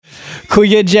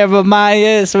Kuya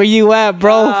Jeremiah's, where you at,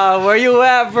 bro? Where you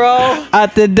at, bro?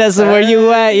 Out the desert, where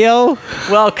you at, yo?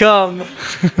 Welcome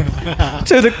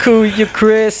to the Kuya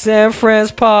Chris and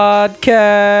Friends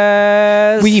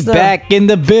podcast. We back in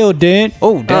the building.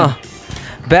 Oh, damn.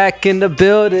 Back in the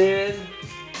building.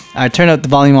 Alright, turn up the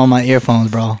volume on my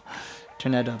earphones, bro.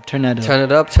 Turn that up. Turn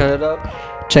it up.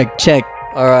 Check.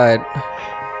 Alright.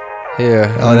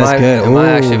 Here. Oh, that's good. It might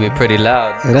actually be pretty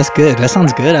loud. Oh, that's good. That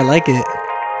sounds good. I like it.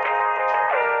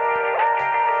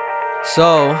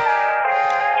 So,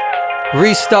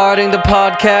 restarting the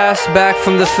podcast back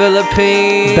from the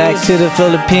Philippines. Back to the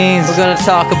Philippines. We're gonna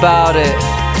talk about it.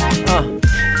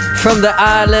 From the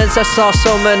islands, I saw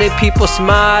so many people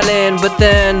smiling, but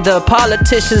then the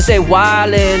politicians, they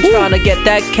wildin', trying to get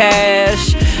that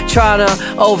cash, trying to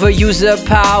overuse their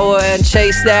power and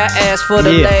chase that ass for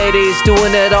the ladies.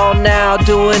 Doing it all now,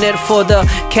 doing it for the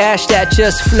cash that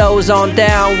just flows on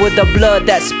down with the blood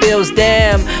that spills.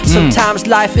 Damn, sometimes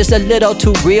life is a little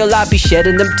too real. I be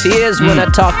shedding them tears when I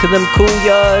talk to them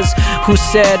kuyas who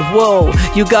said, whoa,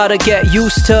 you gotta get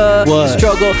used to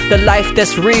struggle, the life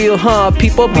that's real, huh?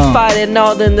 People be fighting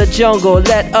all in the jungle.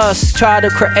 Let us try to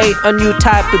create a new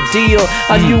type of deal,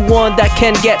 a new one that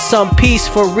can get some peace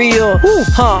for real.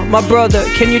 Huh, my brother,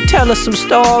 can you tell us some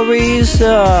stories?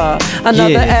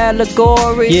 Another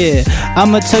allegory. Yeah,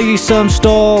 I'ma tell you some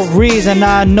stories, and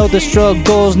I know the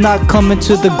struggle's not coming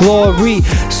to the glory,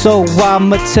 so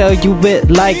I'ma tell you it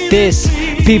like this.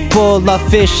 People are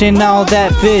fishing all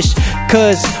that fish,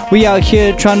 cause we out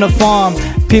here trying to farm.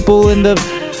 People in the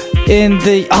damn,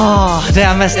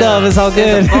 I messed up. It's all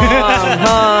good.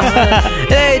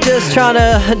 They just trying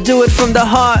to do it from the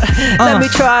heart. Let me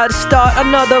try to start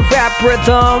another rap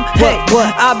rhythm. Hey,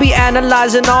 I'll be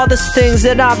analyzing all the things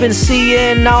that I've been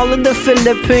seeing all in the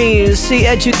Philippines. See,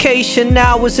 education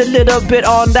now is a little bit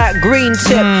on that green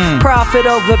tip. Profit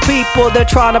over people. They're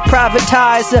trying to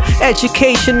privatize the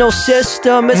educational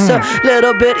system. It's a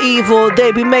little bit evil.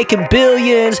 They be making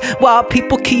billions while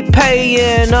people keep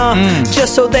paying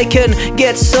just so they can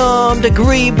get some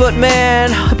degree. But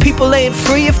man, people ain't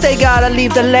free if they gotta leave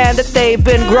the land that they've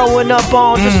been growing up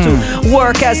on just to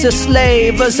work as a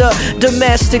slave, as a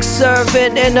domestic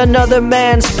servant in another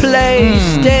man's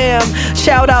place. Damn,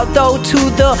 shout out though to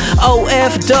the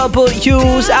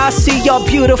OFWs. I see your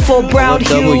beautiful brown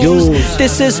hues.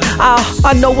 This is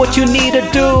I know what you need to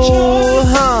do,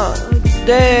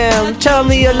 Damn, tell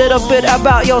me a little bit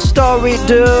about your story,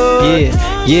 dude.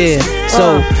 Yeah.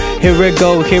 So here it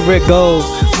go.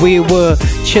 We were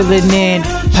chilling in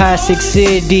Pasig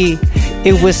City.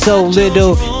 It was so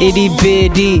little, itty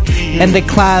bitty, and the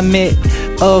climate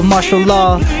of martial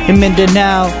law in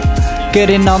Mindanao,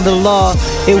 getting on the law.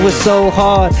 It was so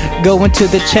hard going to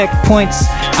the checkpoints.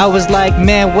 I was like,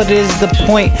 man, what is the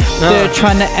point? They're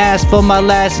trying to ask for my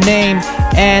last name,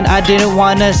 and I didn't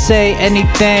want to say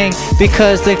anything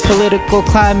because the political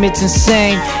climate's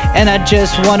insane. And I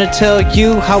just want to tell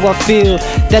you how I feel,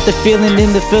 that the feeling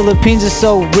in the Philippines is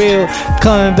so real.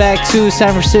 Coming back to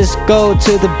San Francisco,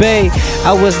 to the Bay,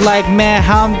 I was like, man,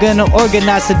 how I'm gonna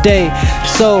organize today?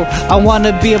 So I want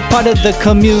to be a part of the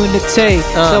community.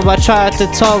 So I tried to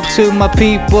talk to my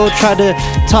people, try to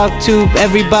talk to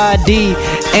everybody,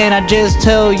 and I just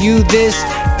tell you this.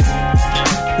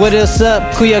 What's up,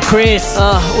 Kuya Chris?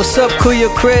 What's up, Kuya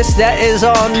Chris? That is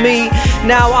on me.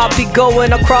 Now I'll be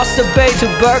going across the bay to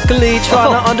Berkeley,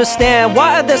 trying to understand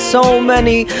why are there so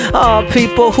many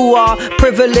people who are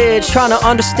privileged, trying to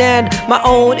understand my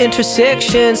own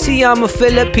intersection. See, I'm a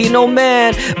Filipino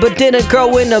man, but didn't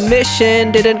grow in a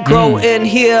mission, didn't grow in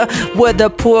here where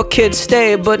the poor kids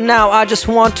stay. But now I just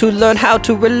want to learn how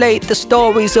to relate the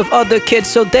stories of other kids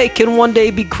so they can one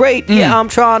day be great. Yeah, I'm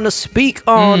trying to speak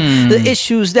on the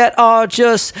issues that are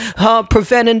just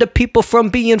preventing the people from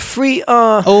being free.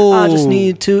 I just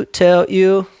need to tell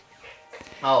you.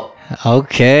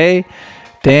 Okay.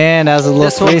 Damn, that was a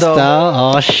little freestyle.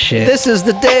 Oh shit. This is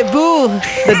the debut.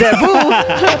 The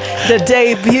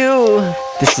debut.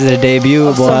 This is a debut,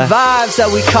 boy. Some vibes that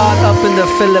we caught up in the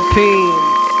Philippines.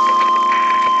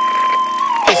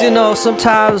 'Cause you know,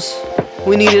 sometimes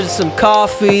we needed some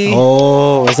coffee.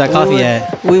 Oh, where's that coffee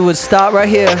at? We would stop right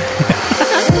here.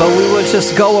 But we would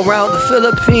just go around the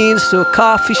Philippines to a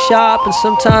coffee shop, and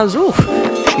sometimes, you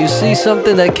see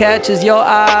something that catches your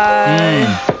eye.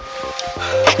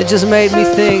 It just made me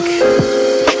think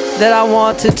that I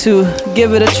wanted to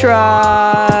give it a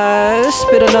try.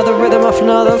 Spit another rhythm off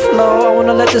another flow. I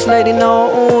wanna let this lady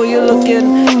know, you're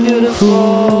looking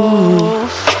beautiful.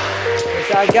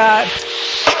 I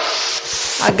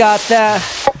got that.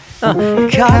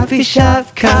 Coffee shop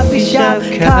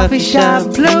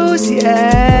blues,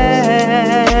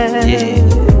 yeah.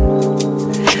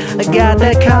 I got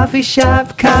that coffee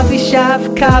shop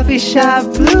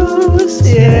blues,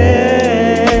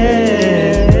 yeah.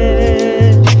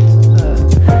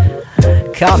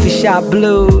 Coffee shop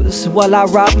blues, while I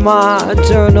write my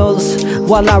journals,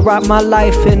 while I write my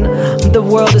life and the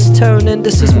world is turning.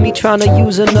 This is me trying to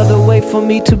use another way for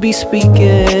me to be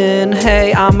speaking.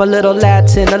 Hey, I'm a little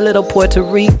Latin, a little Puerto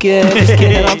Rican. Just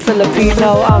kidding, I'm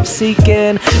Filipino, I'm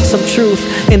seeking some truth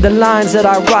in the lines that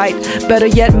I write. Better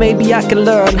yet, maybe I can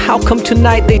learn. How come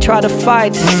tonight they try to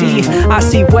fight? See, I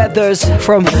see weathers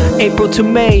from April to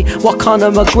May, while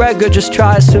Conor McGregor just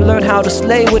tries to learn how to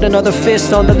slay with another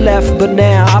fist on the left. But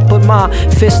now I put my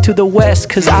fist to the west,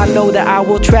 cause I know that I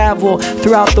will travel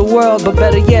throughout the world. But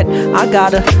better yet, I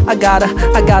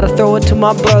gotta throw it to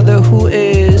my brother who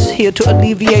is here to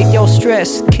alleviate your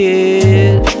stress,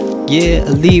 kid. Yeah,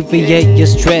 alleviate your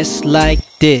stress like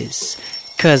this,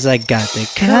 cause I got the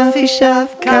coffee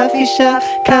shop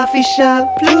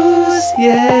blues,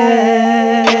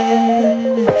 yeah.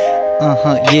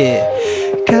 Yeah.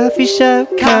 Coffee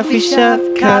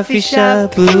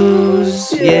shop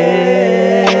blues,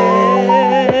 yeah.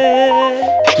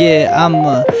 Yeah,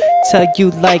 I'ma tell you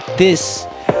like this,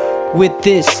 with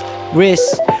this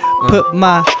wrist, put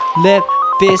my left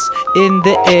fist in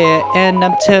the air, and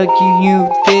I'm telling you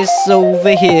this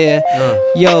over here.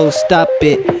 Yo, stop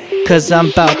it, cause I'm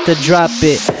about to drop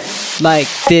it like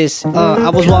this. I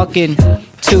was walking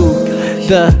to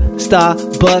the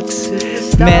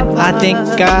Starbucks, man, I think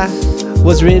I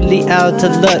was really out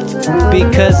of luck,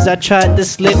 because I tried to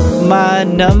slip my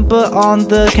number on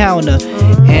the counter,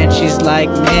 and she's like,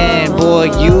 man, boy,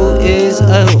 you is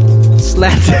a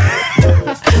slanted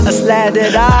A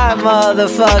slanted eye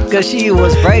motherfucker, she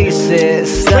was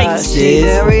racist. She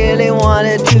didn't really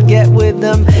wanted to get with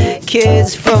them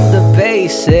kids from the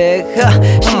basic.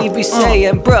 She be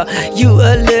saying, bruh, you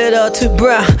a little too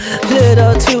brown,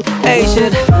 little too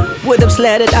Asian, with them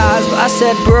slanted eyes. But I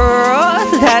said,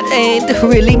 bruh, that ain't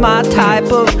really my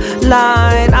type of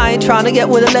line. I ain't trying to get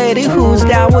with a lady who's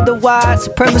down with the white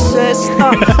supremacists.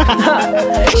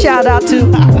 Shout out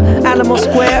to Alamo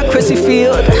Square, Chrissy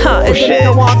Field. It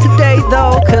didn't go on today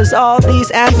though, cause all these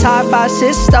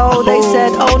anti-fascists, oh, they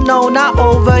said, oh no, not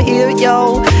over here,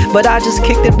 yo. But I just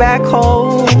kicked it back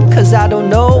home, cause I don't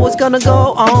know what's gonna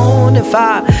go on. If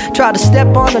I try to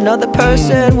step on another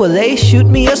person, will they shoot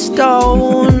me a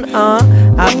stone?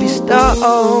 I'll be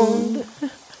stoned.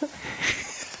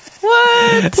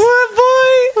 What? What,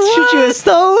 boy? Shoot you a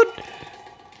stone?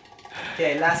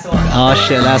 Okay, last one. Oh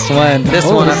shit, last one. This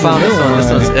one, I found this one.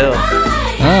 This one's ill.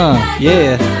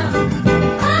 Yeah.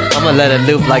 I'm gonna let it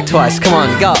loop like twice. Come on,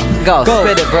 go,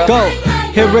 spit it, bro. Go,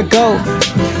 here we go.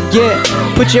 Yeah,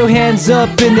 put your hands up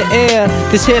in the air.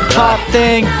 This hip-hop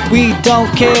thing, we don't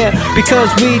care, because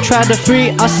we try to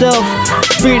free ourselves.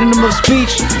 Freedom of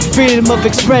speech, freedom of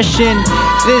expression.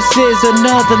 This is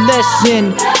another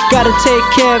lesson. Gotta take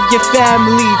care of your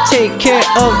family, take care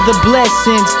of the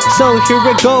blessings. So here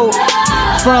we go.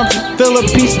 From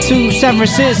Philippines to San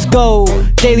Francisco,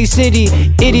 Daly City,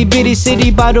 itty bitty city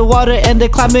by the water, and the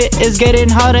climate is getting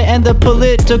hotter, and the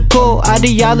political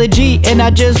ideology. And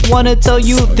I just wanna tell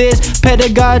you this,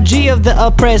 pedagogy of the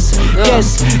oppressed.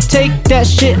 Yes, take that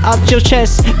shit out your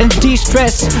chest and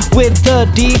de-stress with the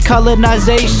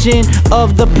decolonization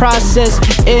of the process.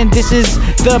 And this is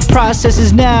the process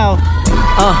is now.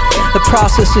 The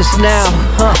process is now.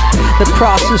 The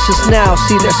process is now.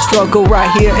 See their struggle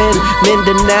right here in Mindanao.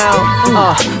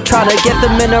 Trying to get the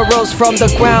minerals from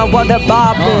the ground while they're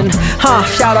bobbing.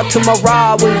 Shout out to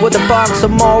Marawi with a box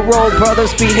of Moro.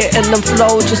 Brothers be hitting them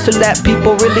flows just to let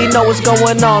people really know what's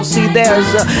going on. See, there's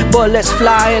bullets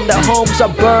flying, the homes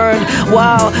are burned,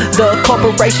 while the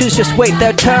corporations just wait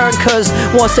their turn. Cause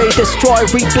once they destroy,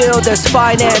 rebuild, there's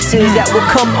finances that will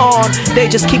come on. They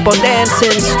just keep on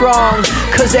dancing strong,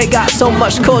 cause they got so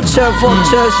much culture.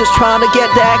 Vultures just trying to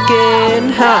get back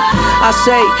in. I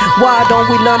say, why don't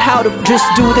we learn how to just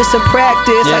do this in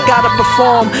practice? I gotta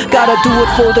perform, gotta do it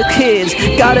for the kids,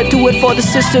 gotta do it for the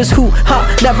sisters who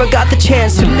never got the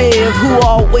chance to live, who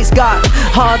always got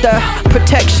the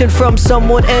protection from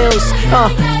someone else.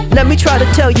 Let me try to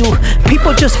tell you,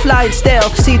 people just fly in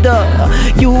stealth. See the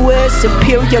US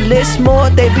imperialists more,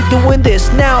 they be doing this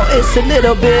now. It's a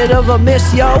little bit of a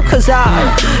miss, yo, cause I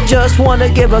just wanna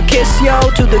give a kiss, yo,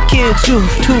 to the kids who,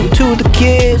 to the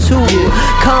kids who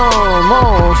come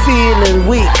on feeling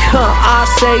weak. I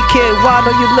say, kid, why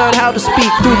don't you learn how to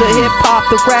speak through the hip hop,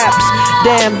 the raps?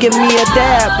 Damn, give me a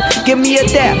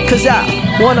dab, cause I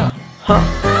wanna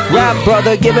Rap,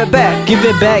 brother, give it back. Give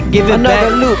it back, give it back.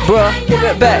 Another loop, bro. Give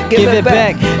it back, give it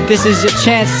back. This is your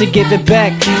chance to give it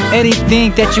back.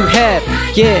 Anything that you have,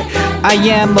 yeah. I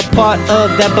am a part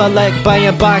of that, but like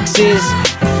buying boxes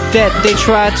that they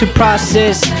try to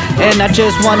process. And I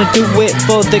just wanna do it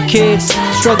for the kids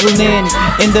struggling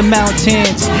in the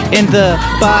mountains, in the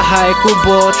Bahay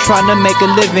Kubo, trying to make a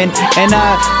living. And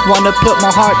I wanna put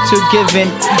my heart to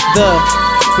giving the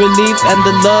relief and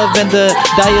the love and the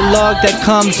dialogue that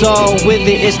comes all with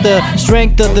it. It's the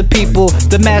strength of the people,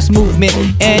 the mass movement.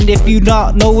 And if you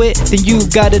not know it, then you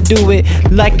gotta do it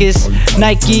like it's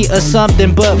Nike or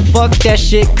something. But fuck that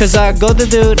shit, cause I go to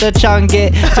do the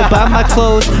changet to buy my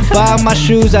clothes, buy my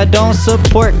shoes. I don't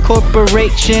support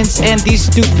corporations and these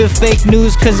stupid fake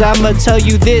news, cause I'ma tell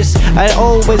you this, I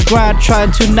always grind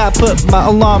trying to not put my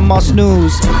alarm on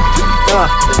snooze.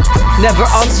 Never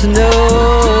on snooze.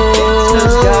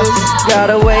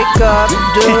 Gotta wake up,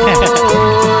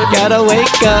 dude. Gotta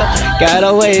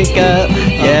wake up,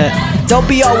 yeah. Don't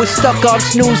be always stuck on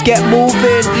snooze, get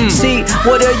moving. See,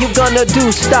 what are you gonna do?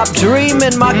 Stop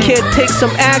dreaming, my kid, take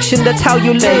some action, that's how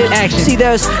you live. See,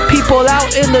 there's people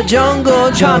out in the jungle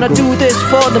trying to do this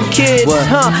for them kids,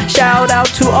 Shout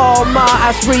out to all my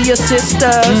Asriya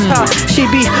sisters, She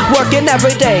be working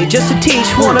every day just to teach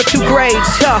 1 or 2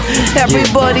 grades,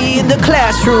 Everybody in the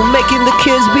classroom making the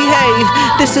kids behave.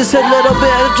 This is a little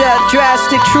bit of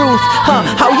drastic truth,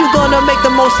 How you gonna make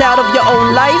the most out of your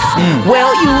own life?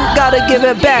 Well, you gotta give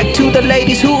it back to the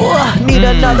ladies who need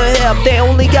another help. They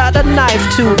only got a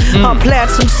knife to plant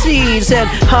some seeds and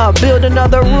build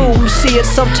another room. See, it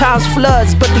sometimes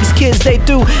floods, but these kids, they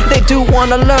do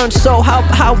wanna learn. So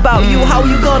how about you? How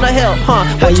you gonna help,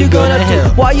 What you gonna do?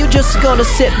 Why you just gonna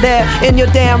sit there in your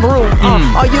damn room?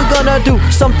 Are you gonna do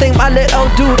something, my little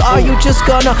dude? Are you just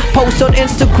gonna post on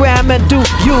Instagram and do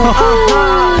you?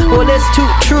 Well, it's too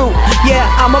true. Yeah,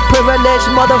 I'm a privileged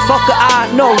motherfucker. I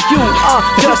know you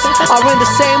just are in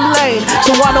the same lane.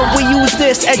 So why don't we use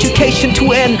this education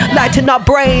to enlighten our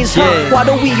brains? Why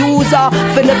don't we use our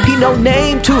Filipino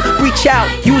name to reach out,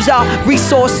 use our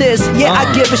resources? Yeah,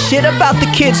 I give a shit about the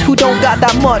kids who don't got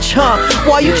that much,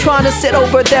 Why you trying to sit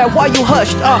over there? Why you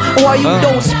hushed? Why you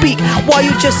don't speak? Why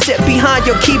you just sit behind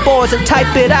your keyboards and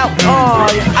type it out?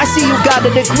 I see you got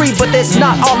a degree, but it's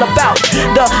not all about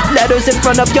the letters in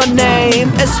front of your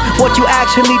name. It's what you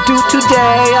actually do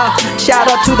today.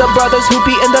 Shout out to the brothers who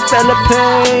be in the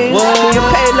Philippines. Your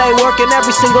Pele working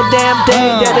every single damn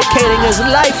day, dedicating his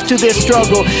life to this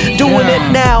struggle, doing it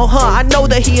now, I know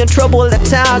that he in trouble at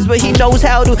times, but he knows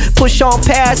how to push on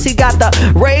past. He got the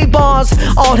Ray-Bans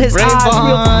on his eyes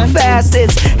real fast.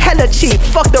 It's hella cheap,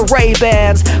 fuck the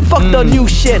Ray-Bans, fuck the new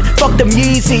shit, fuck them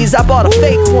Yeezys. I bought a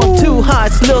fake one too,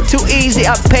 It's a little too easy.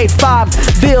 I paid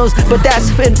 5 bills, but that's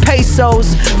in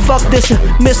pesos. Fuck this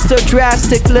Mr.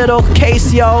 Drastic little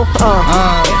case, yo.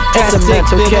 It's a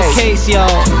mental case, yo.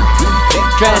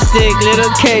 Drastic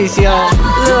little case, yo.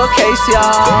 Little case,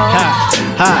 y'all.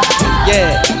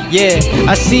 Yeah.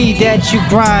 I see that you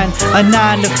grind a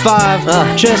 9 to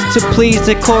 5 just to please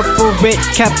the corporate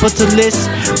capitalists.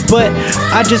 But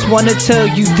I just wanna tell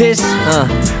you this.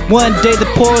 One day the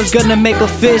poor is gonna make a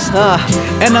fist.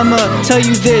 And I'ma tell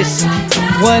you this.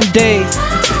 One day,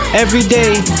 every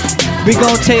day, we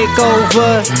gon' take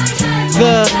over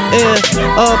the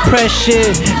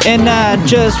oppression. And I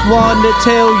just wanna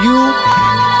tell you,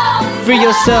 free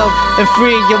yourself and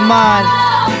free your mind.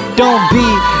 Don't be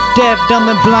deaf, dumb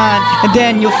and blind, and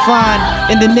then you'll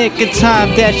find in the nick of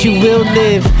time that you will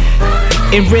live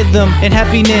in rhythm and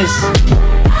happiness.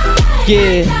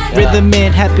 Yeah, rhythm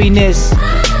and happiness.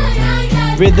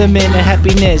 Rhythm and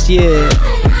happiness, yeah.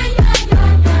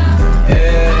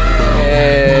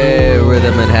 Hey,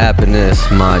 rhythm and happiness,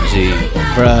 my G.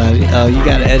 Bro, you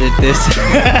gotta edit this. You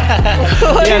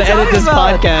gotta edit this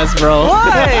podcast, bro.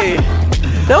 Why?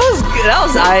 That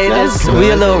was alright.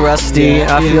 We a little rusty.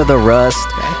 I feel the rust,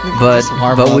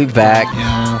 but we back.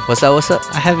 Yeah. What's up?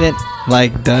 I haven't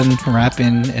done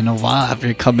rapping in a while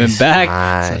after coming back.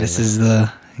 So this is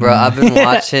the bro. I've been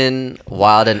watching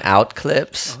Wild and Out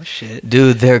clips. Oh shit,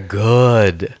 dude, they're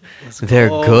good. They're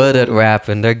good at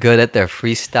rapping. They're good at their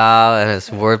freestyle and its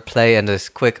wordplay and it's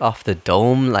quick off the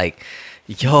dome. Like,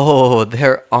 yo,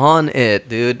 they're on it,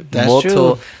 dude. That's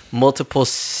true. Multiple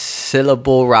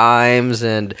syllable rhymes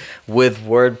and with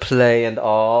wordplay and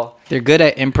all. They're good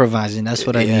at improvising. That's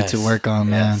what I need to work on,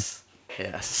 man.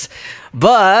 Yes.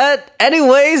 But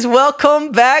anyways,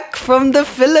 welcome back from the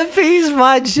Philippines,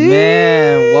 my G.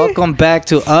 Man, welcome back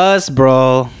to us,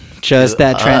 bro. Just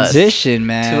that transition,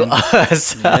 man. To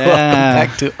us. Welcome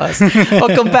back to us.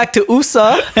 Welcome back to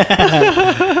USA.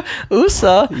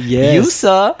 USA. Yes.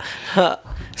 USA.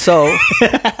 So,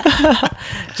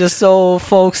 just so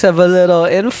folks have a little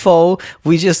info,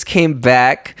 we just came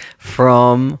back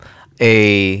from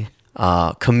a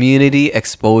community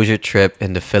exposure trip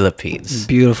in the Philippines.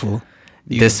 Beautiful.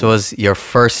 This was your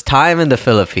first time in the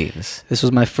Philippines. This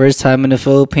was my first time in the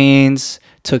Philippines.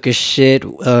 Took a shit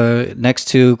next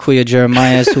to Kuya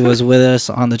Jeremiah, who was with us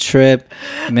on the trip.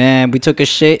 Man, we took a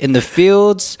shit in the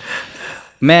fields.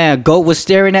 Man, a goat was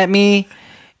staring at me,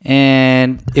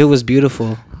 and it was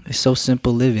beautiful. It's so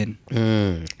simple living.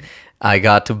 I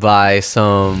got to buy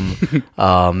some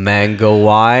mango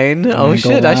wine. Oh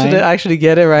shit! I should actually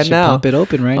get it right now. Pop it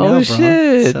open right now, bro. Oh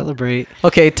shit! Celebrate.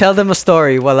 Okay, tell them a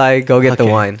story while I go get the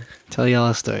wine. Tell y'all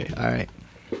a story. All right.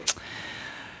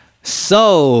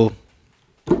 So,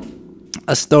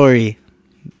 a story.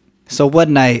 So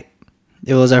one night,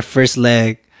 it was our first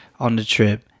leg on the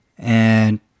trip,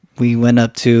 and we went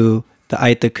up to the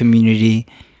Aeta community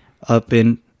up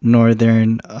in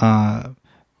northern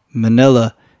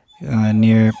Manila,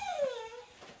 near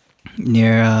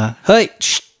hey,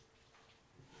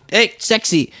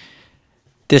 sexy.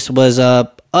 This was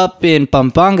up in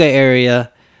Pampanga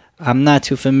area. I'm not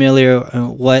too familiar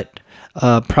what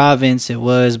province it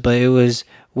was, but it was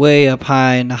way up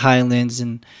high in the highlands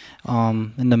and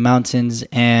in the mountains.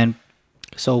 And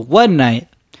so one night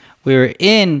we were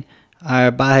in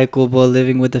our bahay kubo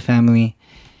living with the family,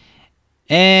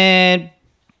 and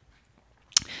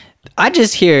I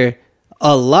just hear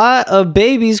a lot of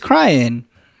babies crying,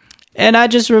 and I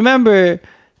just remember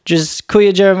just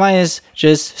Kuya Jeremiah's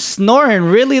just snoring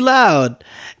really loud,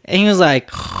 and he was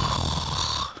like,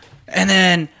 and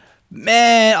then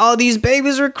man, all these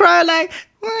babies were crying like,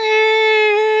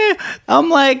 I'm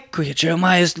like, Kuya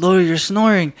Jeremiah, lower your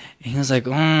snoring, and he was like,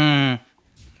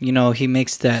 you know, he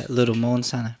makes that little moan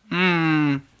sound.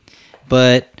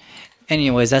 But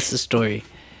anyways, that's the story.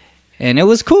 And it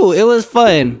was cool. It was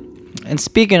fun. And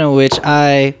speaking of which,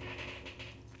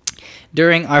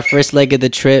 during our first leg of the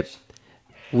trip,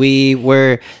 we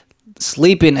were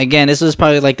sleeping again. This was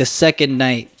probably like the second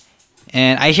night.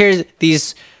 And I hear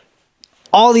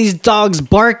all these dogs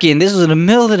barking. This was in the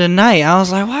middle of the night. I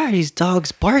was like, why are these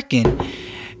dogs barking?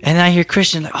 And then I hear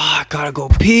Christian like, I gotta go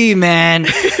pee, man.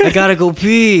 I gotta go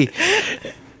pee.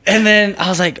 And then I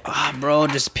was like, bro,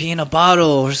 just pee in a bottle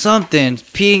or something.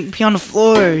 Pee on the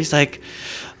floor. He's like,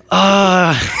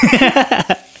 I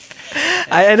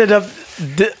ended up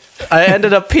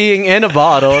peeing in a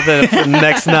bottle the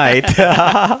next night.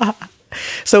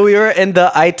 So we were in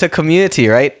the Aeta community,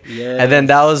 right? Yeah. And then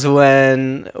that was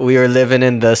when we were living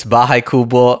in this bahay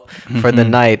kubo for the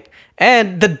night.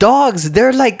 And the dogs,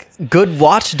 they're like good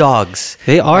watchdogs.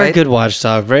 They are right? Good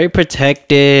watchdogs. Very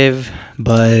protective,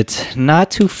 but not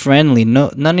too friendly.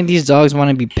 No, none of these dogs want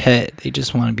to be pet. They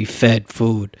just want to be fed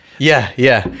food. Yeah.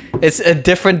 It's a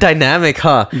different dynamic,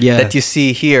 huh? Yeah. That you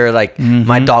see here. Like,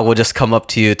 my dog will just come up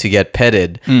to you to get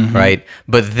petted, right?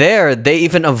 But there, they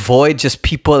even avoid just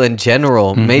people in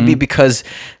general. Maybe because...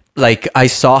 like, I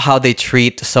saw how they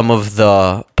treat some of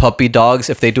the puppy dogs.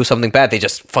 If they do something bad, they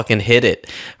just fucking hit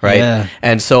it, right? Yeah.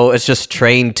 And so it's just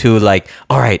trained to like,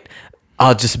 all right,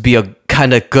 I'll just be a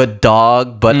kind of good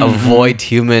dog, but avoid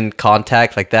human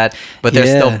contact like that. But they're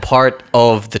still part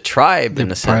of the tribe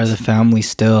in a sense. Part of the family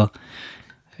still.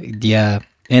 Yeah.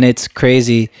 And it's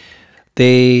crazy.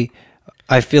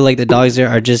 I feel like the dogs there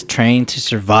are just trained to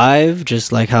survive,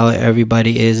 just like how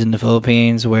everybody is in the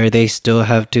Philippines, where they still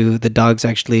have to, the dogs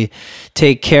actually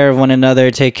take care of one another,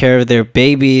 take care of their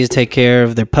babies, take care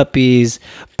of their puppies,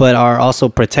 but are also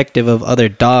protective of other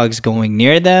dogs going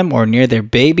near them or near their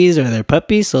babies or their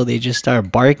puppies. So they just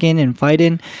start barking and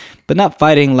fighting, but not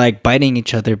fighting like biting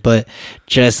each other, but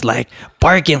just like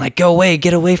barking, like, go away,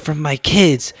 get away from my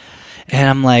kids. And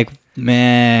I'm like,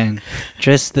 man,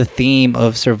 just the theme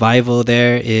of survival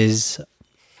there is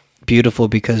beautiful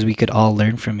because we could all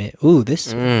learn from it. Ooh,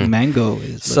 this mango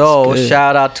is so good.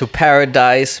 Shout out to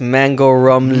Paradise Mango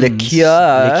Rum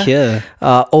Liqueur.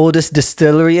 Oldest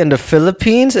distillery in the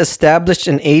Philippines, established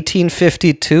in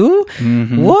 1852.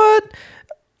 What?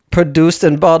 Produced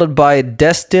and bottled by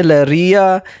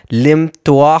Destileria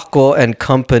Limtuaco and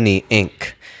Company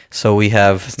Inc. So we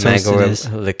have mango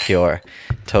liqueur.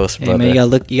 Toast, brother. Man, you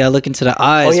gotta look into the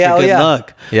eyes for good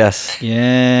luck. Yes.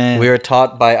 Yeah. We are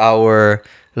taught by our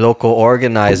local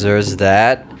organizers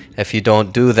that if you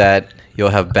don't do that,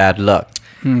 you'll have bad luck.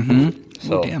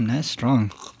 So, damn, that's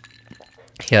strong.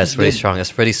 Yeah, it's pretty strong.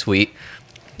 It's pretty sweet.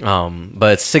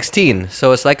 But it's 16,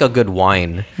 so it's like a good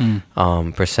wine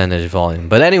percentage volume.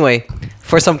 But anyway,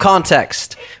 for some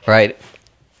context, right?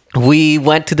 We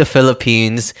went to the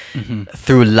Philippines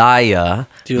through Laya,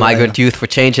 Migrant Youth for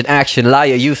Change and Action,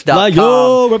 LayaYouth.com.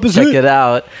 Laya, represent. Check it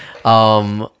out.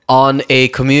 on a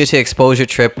community exposure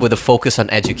trip with a focus on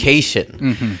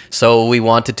education. So we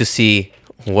wanted to see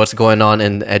what's going on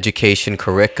in education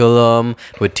curriculum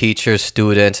with teachers,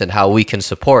 students, and how we can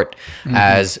support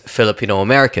as Filipino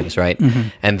Americans, right?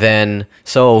 And then,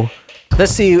 so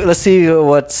let's see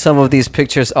what some of these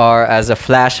pictures are as a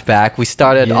flashback. We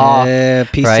started off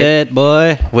PSET,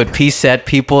 boy, with PSET,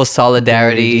 People,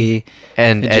 Solidarity,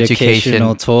 and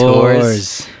Educational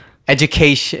Tours.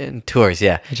 Education Tours,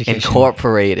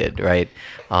 Incorporated, right?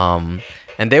 And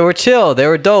they were chill. They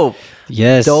were dope.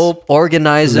 Yes. Dope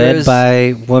organizers. Led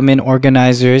by women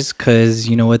organizers, because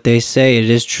you know what they say. It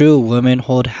is true. Women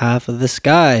hold half of the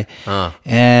sky.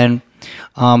 And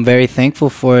I'm very thankful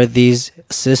for these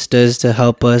sisters to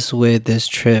help us with this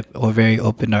trip, or very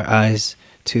opened our eyes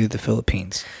to the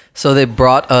Philippines. So they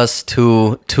brought us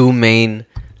to two main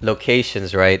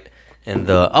locations, right?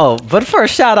 But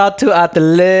first, shout out to Ate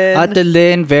Lynn. Ate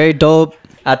Lynn, very dope.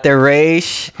 Ate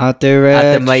Raish. Ate Raish.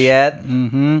 Ate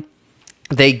Mayet.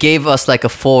 They gave us like a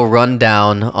full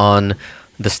rundown on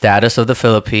the status of the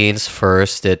Philippines.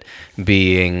 First, it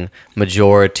being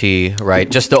majority,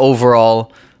 right? Just the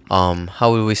overall,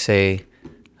 how would we say,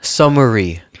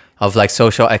 summary of like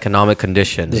social-economic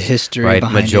conditions. The history, right?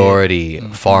 behind Majority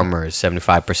farmers,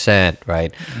 75%,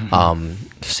 right?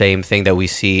 Same thing that we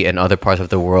see in other parts of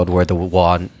the world where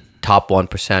the top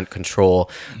 1%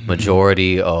 control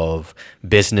majority of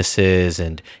businesses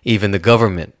and even the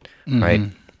government, right?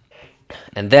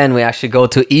 And then we actually go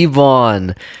to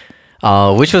Ibon,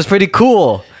 which was pretty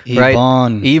cool, right?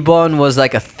 Ibon was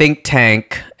like a think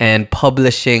tank and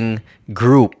publishing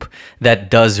group that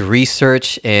does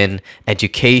research in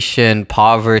education,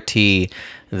 poverty,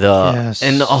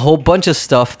 and a whole bunch of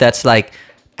stuff that's like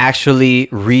actually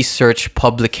research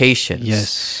publications.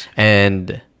 Yes.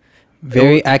 And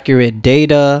very accurate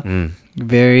data,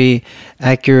 very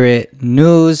accurate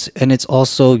news, and it's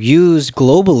also used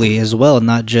globally as well,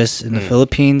 not just in the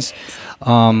Philippines.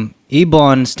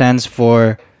 Ibon stands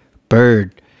for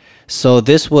bird. So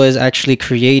this was actually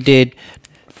created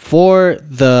for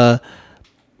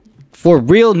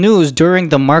real news during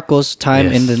the Marcos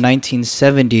time in the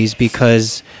 1970s,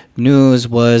 because news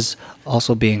was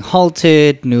also being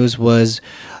halted. News was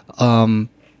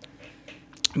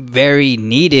very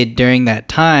needed during that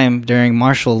time, during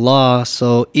martial law.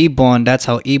 So Ibon, that's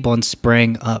how Ibon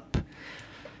sprang up.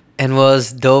 And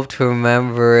what's dope to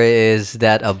remember is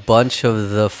that a bunch of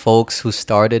the folks who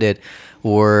started it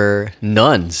were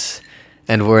nuns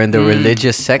and were in the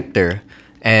religious sector,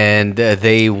 and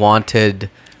they wanted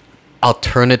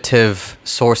alternative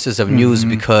sources of news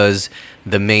because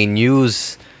the main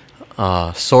news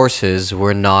sources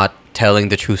were not telling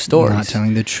the true stories. Not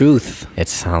telling the truth. It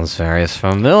sounds very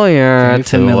familiar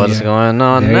to what's going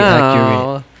on very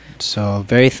now. Accurate. So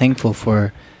very thankful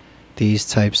for these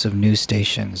types of news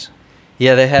stations.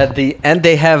 Yeah,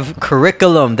 they have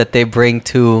curriculum that they bring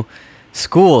to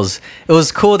schools. It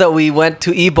was cool that we went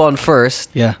to Ibon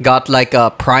first, got like a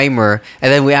primer,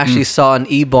 and then we actually saw an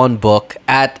Ibon book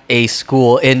at a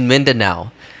school in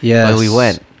Mindanao when we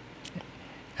went.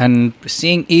 And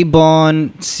seeing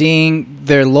Ibon, seeing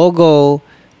their logo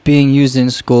being used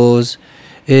in schools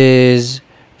is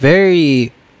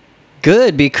very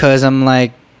good, because I'm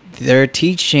like, they're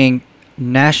teaching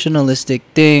nationalistic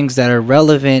things that are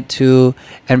relevant to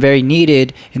and very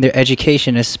needed in their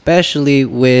education, especially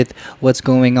with what's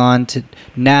going on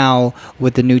now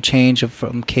with the new change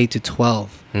from K to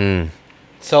 12.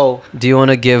 So, do you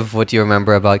want to give what you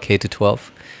remember about K to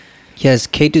 12? Yes,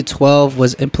 K to 12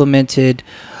 was implemented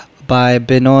by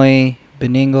Benigno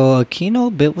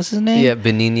Aquino. What's his name? Yeah,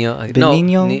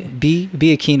 Benigno. B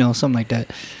Aquino, something like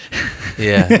that.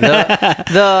 Yeah,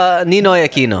 the Ninoy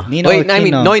Aquino.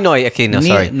 Noynoy Aquino.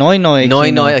 Sorry, Noynoy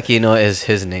Aquino is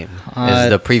his name. Is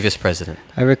the previous president.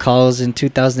 I recall it was in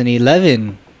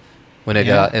 2011 when it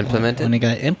got implemented. When it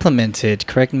got implemented,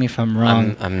 correct me if I'm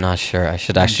wrong. I'm not sure. I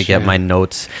should actually get my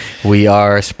notes. We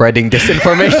are spreading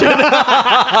disinformation.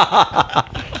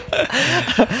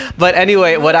 But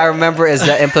anyway, what I remember is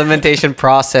the implementation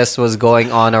process was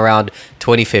going on around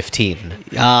 2015.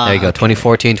 There you go,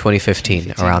 2014,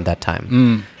 2015, around that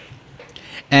time.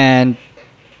 And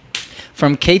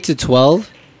from K to 12,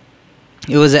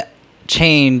 it was a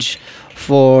change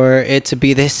for it to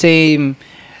be the same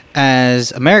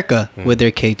as America with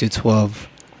their K to 12.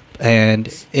 And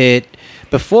it,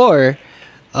 before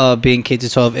being K to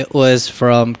 12, it was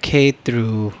from K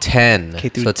through 10. K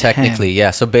through so 10. Technically,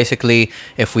 yeah. So basically,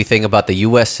 if we think about the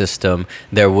U.S. system,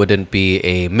 there wouldn't be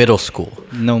a middle school.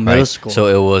 No middle school. So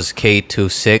it was K to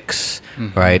 6,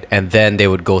 right? And then they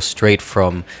would go straight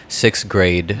from 6th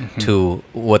grade to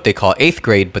what they call 8th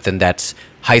grade, but then that's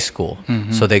high school.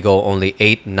 So they go only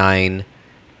 8, 9,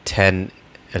 10,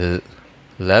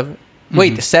 11.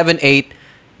 Wait, 7, 8,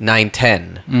 9,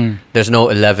 10. There's no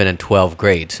 11 and 12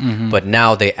 grades. But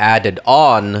now they added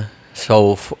on.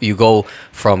 So you go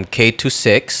from K to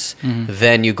 6,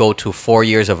 then you go to 4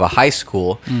 years of a high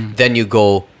school, then you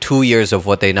go 2 years of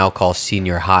what they now call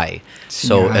senior high.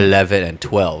 So 11 and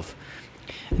 12.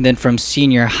 And then from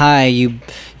senior high, you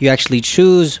actually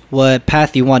choose what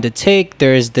path you want to take.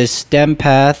 There's this STEM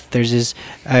path, there's this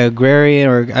agrarian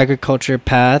or agriculture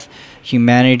path,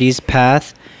 humanities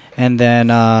path, and then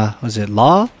was it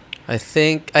law? I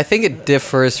think it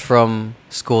differs from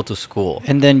school to school.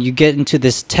 And then you get into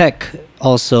this tech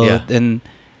also. Yeah. And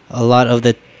a lot of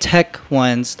the tech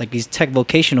ones, like these tech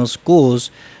vocational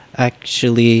schools,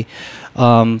 actually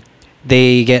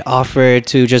they get offered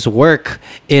to just work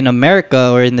in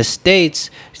America or in the States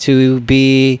to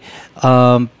be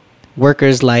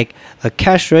workers like a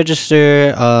cash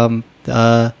register,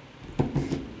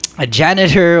 a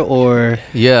janitor, or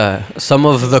some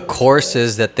of the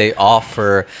courses that they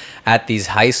offer at these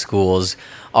high schools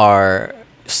are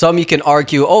some you can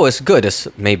argue, it's good, it's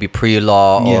maybe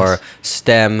pre-law or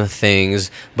STEM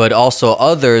things, but also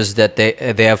others that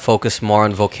they have focused more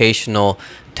on vocational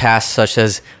tasks such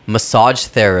as massage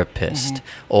therapist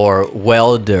or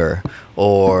welder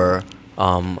or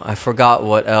I forgot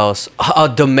what else, a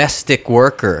domestic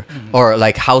worker or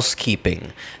like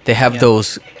housekeeping. They have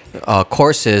those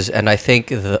courses, and I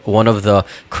think one of the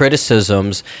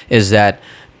criticisms is that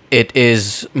it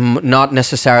is not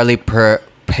necessarily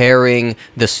preparing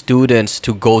the students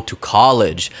to go to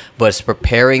college, but it's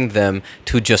preparing them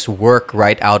to just work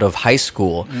right out of high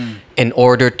school in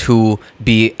order to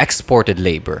be exported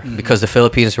labor. Because the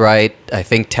Philippines, right, I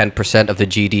think 10% of the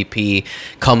GDP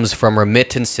comes from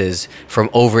remittances from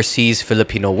overseas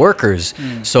Filipino workers.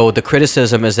 So the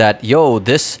criticism is that,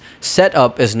 this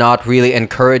setup is not really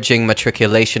encouraging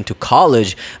matriculation to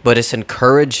college, but it's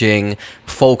encouraging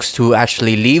folks to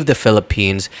actually leave the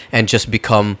Philippines and just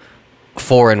become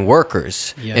foreign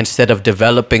workers instead of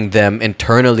developing them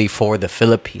internally for the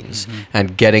Philippines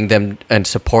and getting them and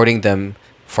supporting them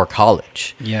for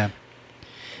college.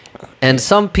 And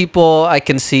some people, I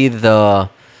can see the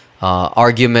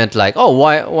argument like,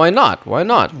 why not? Why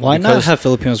not? Why not have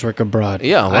Filipinos work abroad?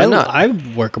 Why not? I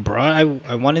work abroad.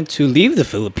 I wanted to leave the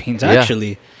Philippines,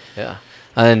 actually.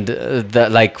 And that,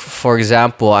 like, for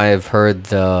example, I've heard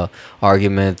the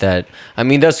argument that,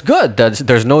 that's good.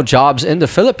 There's no jobs in the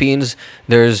Philippines.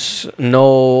 There's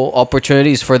no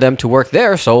opportunities for them to work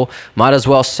there. So might as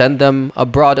well send them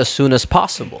abroad as soon as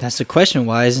possible. That's the question.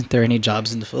 Why isn't there any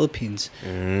jobs in the Philippines?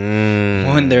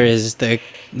 When there is the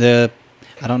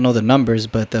I don't know the numbers,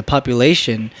 but the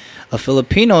population of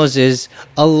Filipinos is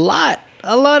a lot.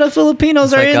 A lot of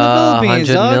Filipinos are in the Philippines.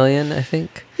 100 million, I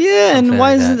think. Yeah, and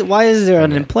why is there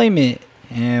unemployment?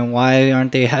 And why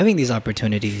aren't they having these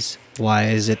opportunities? Why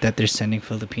is it that they're sending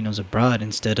Filipinos abroad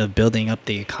instead of building up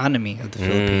the economy of the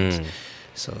Philippines?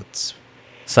 So it's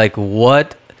like,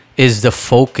 what is the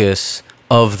focus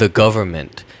of the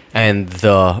government and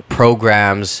the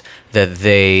programs that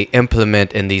they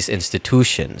implement in these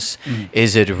institutions?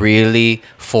 Is it really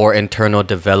for internal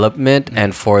development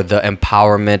and for the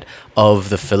empowerment of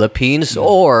the Philippines?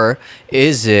 Or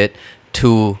is it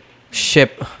to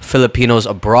ship Filipinos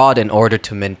abroad in order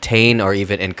to maintain or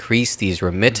even increase these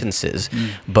remittances?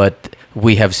 But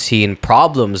we have seen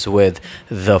problems with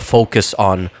the focus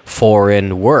on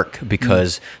foreign work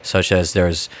because such as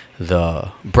there's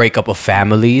the breakup of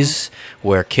families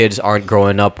where kids aren't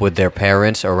growing up with their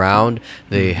parents around.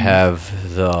 They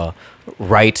have the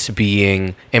rights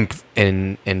being infringed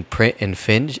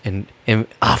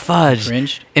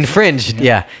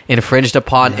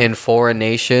upon in foreign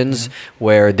nations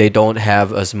where they don't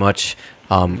have as much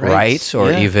rights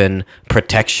or even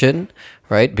protection,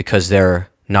 right? Because they're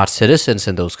not citizens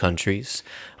in those countries.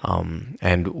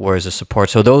 And where's the support?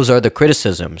 So those are the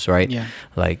criticisms, right?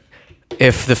 Like,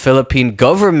 if the Philippine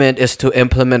government is to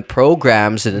implement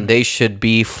programs, then they should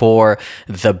be for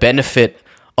the benefit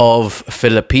of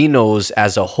Filipinos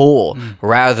as a whole,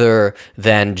 rather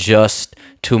than just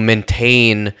to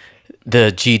maintain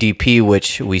the GDP,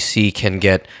 which we see can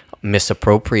get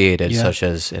misappropriated, such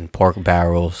as in pork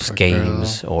barrel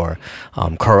schemes or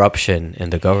corruption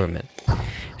in the government.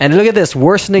 And look at this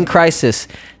worsening crisis.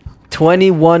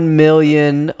 21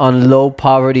 million on low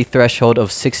poverty threshold of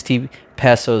 60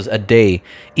 pesos a day.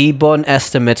 Ibon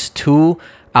estimates 2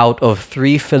 out of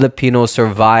 3 Filipinos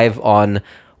survive on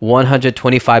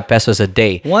 125 pesos a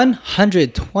day.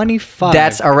 125.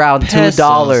 That's around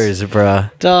 $2,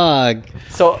 bruh. Dog.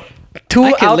 So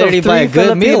 2 out of 3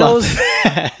 Filipinos.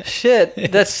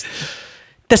 Shit, that's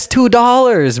That's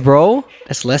 $2, bro.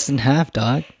 That's less than half,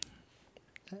 dog.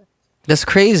 That's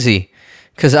crazy.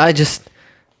 Because I just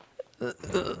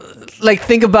like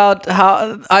think about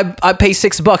how I pay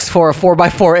 $6 for a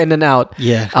 4x4 in and out.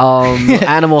 Yeah.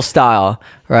 Animal style,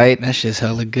 right? That shit's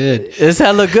hella good. It's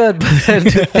hella good, but then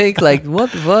to think like,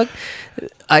 what the fuck?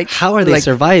 How are they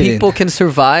surviving? People can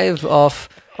survive off,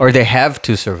 or they have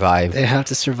to survive. They have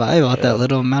to survive off that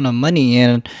little amount of money.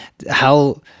 And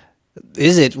how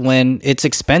is it when it's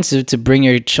expensive to bring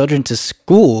your children to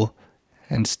school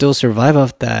and still survive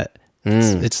off that?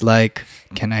 It's like,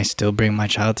 can I still bring my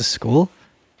child to school?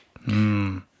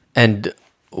 And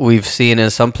we've seen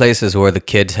in some places where the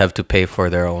kids have to pay for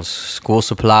their own school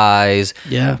supplies.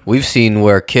 Yeah. We've seen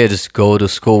where kids go to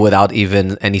school without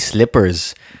even any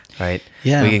slippers, right?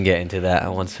 Yeah. We can get into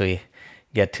that once we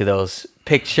get to those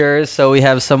pictures. So we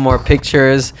have some more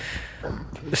pictures,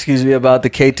 about the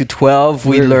K to 12.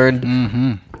 We learned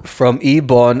from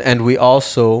Ibon, and we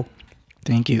also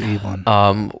Thank you,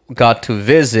 Ibon. got to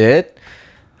visit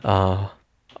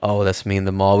that's me in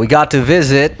the mall. We got to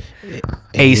visit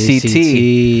ACT,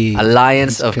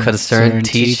 Alliance of Concerned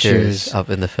Teachers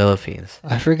up in the Philippines.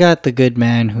 I forgot the good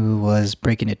man who was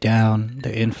breaking it down,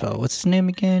 the info. What's his name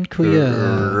again?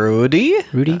 Kuya?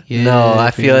 Rudy? Yeah, No,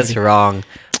 I feel it's wrong.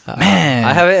 Man.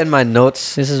 I have it in my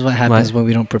notes. This is what happens when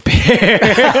we don't prepare.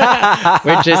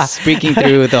 We're just speaking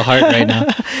through the heart right now.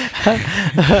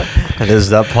 This is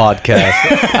the podcast.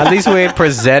 At least we ain't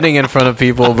presenting in front of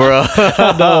people, bro.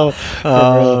 No.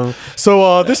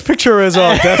 So this picture is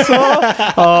Dessa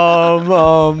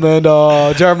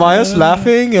and Jeremiah's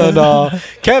laughing, and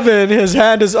Kevin, his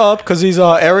hand is up because he's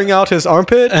airing out his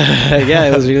armpit. Yeah,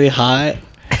 it was really hot.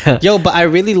 Yo, but I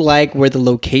really like where the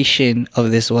location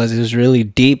of this was. It was really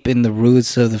deep in the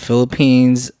roots of the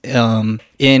Philippines.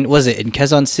 Was it in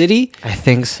Quezon City? I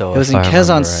think so. It was in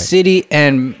Quezon City,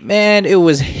 and man, it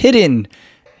was hidden.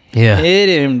 Yeah.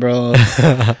 Hidden, bro.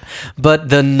 But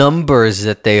the numbers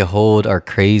that they hold are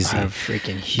crazy. Are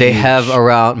freaking huge. They have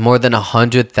around more than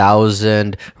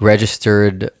 100,000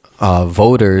 registered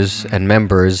voters and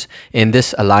members in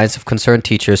this Alliance of Concerned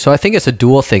Teachers. So I think it's a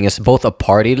dual thing. It's both a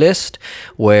party list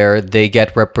where they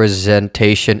get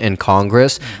representation in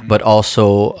Congress, but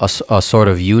also a sort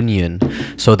of union.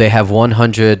 So they have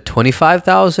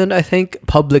 125,000, I think,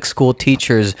 public school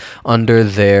teachers under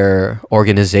their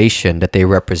organization that they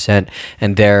represent.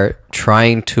 And they're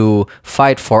trying to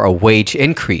fight for a wage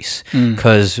increase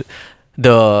because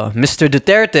the Mr.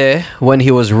 Duterte, when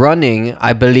he was running,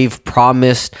 I believe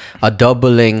promised a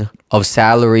doubling of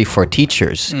salary for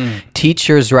teachers.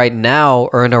 Teachers right now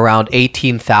earn around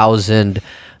 18,000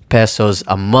 pesos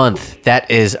a month.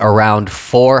 That is around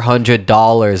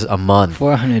 $400 a month.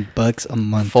 $400 a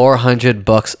month.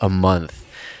 $400 a month.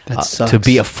 That sucks. To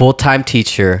be a full-time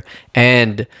teacher,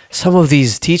 and some of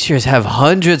these teachers have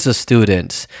hundreds of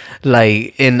students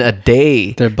like in a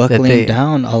day. They're buckling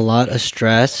down, a lot of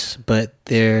stress, but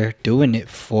they're doing it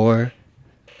for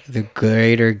the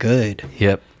greater good.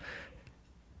 Yep.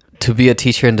 To be a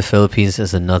teacher in the Philippines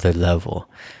is another level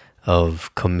of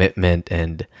commitment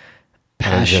and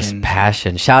just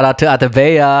passion. Shout out to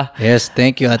Atabea. Yes,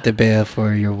 thank you, Atabea,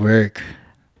 for your work.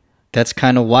 That's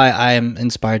kind of why I am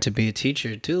inspired to be a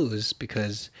teacher too, is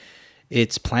because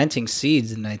it's planting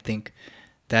seeds, and I think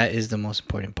that is the most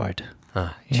important part.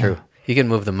 True. You can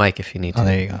move the mic if you need to. Oh,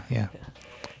 there you go. Yeah.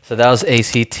 So that was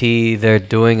ACT. They're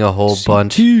doing a whole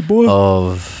bunch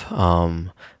of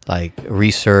like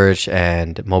research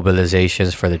and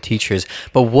mobilizations for the teachers.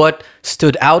 But what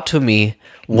stood out to me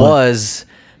was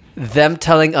them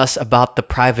telling us about the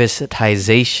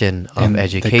privatization of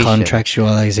education. The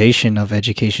contractualization of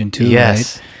education too,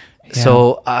 yes. right? Yeah.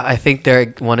 So I think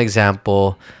one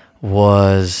example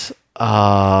was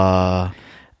I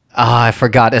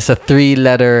forgot. It's a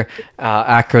 3-letter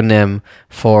acronym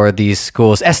for these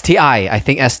schools. STI. I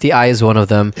think STI is one of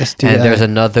them. STI. And there's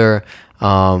another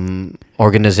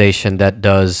organization that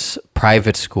does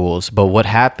private schools. But what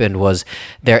happened was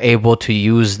they're able to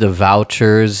use the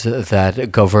vouchers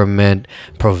that government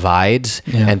provides,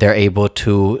 and they're able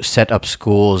to set up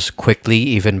schools quickly,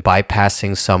 even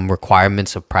bypassing some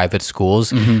requirements of private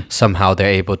schools. Somehow they're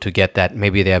able to get that.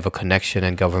 Maybe they have a connection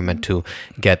in government to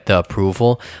get the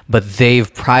approval. But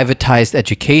they've privatized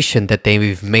education, that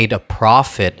they've made a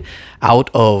profit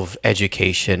out of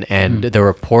education. And the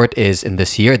report is, in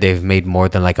this year, they've made more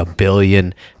than like 1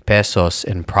 billion pesos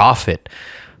in profit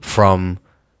from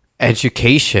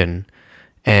education,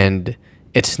 and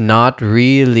it's not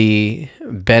really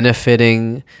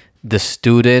benefiting the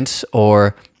students,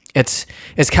 or it's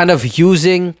kind of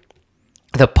using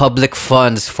the public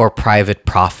funds for private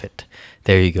profit.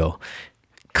 There you go.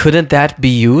 couldn't that be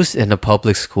used in a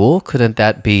public school? Couldn't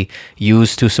that be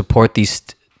used to support these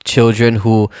children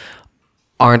who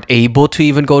aren't able to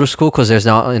even go to school because there's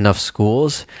not enough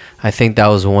schools? I think that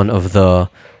was one of the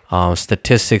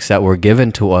statistics that were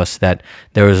given to us, that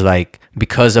there was like,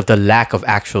 because of the lack of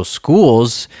actual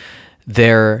schools,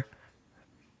 there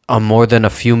are more than a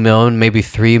few million, maybe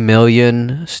 3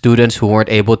 million students who weren't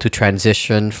able to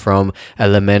transition from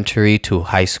elementary to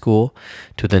high school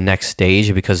to the next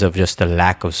stage because of just the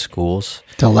lack of schools.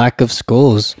 The lack of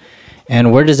schools.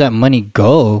 And where does that money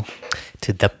go?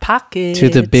 To the pockets. To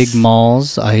the big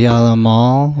malls, Ayala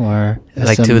Mall or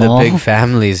like SM to Mall? the big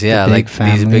families. Yeah, The big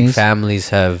these big families. families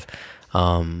have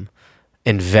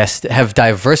have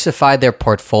diversified their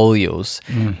portfolios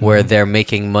where they're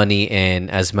making money in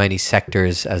as many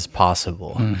sectors as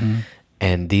possible.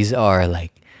 And these are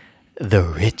like the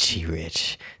richy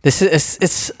rich. This is,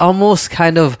 it's almost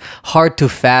kind of hard to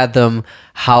fathom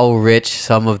how rich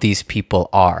some of these people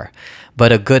are.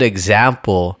 But a good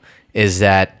example is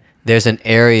that there's an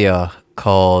area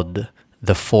called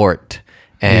the Fort,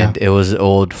 and it was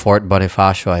old Fort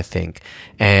Bonifacio, I think.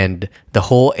 And the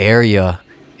whole area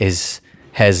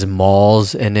has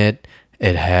malls in it.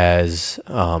 It has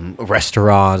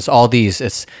restaurants, all these.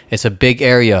 It's a big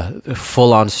area,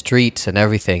 full on streets and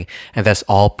everything, and that's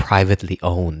all privately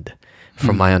owned,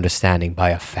 from my understanding,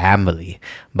 by a family,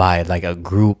 by like a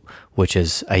group, which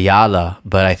is Ayala.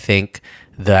 But I think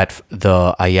that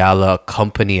the Ayala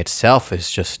company itself is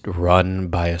just run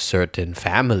by a certain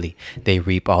family. They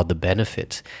reap all the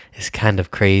benefits. It's kind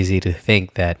of crazy to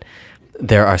think that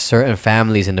there are certain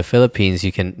families in the Philippines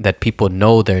that people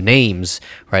know their names,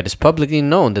 right? It's publicly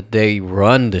known that they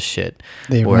run the shit.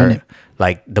 They run it.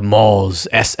 Like the malls,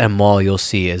 SM Mall, you'll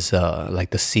see is like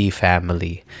the C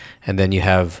family. And then you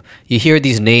hear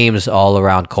these names all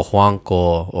around,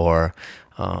 Cojuangco or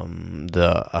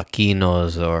the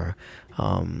Aquinos, or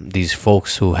these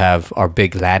folks who are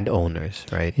big landowners,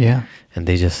 right? Yeah. And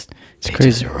they just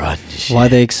crazy. just run shit. While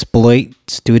they exploit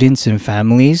students and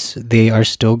families, they are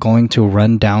still going to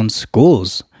run down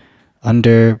schools,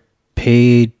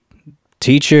 underpaid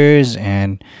teachers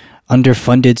and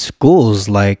underfunded schools.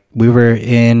 Like we were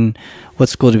in, what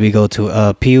school did we go to?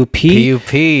 PUP.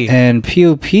 PUP. And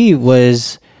PUP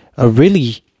was a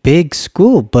really big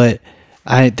school, but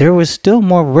there was still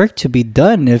more work to be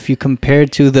done if you compare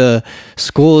to the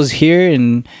schools here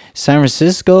in San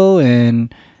Francisco,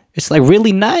 and it's like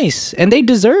really nice, and they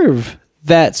deserve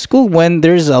that school when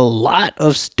there's a lot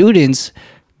of students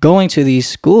going to these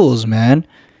schools, man.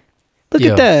 Look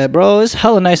at that, bro. It's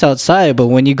hella nice outside, but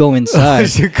when you go inside,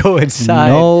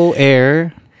 no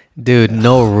air. Dude,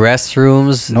 no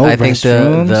restrooms. No I think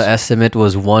restrooms. the estimate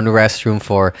was 1 restroom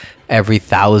for every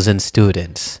 1,000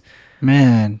 students.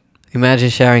 Man, Imagine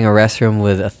sharing a restroom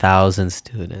with 1,000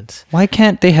 students. why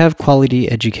can't they have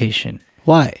quality education?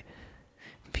 Why?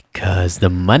 Because the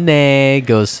money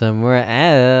goes somewhere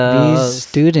These else.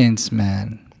 students,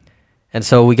 man. And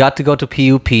so we got to go to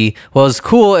PUP. What was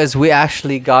cool is we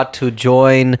actually got to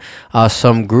join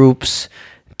some groups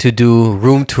to do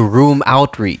room-to-room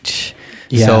outreach.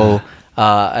 Yeah. So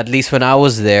at least when I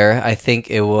was there, I think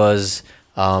it was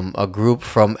a group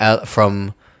from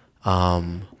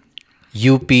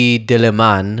UP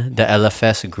Diliman, the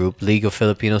LFS group, League of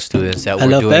Filipino Students, that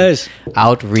were doing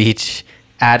outreach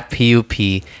at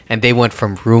PUP, and they went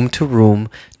from room to room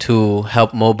to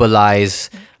help mobilize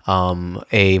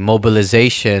a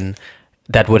mobilization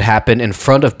that would happen in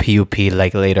front of PUP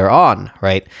like later on,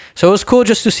 right? So it was cool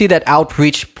just to see that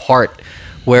outreach part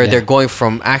where they're going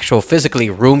from actual physically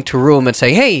room to room and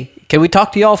saying, hey, can we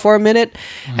talk to y'all for a minute?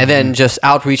 And then just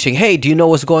outreaching, hey, do you know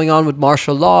what's going on with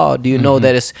martial law? Do you know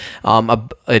that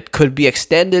it could be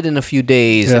extended in a few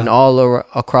days and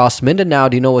across Mindanao?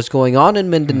 Do you know what's going on in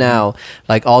Mindanao?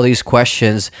 Like all these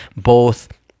questions, both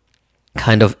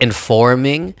kind of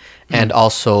informing and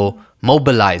also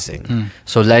mobilizing.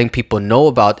 So letting people know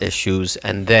about issues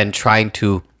and then trying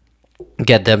to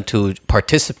get them to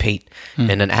participate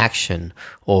in an action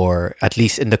or at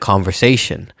least in the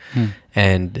conversation.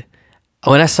 And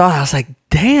when I saw it, I was like,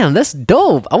 damn, that's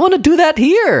dope. I want to do that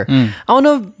here. I want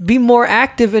to be more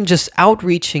active in just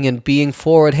outreaching and being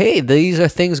forward. Hey, these are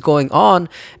things going on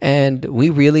and we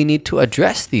really need to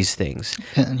address these things.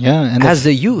 And as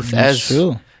the youth, as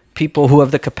true. People who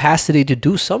have the capacity to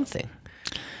do something.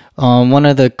 One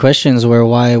of the questions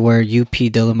why were UP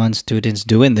Diliman students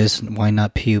doing this? Why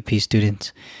not PUP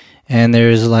students? And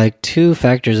there's like 2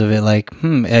 factors of it. Like,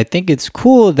 I think it's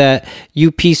cool that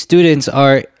UP students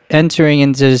are entering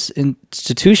into this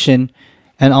institution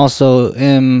and also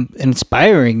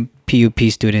inspiring PUP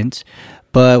students.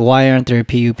 But why aren't there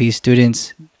PUP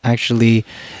students actually,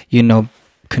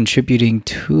 contributing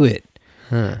to it.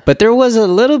 But there was a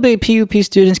little bit PUP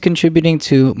students contributing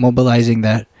to mobilizing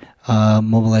that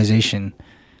mobilization.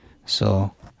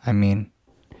 So, I mean,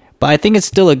 but I think it's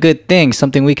still a good thing,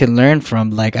 something we can learn from.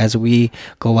 Like as we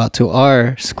go out to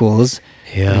our schools,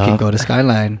 we can go to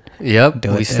Skyline. Yep,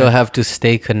 we still have to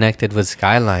stay connected with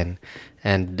Skyline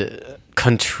and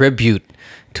contribute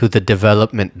to the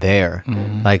development there.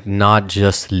 Like not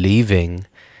just leaving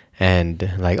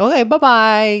and like, okay,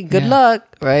 bye-bye, good luck,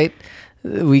 right?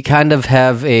 We kind of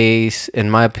have in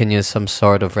my opinion, some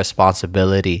sort of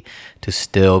responsibility to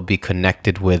still be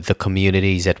connected with the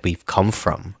communities that we've come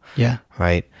from. Yeah.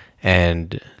 Right?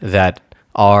 And that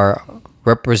are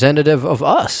representative of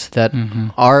us, that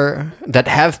that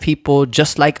have people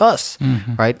just like us,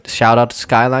 right? Shout out to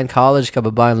Skyline College,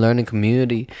 Kababayan Learning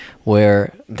Community,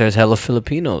 where there's hella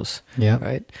Filipinos,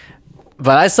 right?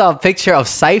 But I saw a picture of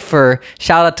Cypher.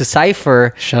 Shout out to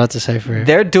Cypher. Shout out to Cypher.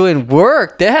 They're doing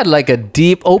work. They had like a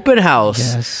deep open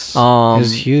house. Yes. It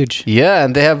was huge. Yeah,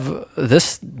 and they have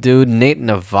this dude, Nate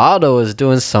Novato, is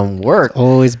doing some work.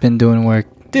 Always been doing work.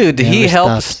 Dude, he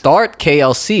helped start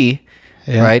KLC,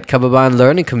 right? Kababayan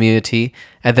Learning Community.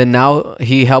 And then now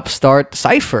he helped start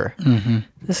Cypher.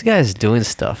 This guy is doing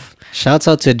stuff. Shouts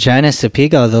out to Janice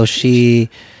Sapiga, though. She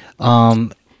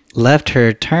left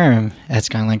her term at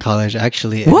Skyline College,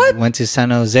 actually. What? Went to San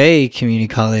Jose Community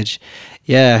College.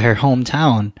 Yeah, her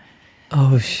hometown.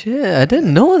 Oh, shit. I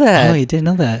didn't know that. Oh, you didn't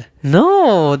know that?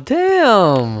 No,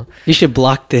 damn. You should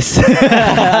block this.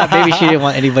 Maybe she didn't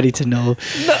want anybody to know.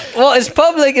 No, well, it's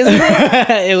public, isn't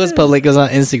it? It was public. It was on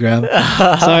Instagram.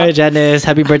 Sorry, Janice.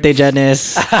 Happy birthday,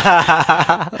 Janice.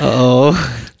 Uh-oh.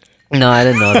 No, I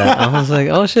didn't know that. I was like,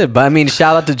 oh, shit. But I mean,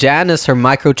 shout out to Janice, her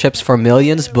Microchips for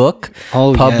Millions book.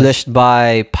 Published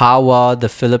by PAWA, the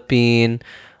Philippine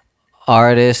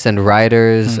Artists and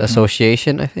Writers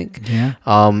Association, I think. Yeah.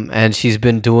 And she's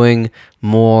been doing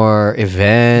more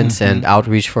events and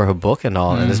outreach for her book and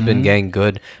all, and it's been getting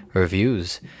good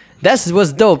reviews. That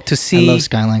was dope to see. I love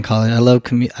Skyline College. I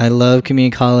love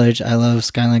community college. I love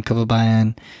Skyline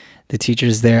Kababayan. The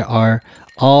teachers there are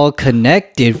all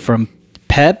connected from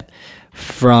PEP,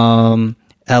 from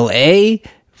LA,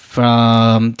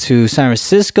 to San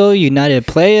Francisco, United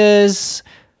Players,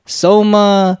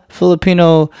 Soma,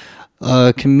 Filipino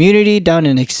community down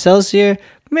in Excelsior.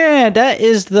 Man, that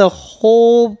is the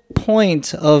whole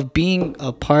point of being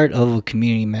a part of a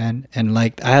community, man. And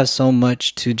like, I have so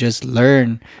much to just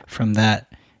learn from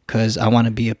that, because I want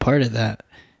to be a part of that.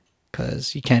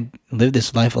 Because you can't live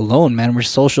this life alone, man. We're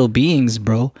social beings,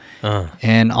 bro.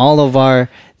 And all of our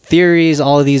theories,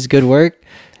 all of these good work,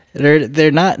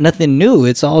 they're not nothing new.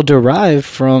 It's all derived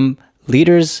from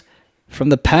leaders from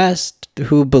the past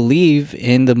who believe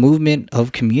in the movement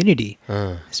of community.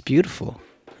 It's beautiful.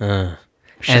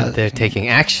 And they're taking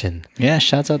action. Yeah,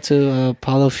 shouts out to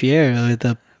Paulo Fier,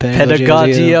 the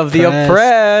Pedagogy of the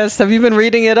Oppressed. Have you been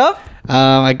reading it up?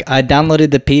 I downloaded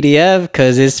the PDF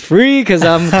because it's free, because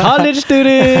I'm a college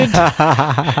student.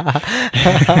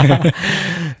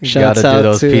 Gotta do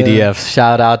those PDFs.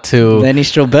 Shout out to Lenny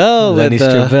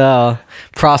Strobel.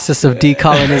 Process of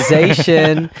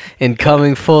decolonization and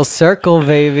coming full circle,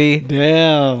 baby.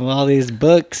 Damn, all these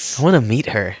books. I want to meet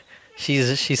her.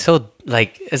 She's so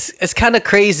like, it's kind of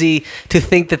crazy to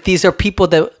think that these are people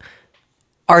that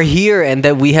are here and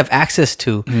that we have access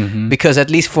to, because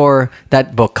at least for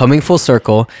that book, Coming Full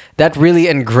Circle, that really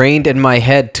ingrained in my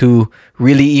head to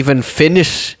really even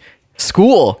finish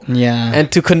school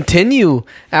and to continue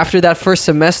after that first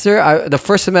semester. The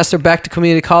first semester back to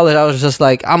community college, I was just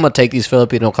like, I'm gonna take these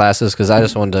Filipino classes because I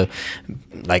just wanted to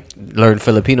like learn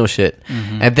Filipino shit.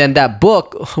 And then that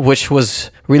book, which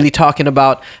was really talking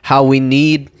about how we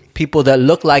need people that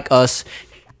look like us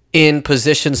in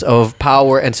positions of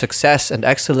power and success and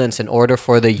excellence in order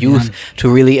for the youth to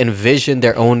really envision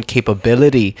their own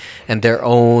capability and their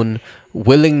own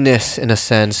willingness, in a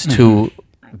sense, to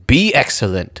be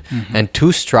excellent and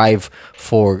to strive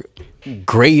for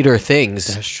greater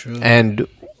things. That's true. And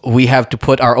we have to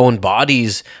put our own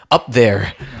bodies up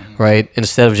there, right?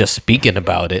 Instead of just speaking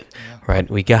about it, right?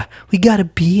 We got to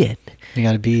be it. You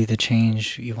gotta be the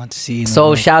change you want to see.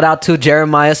 So shout out to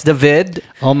Jeremias David.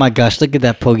 Oh my gosh, look at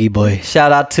that Pogi boy.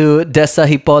 Shout out to Dessa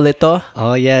Hipolito.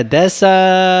 Oh yeah,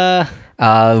 Dessa.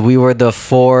 We were the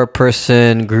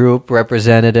 4-person group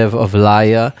representative of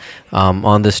Laya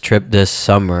on this trip this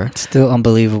summer. Still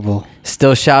unbelievable.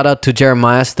 Still shout out to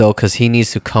Jeremias though, because he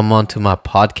needs to come onto my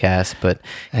podcast, but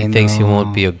he thinks he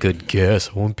won't be a good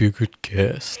guest. I won't be a good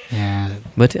guest. Yeah.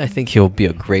 But I think he'll be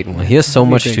a great one. He has so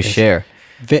much to share.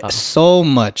 So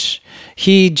much.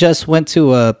 He just went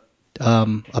to a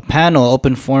panel,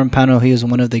 open forum panel. He was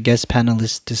one of the guest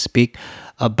panelists to speak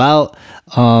about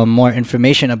more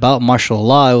information about martial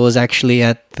law. It was actually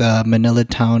at the Manila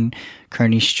Town,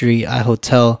 Kearney Street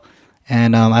Hotel,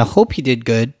 and I hope he did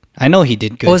good. I know he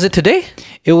did good. Was it today?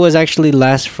 It was actually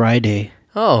last Friday.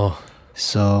 Oh.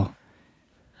 So,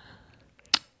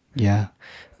 yeah.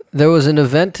 There was an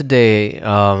event today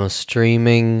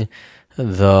streaming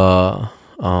the,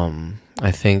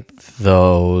 I think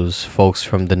those folks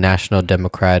from the National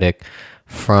Democratic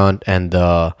Front and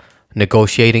the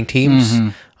negotiating teams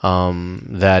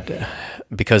that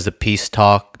because the peace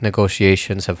talk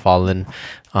negotiations have fallen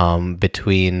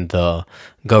between the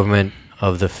government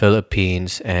of the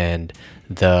Philippines and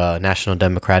the National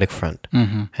Democratic Front.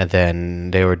 And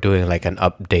then they were doing like an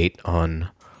update on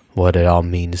what it all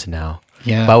means now.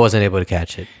 Yeah. But I wasn't able to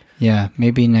catch it. Yeah,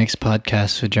 maybe next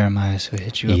podcast with Jeremiah, so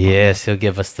hit you up. Yes, he'll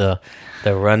give us the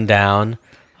rundown.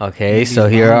 Okay, Maybe so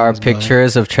here are mountains, boy.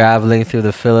 pictures of traveling through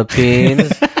the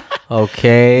Philippines.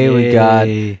 Okay, we got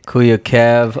Yay. Kuya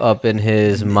Kev up in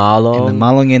his malong. In the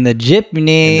malong in the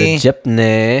jeepney. In the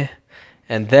jeepney.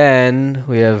 And then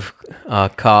we have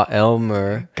Ka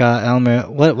Elmer. Ka Elmer.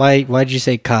 What? Why'd you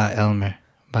say Ka Elmer?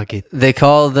 Bakit? They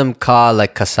call them Ka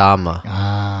like kasama.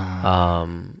 Ah.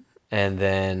 And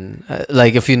then,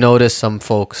 like, if you notice, some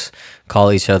folks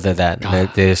call each other that. They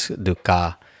just do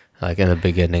Ka, like in the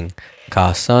beginning.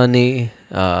 Ka Sunny.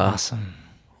 Awesome.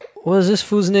 What was this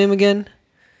food's name again?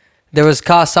 There was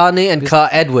Ka Sani and Ka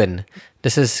Edwin.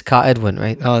 This is Ka Edwin,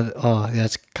 right? Oh,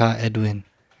 that's Ka Edwin.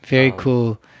 Very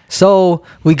cool. So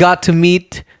we got to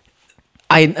meet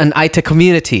an Aeta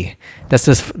community. That's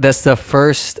the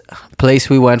first place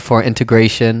we went for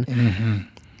integration.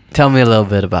 Tell me a little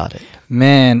bit about it.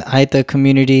 Man, Aeta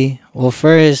community. Well,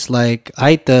 first, like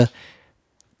Aeta,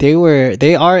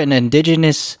 they are an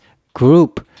indigenous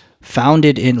group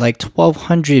founded in like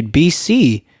 1200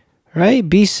 BC, right?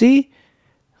 BC?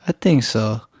 I think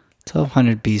so.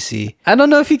 1200 BC. I don't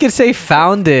know if you could say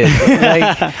founded.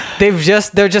 Like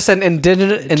they're just an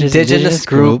indigenous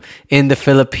group in the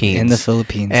Philippines. In the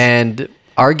Philippines. And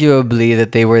arguably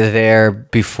that they were there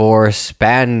before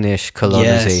Spanish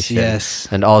colonization. Yes.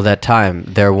 And all that time.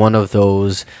 They're one of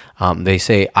those they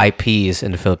say IPs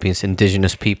in the Philippines,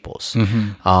 indigenous peoples.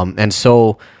 And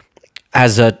so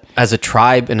as a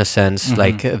tribe, in a sense,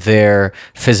 like their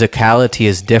physicality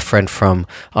is different from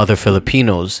other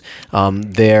Filipinos.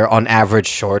 They're on average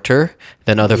shorter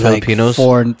than other Like Filipinos.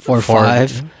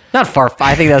 4'5". Not 4'5".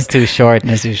 I think that's too short.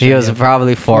 That's too He short, was yeah.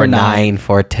 probably 4'9",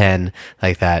 4'9". 4'10",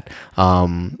 like that.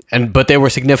 But they were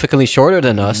significantly shorter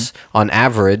than us on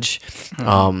average.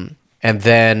 And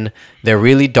then they're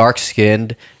really dark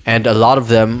skinned, and a lot of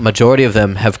them, majority of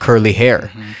them, have curly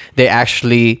hair. They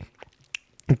actually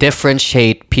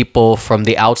differentiate people from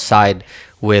the outside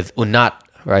with unat,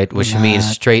 right? Which means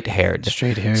straight-haired.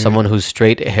 Straight-haired. Someone who's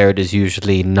straight-haired is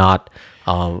usually not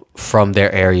from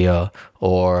their area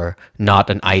or not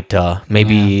an Aeta.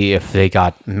 Maybe if they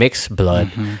got mixed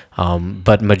blood.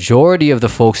 But majority of the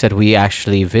folks that we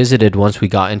actually visited once we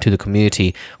got into the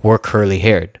community were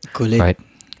curly-haired. Kulit. Right?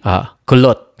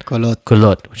 Kulot. Kulot.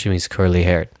 Kulot, which means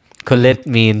curly-haired. Kulit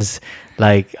means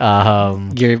like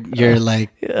You're like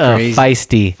crazy.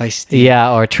 feisty.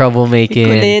 Yeah, or troublemaking.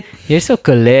 Kulit. You're so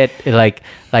kulit,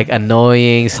 like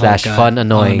annoying / fun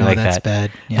annoying, oh, no, like that's that.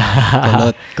 bad.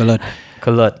 Yeah. Kulot.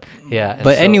 Kulot. Yeah. and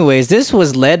But so- anyways, this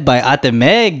was led by Ate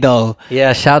Meg though.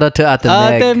 Yeah, shout out to Ate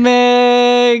Meg. Ate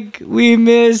Meg, we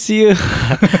miss you.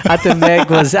 Ate Meg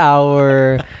was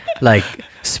our like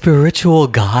spiritual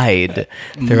guide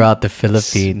throughout the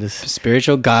Philippines.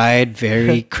 Spiritual guide,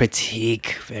 very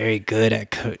very good at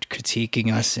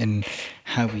critiquing us and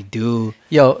how we do.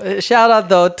 Yo, shout out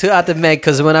though to Ate Meg,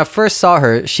 because when I first saw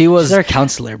her, she was She's our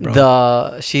counselor,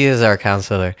 bro. She is our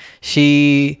counselor.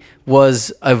 She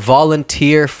was a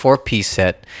volunteer for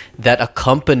PSET that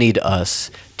accompanied us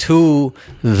to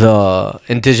the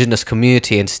indigenous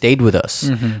community and stayed with us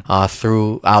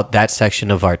throughout that section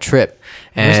of our trip.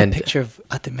 There's And a picture of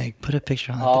Ate Meg. Put a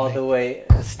picture on all Ate the way,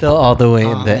 still all the way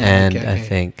in the man, end, okay, I okay.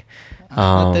 think.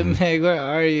 Meg. Ate Meg, where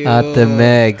are you? Ate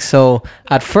Meg. So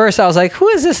at first I was like, who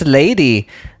is this lady?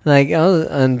 Like,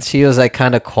 and she was like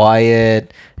kind of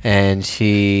quiet, and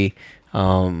she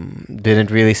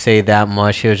didn't really say that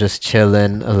much. She was just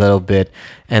chilling a little bit,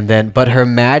 and then but her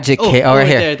magic came over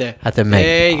here. There. Ate Meg.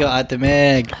 There you go, Ate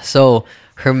Meg. So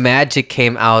her magic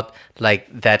came out like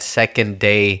that second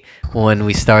day when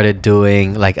we started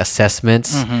doing like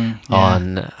assessments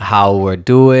on how we're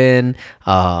doing,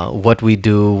 what we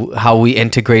do, how we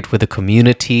integrate with the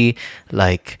community.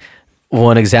 Like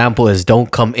one example is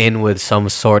don't come in with some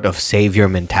sort of savior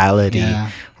mentality, Yeah.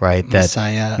 right? That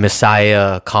Messiah.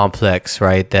 Messiah complex,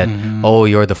 right? That, oh,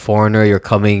 you're the foreigner, you're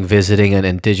coming visiting an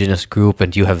indigenous group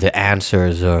and you have the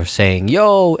answers, or saying,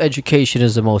 yo, education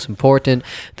is the most important,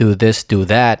 do this, do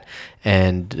that,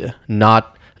 and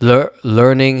not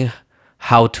learning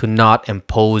how to not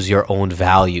impose your own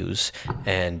values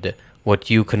and what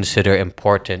you consider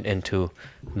important into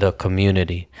the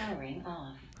community.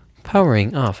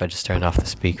 Powering off. I just turned off the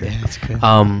speaker. Yeah, that's good.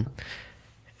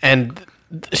 And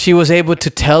she was able to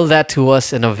tell that to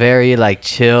us in a very like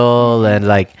chill and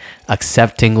like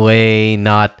accepting way,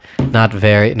 not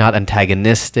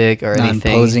antagonistic or Not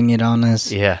anything. imposing it on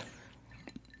us. Yeah.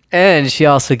 And she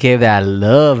also gave that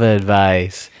love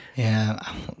advice. Yeah,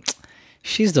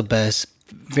 she's the best.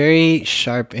 Very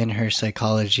sharp in her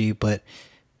psychology, but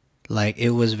like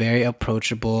it was very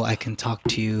approachable. I can talk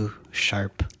to you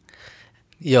sharp.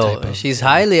 Yo, she's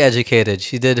highly educated.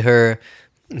 She did her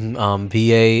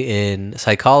BA in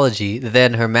psychology,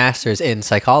 then her master's in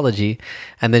psychology,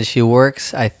 and then she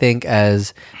works, I think,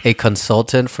 as a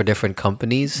consultant for different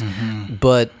companies.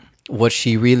 But what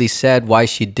she really said, why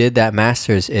she did that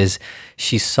master's, is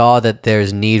she saw that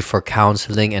there's need for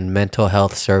counseling and mental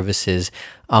health services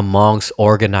amongst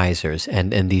organizers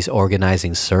and in these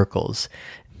organizing circles.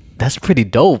 That's pretty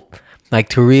dope. Like,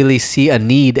 to really see a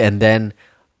need and then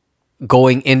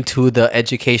going into the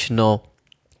educational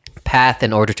path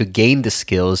in order to gain the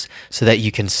skills so that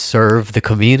you can serve the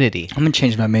community. I'm gonna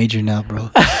change my major now,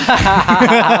 bro.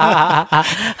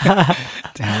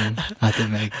 Damn, I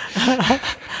did make.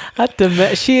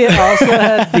 She also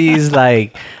had these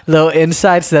like little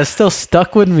insights that still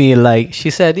stuck with me. Like, she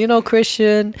said,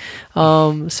 Christian,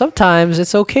 sometimes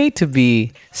it's okay to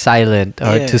be silent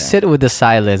or to sit with the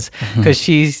silence, because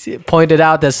she pointed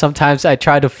out that sometimes I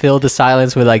try to fill the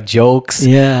silence with like jokes,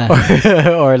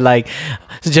 or like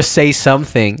just say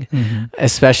something,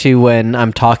 especially when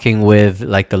I'm talking with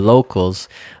like the locals.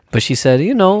 But she said,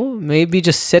 maybe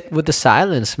just sit with the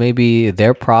silence. Maybe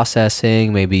they're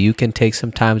processing. Maybe you can take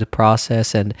some time to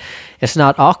process. And it's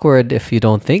not awkward if you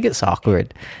don't think it's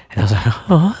awkward. And I was like,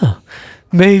 oh,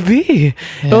 maybe.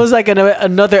 It was like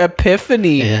another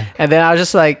epiphany. And then I was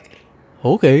just like,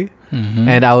 okay.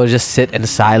 And I would just sit in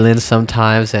silence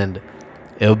sometimes and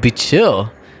it'll be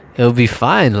chill. It'll be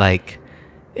fine. Like,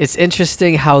 it's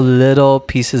interesting how little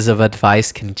pieces of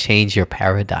advice can change your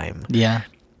paradigm. Yeah.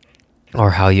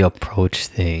 Or how you approach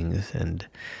things and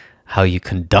how you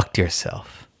conduct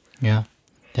yourself. Yeah.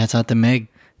 That's Aeta Meg.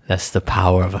 That's the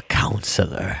power of a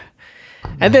counselor.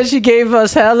 And then she gave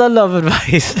us hella love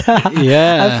advice.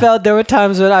 Yeah. I felt there were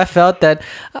times when I felt that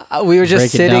we were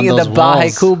just Breaking sitting in down the those Bahay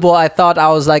walls. Kubo. I thought I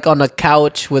was like on a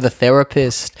couch with a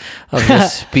therapist of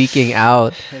just speaking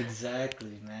out.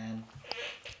 Exactly, man.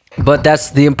 But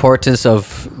that's the importance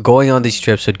of going on these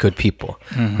trips with good people,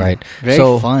 right? Very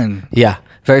fun. Yeah,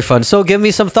 very fun. So give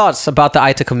me some thoughts about the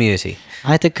Aeta community.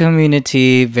 Aeta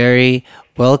community, very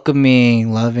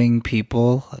welcoming, loving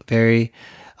people. Very,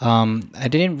 I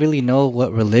didn't really know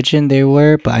what religion they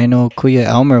were, but I know Kuya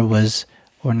Elmer was,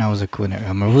 or not was a Kuya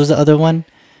Elmer. Who's the other one?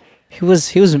 He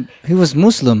was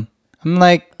Muslim. I'm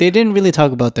like, they didn't really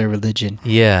talk about their religion.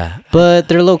 Yeah. But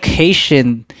their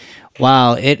location,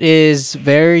 wow, it is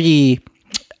very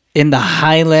in the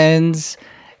highlands.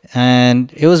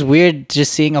 And it was weird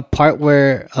just seeing a part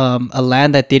where a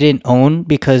land that they didn't own,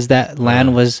 because that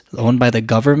land was owned by the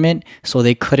government, so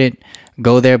they couldn't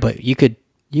go there. But you could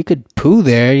poo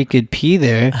there, you could pee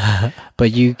there,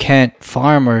 but you can't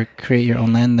farm or create your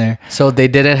own land there. So they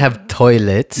didn't have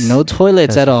toilets. No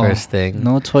toilets That's at the all. first thing.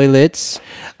 No toilets.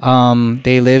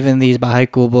 They live in these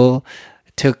Bahay Kubo.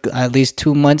 Took at least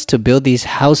 2 months to build these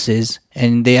houses,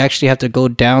 and they actually have to go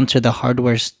down to the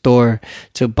hardware store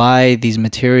to buy these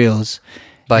materials.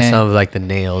 Buy And some of like the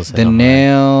nails. and the all that.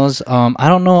 nails. I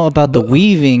don't know about the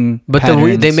weaving, But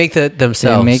they make that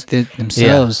themselves. They make it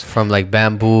themselves. Yeah, from like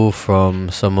bamboo, from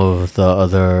some of the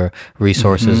other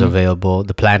resources available,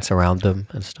 the plants around them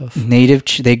and stuff.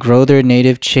 They grow their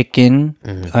native chicken,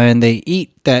 and they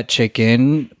eat that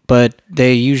chicken. But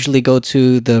they usually go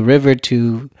to the river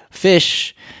to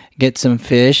fish, get some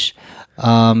fish.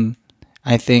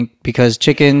 I think because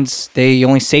chickens, they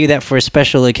only save that for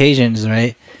special occasions,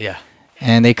 right? Yeah.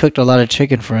 And they cooked a lot of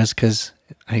chicken for us because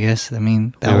I guess, that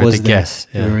We was were the guest,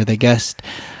 yeah. We were the guest.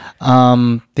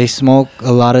 They smoke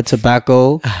a lot of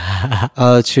tobacco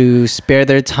to spare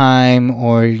their time,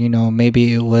 or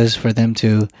maybe it was for them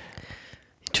to.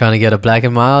 Trying to get a black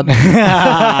and mild.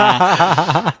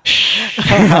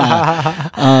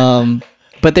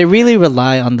 But they really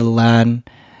rely on the land,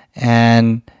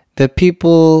 and the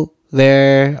people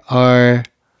there are,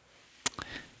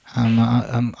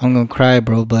 I'm gonna cry,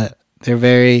 bro. But they're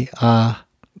very.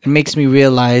 It makes me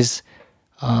realize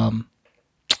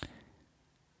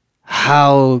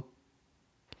how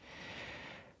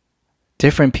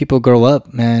different people grow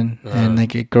up, man, and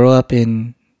like they grow up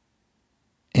in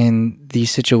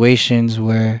these situations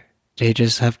where they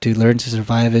just have to learn to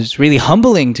survive. It's really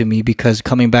humbling to me because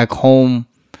coming back home,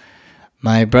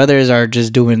 my brothers are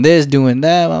just doing this, doing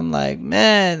that. I'm like,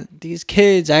 man, these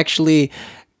kids actually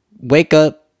wake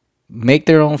up, make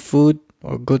their own food,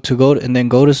 or go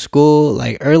to school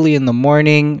like early in the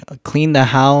morning, clean the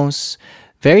house.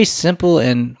 Very simple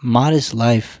and modest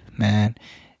life, man.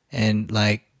 And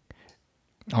like,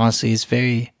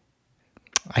 honestly,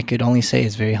 I could only say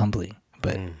it's very humbling.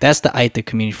 But that's the Aeta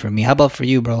community for me. How about for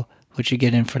you, bro? What you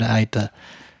get in for the Aeta?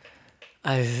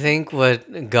 I think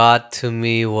what got to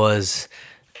me was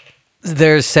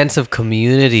their sense of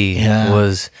community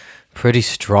was pretty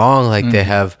strong. Like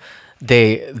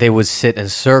they would sit in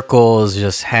circles,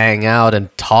 just hang out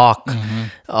and talk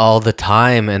all the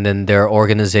time. And then their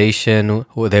organization,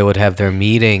 they would have their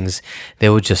meetings. They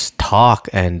would just talk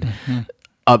and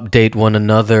update one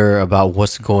another about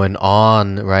what's going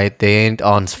on, right? They ain't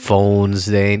on phones,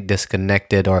 they ain't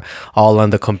disconnected or all on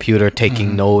the computer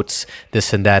taking notes,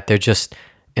 this and that. They're just,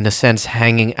 in a sense,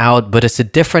 hanging out, but it's a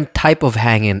different type of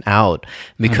hanging out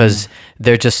because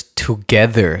they're just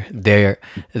together.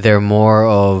 They're more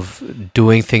of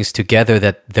doing things together,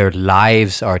 that their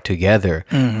lives are together,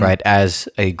 right, as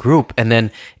a group. And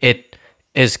then it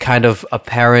is kind of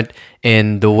apparent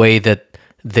in the way that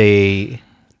they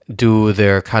do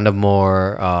their kind of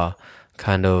more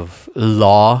kind of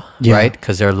law, right?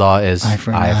 Because their law is eye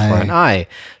for an eye.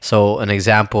 So an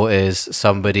example is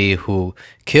somebody who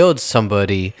killed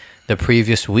somebody the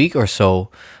previous week or so.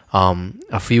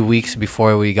 A few weeks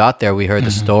before we got there, we heard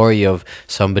the story of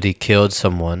somebody killed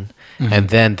someone. And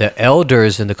then the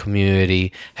elders in the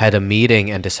community had a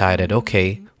meeting and decided,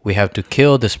 okay, we have to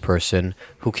kill this person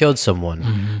who killed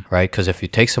someone, right? Because if you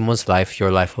take someone's life,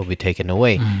 your life will be taken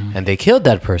away. And they killed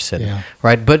that person,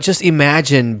 right? But just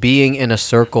imagine being in a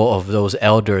circle of those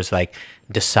elders, like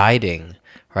deciding,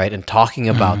 right? And talking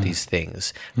about these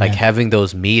things, like having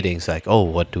those meetings, like, oh,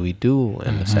 what do we do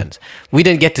in a sense? We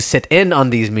didn't get to sit in on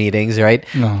these meetings, right?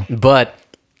 No. But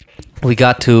we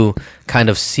got to kind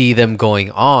of see them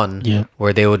going on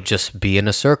where they would just be in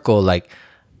a circle, like,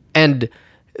 and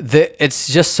it's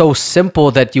just so simple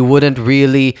that you wouldn't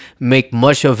really make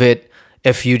much of it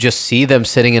if you just see them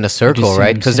sitting in a circle,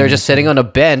 right? Because they're just sitting on a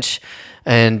bench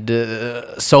and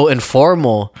so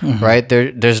informal, right?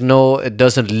 There's no, it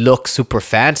doesn't look super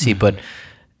fancy, but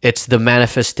it's the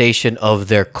manifestation of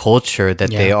their culture that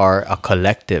they are a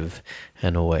collective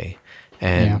in a way.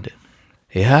 And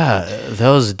that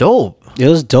was dope. It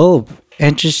was dope.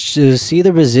 And just to see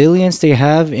the resilience they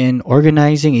have in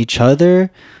organizing each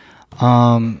other,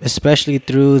 especially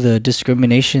through the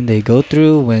discrimination they go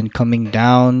through when coming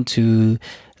down to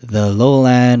the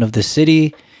lowland of the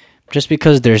city, just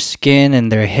because their skin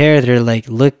and their hair, they're like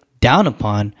looked down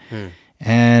upon.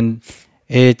 And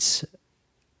it's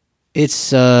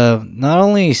not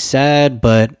only sad,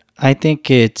 but I think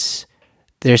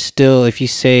there's still, if you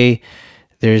say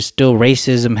there's still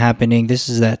racism happening, this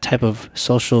is that type of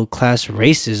social class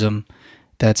racism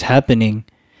that's happening.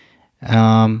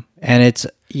 And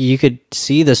you could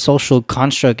see the social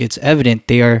construct. It's evident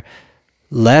they are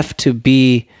left to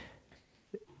be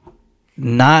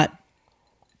not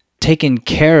taken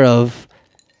care of,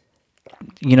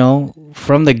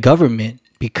 from the government,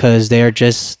 because they are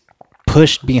just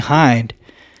pushed behind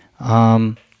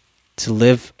to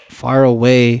live far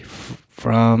away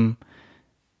from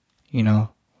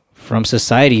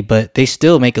society, but they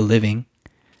still make a living.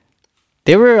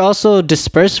 They were also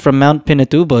dispersed from Mount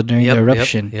Pinatubo during the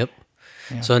eruption. Yep.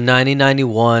 So in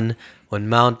 1991, when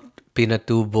Mount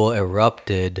Pinatubo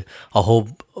erupted, a whole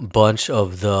bunch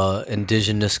of the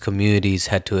indigenous communities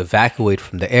had to evacuate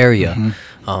from the area,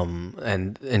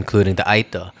 and including the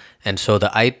Aeta. And so the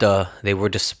Aeta, they were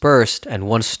dispersed. And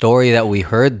one story that we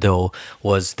heard, though,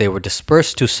 was they were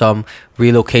dispersed to some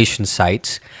relocation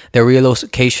sites. Their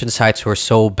relocation sites were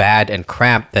so bad and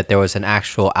cramped that there was an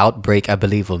actual outbreak, I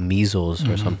believe, of measles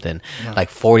or something. Like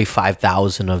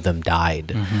 45,000 of them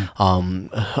died.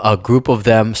 A group of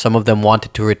them, some of them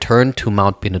wanted to return to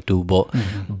Mount Pinatubo.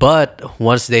 But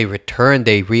once they returned,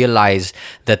 they realized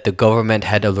that the government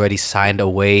had already signed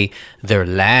away their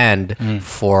land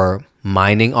for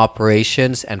mining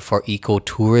operations and for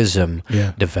ecotourism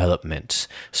developments.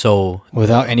 So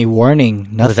without any warning,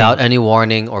 nothing. Without any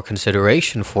warning or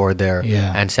consideration for their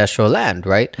ancestral land,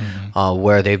 right?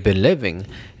 Where they've been living.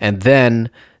 And then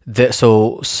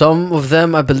so some of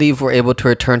them, I believe, were able to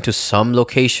return to some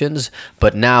locations,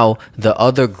 but now the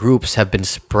other groups have been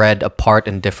spread apart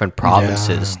in different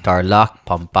provinces: Tarlac,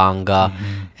 Pampanga,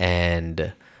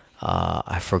 and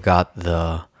I forgot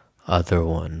the other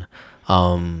one.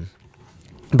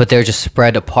 But they're just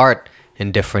spread apart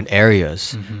in different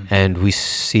areas, and we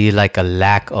see like a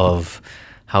lack of,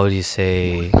 how would you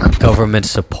say, government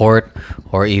support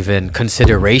or even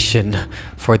consideration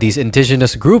for these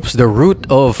indigenous groups, the root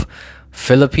of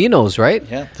Filipinos, right?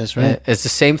 Yeah, that's right. It's the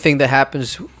same thing that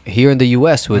happens here in the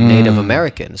U.S. with Native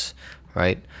Americans,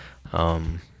 right?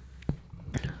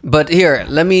 But here,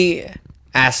 let me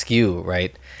ask you,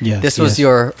 right? Yes, This was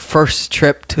your first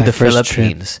trip to My the first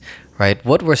Philippines, right?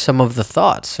 What were some of the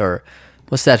thoughts, or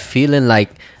what's that feeling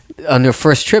like? On your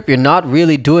first trip, you're not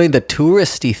really doing the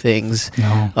touristy things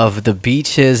of the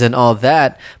beaches and all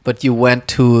that, but you went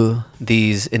to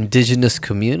these indigenous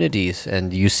communities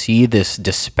and you see this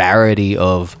disparity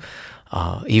of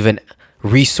even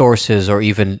resources or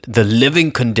even the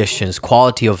living conditions,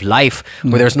 quality of life,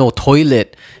 where there's no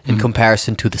toilet in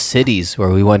comparison to the cities where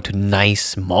we went to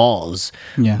nice malls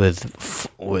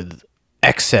with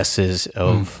excesses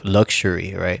of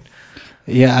luxury, right?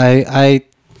 Yeah, I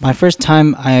my first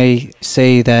time, I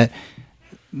say that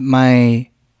my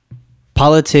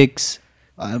politics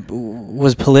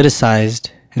was politicized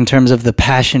in terms of the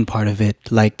passion part of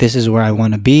it. Like, this is where I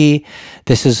want to be.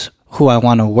 This is who I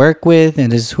want to work with,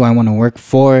 and this is who I want to work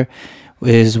for,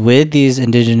 is with these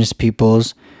indigenous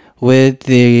peoples, with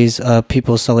these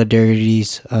people's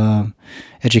solidarities,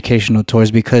 educational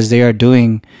tours, because they are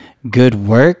doing good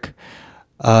work.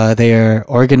 They are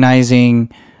organizing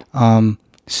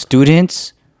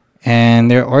students, and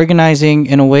they're organizing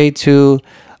in a way to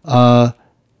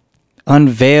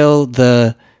unveil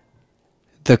the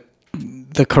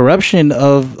corruption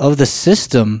of the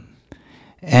system.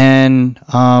 And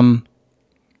I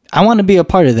want to be a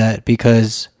part of that,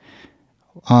 because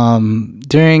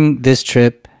during this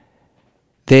trip,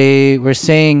 they were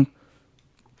saying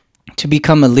to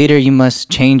become a leader, you must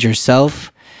change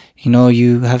yourself. You know,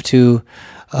 you have to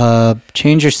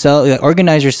change yourself,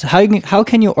 organize yourself. How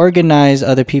can you organize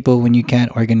other people when you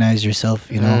can't organize yourself,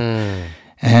 you know?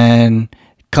 And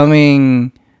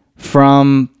coming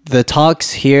from the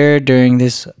talks here during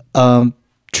this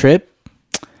trip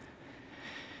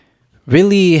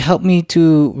really helped me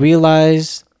to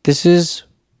realize this is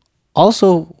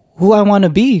also who I want to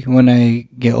be when I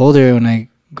get older, when I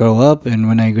grow up, and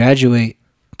when I graduate,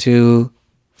 to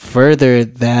further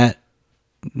that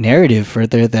narrative,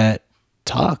 further that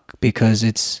talk, because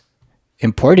it's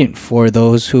important for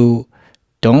those who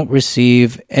don't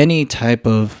receive any type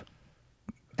of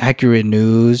accurate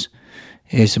news.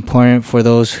 It's important for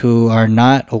those who are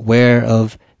not aware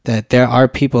of that there are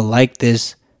people like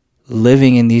this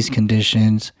living in these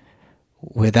conditions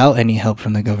without any help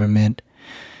from the government.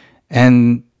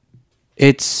 And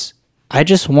I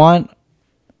just want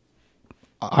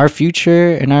our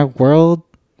future and our world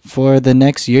for the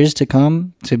next years to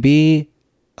come to be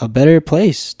a better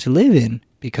place to live in,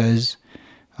 because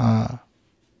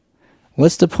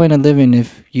what's the point of living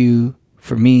if you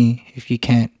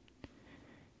can't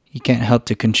help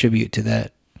to contribute to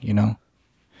that, you know?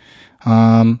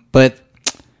 But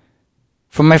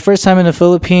for my first time in the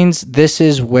Philippines, this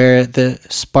is where the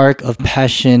spark of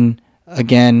passion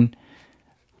again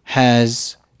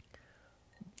has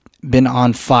been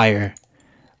on fire.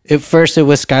 At first it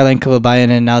was Skyline Kababayan,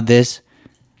 and now this.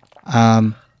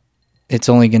 It's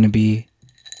only going to be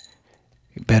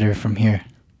better from here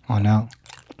on out.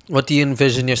 What do you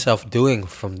envision yourself doing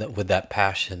with that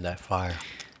passion, that fire?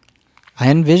 I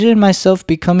envision myself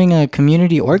becoming a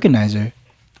community organizer.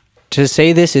 To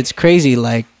say this, it's crazy.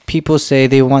 Like, people say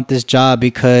they want this job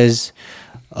because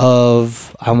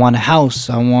of, I want a house,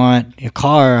 I want a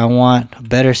car, I want a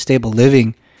better, stable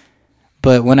living.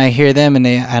 But when I hear them and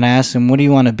I ask them, what do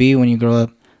you want to be when you grow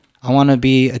up? I want to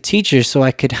be a teacher so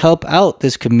I could help out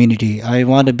this community. I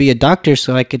want to be a doctor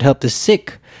so I could help the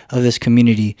sick of this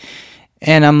community.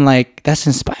 And I'm like, that's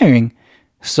inspiring.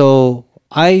 So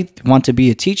I want to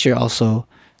be a teacher also,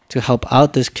 to help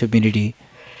out this community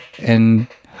and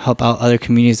help out other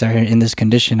communities that are in this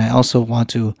condition. I also want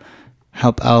to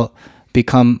help out,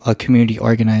 become a community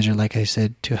organizer, like I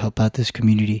said, to help out this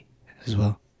community as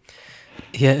well.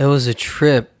 Yeah, it was a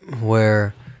trip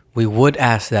where we would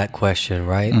ask that question,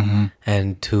 right?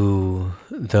 And to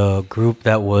the group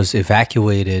that was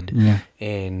evacuated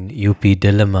in UP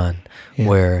Diliman,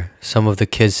 where some of the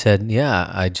kids said,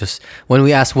 when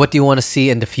we asked, what do you want to see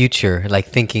in the future? Like,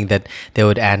 thinking that they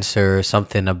would answer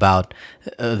something about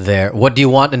what do you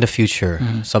want in the future?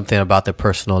 Something about their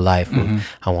personal life.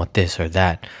 I want this or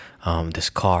that. this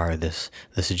car, this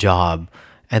job.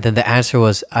 And then the answer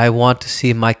was, I want to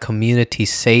see my community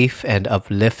safe and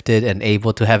uplifted and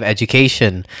able to have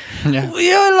education. Yeah.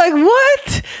 You're like,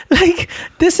 what? Like,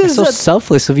 this is so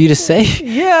selfless of you to say.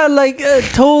 yeah, like a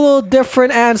total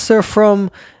different answer from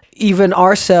even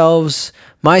ourselves,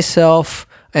 myself,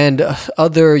 and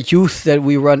other youth that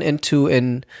we run into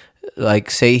in,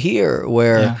 like, say here,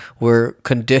 where we're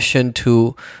conditioned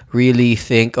to really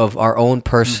think of our own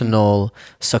personal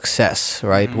success,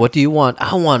 right? What do you want?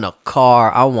 I want a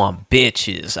car. I want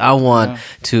bitches. I want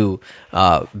to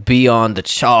be on the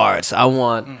charts. I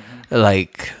want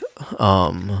like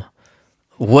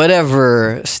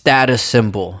whatever status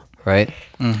symbol, right?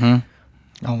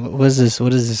 Oh, what is this?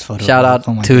 What is this photo? Shout out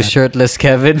to God. shirtless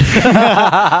Kevin. It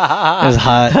was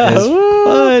hot. It was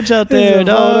fudge out there,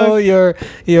 dog.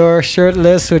 You're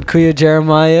shirtless with Kuya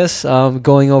Jeremias,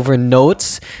 going over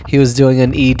notes. He was doing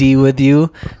an ED with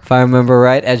you, if I remember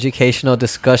right, educational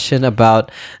discussion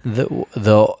about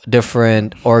the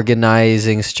different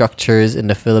organizing structures in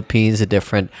the Philippines, the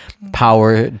different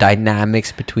power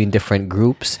dynamics between different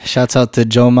groups. Shouts out to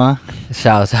Joma.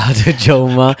 Shouts out to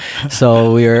Joma.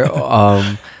 So we're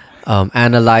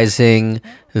analyzing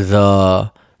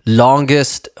the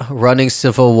longest running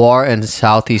civil war in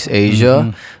Southeast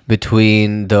Asia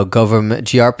between the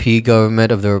GRP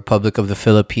government of the Republic of the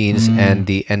Philippines and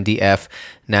the NDF,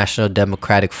 National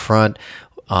Democratic Front.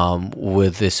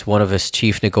 With this, one of his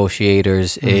chief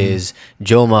negotiators is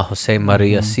Joma Jose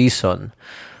Maria Sison.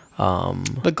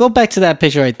 But go back to that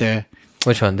picture right there.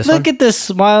 Which one? This Look one? at the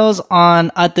smiles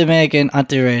on Ate Meg and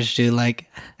Ate Reg, dude. Like,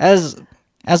 as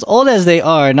old as they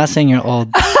are, not saying you're old.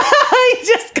 I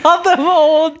just called them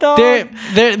old, dog.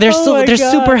 They're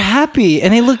super happy,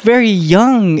 and they look very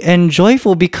young and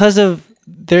joyful because of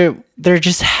they're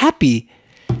just happy.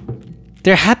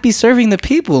 They're happy serving the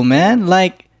people, man.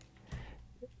 Like,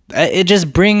 it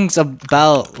just brings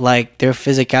about like their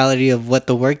physicality of what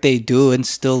the work they do, and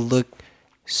still look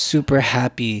super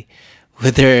happy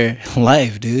with their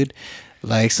life, dude.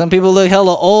 Like, some people look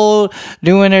hella old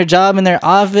doing their job in their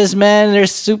office, man. They're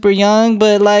super young,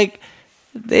 but like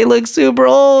they look super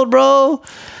old, bro.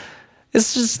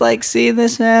 It's just like seeing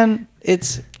this, man.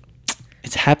 It's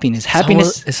happiness.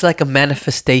 Happiness. So it's like a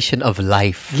manifestation of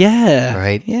life. Yeah.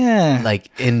 Right? Yeah.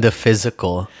 Like in the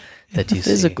physical that you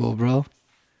see. Physical, bro.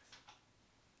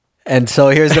 And so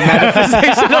here's the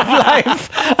manifestation of life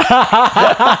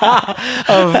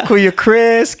of Kuya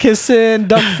Chris kissing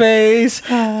duck face,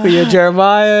 Kuya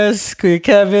Jeremias, Kuya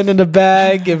Kevin in the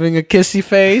bag giving a kissy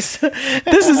face.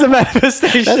 This is the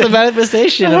manifestation. That's the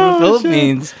manifestation of the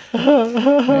Philippines.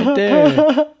 Right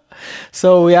there.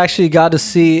 So we actually got to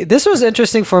see. This was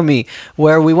interesting for me,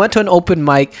 where we went to an open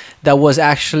mic that was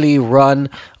actually run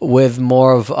with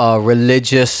more of a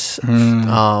religious,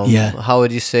 how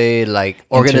would you say, like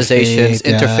organizations,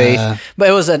 interfaith. But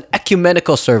it was an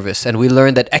ecumenical service, and we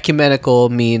learned that ecumenical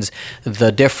means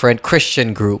the different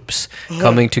Christian groups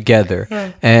coming together.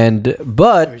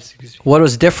 But what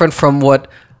was different from the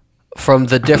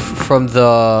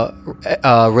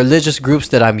religious groups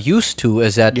that I'm used to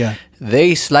is that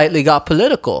they slightly got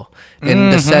political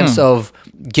in the sense of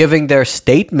giving their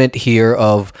statement here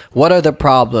of what are the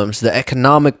problems, the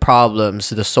economic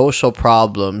problems, the social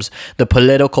problems, the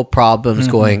political problems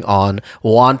going on,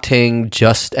 wanting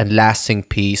just and lasting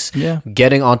peace,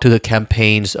 getting onto the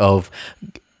campaigns of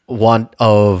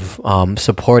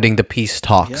supporting the peace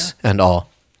talks and all.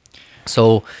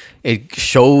 So it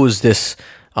shows this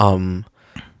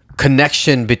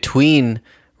connection between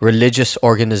religious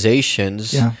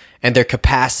organizations and their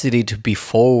capacity to be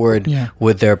forward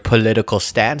with their political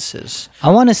stances. I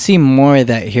want to see more of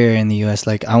that here in the U.S.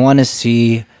 Like, I want to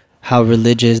see how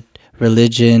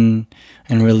religion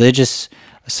and religious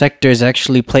sectors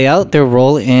actually play out their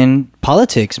role in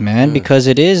politics, man. Because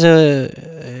it is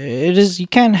you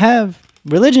can't have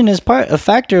religion as a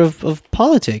factor of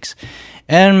politics,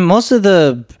 and most of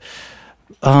the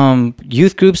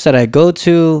youth groups that I go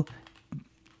to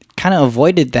kind of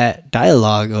avoided that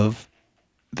dialogue of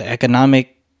the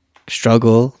economic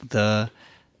struggle,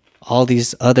 all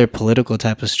these other political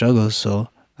type of struggles. So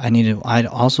I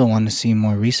also want to see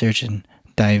more research and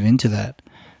dive into that.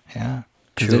 Yeah.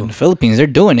 Because in the Philippines, they're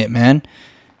doing it, man.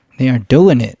 They are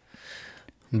doing it.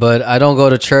 But I don't go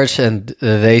to church, and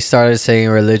they started saying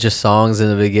religious songs in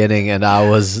the beginning, and I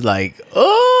was like,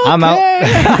 oh, I'm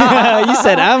out. You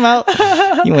said I'm out.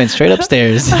 You went straight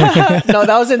upstairs. No,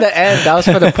 that was in the end. That was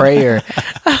for the prayer.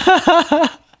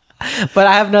 But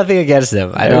I have nothing against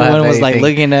them. Everyone was like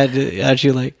looking at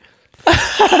you like,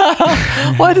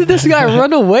 why did this guy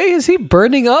run away? Is he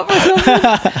burning up or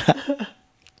something?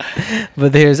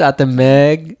 But here's Ate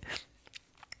Meg.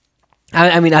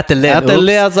 I mean, Atelin.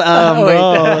 Atelin. I was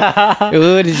like, bro.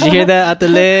 Ooh, did you hear that?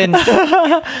 Atelin.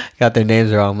 Got their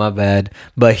names wrong. My bad.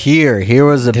 But here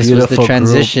was a This beautiful was the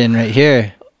transition right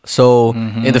here. So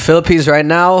in the Philippines right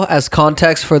now, as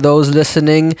context for those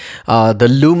listening, the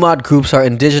Lumad groups are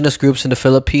indigenous groups in the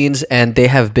Philippines, and they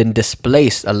have been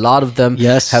displaced. A lot of them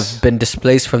have been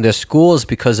displaced from their schools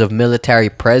because of military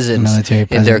presence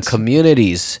in their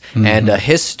communities. And a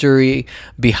history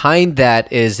behind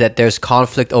that is that there's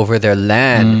conflict over their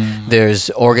land.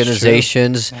 There's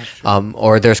organizations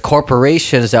or there's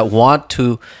corporations that want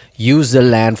to use the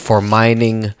land for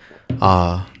mining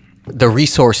the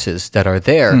resources that are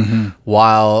there,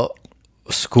 while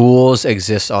schools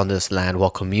exist on this land,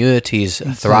 while communities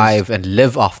thrive and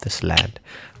live off this land,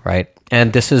 right?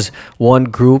 And this is one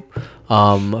group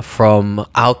from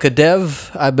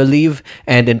Alcadev, I believe,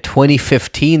 and in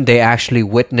 2015 they actually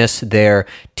witnessed their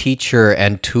teacher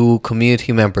and 2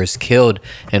 community members killed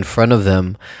in front of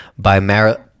them by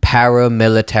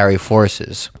paramilitary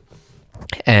forces.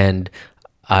 And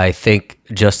I think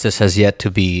justice has yet to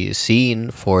be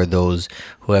seen for those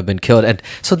who have been killed. And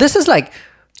so this is like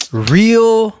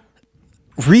real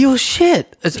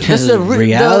shit. That's the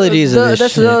realities of this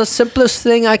That's shit. The simplest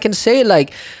thing I can say.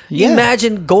 Like,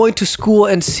 imagine going to school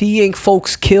and seeing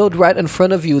folks killed right in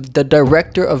front of you. The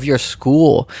director of your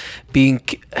school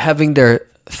having their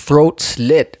throat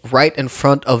slit right in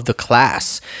front of the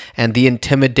class, and the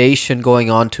intimidation going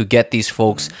on to get these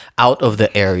folks out of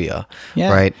the area,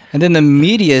 right? And then the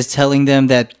media is telling them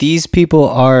that these people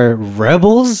are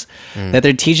rebels, that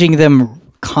they're teaching them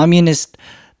communist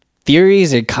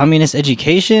theories or communist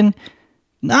education.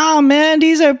 Nah, man,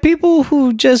 these are people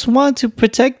who just want to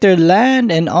protect their land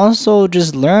and also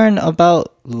just learn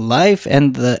about life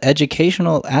and the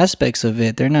educational aspects of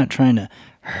it. They're not trying to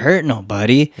hurt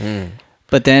nobody.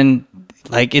 But then,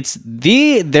 like, it's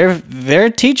their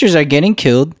teachers are getting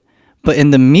killed, but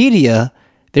in the media,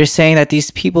 they're saying that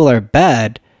these people are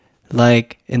bad.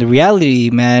 Like, in the reality,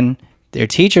 man, their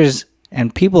teachers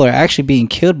and people are actually being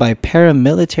killed by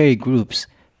paramilitary groups.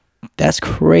 That's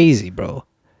crazy, bro.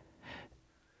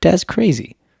 That's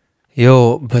crazy.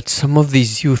 Yo, but some of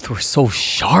these youth were so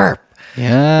sharp.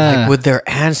 Yeah. Like with their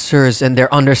answers and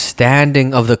their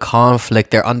understanding of the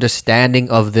conflict, their understanding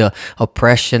of the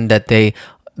oppression that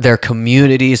their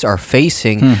communities are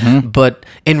facing. But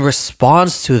in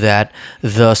response to that,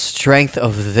 the strength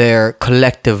of their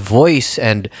collective voice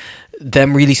and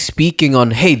them really speaking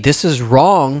on, hey, this is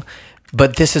wrong,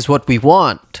 but this is what we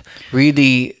want.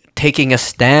 Really taking a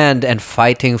stand and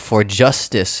fighting for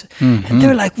justice. And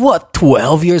they're like, what,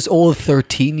 12 years old,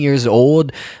 13 years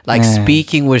old? Like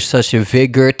speaking with such a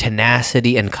vigor,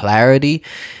 tenacity, and clarity.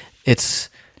 It's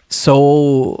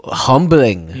so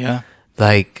humbling. Yeah.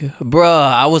 Like,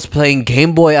 bruh, I was playing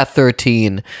Game Boy at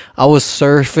 13. I was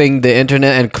surfing the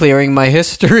internet and clearing my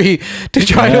history to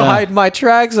try to hide my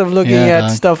tracks of looking at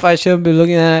stuff I shouldn't be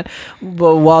looking at.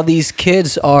 But while these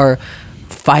kids are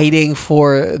fighting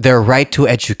for their right to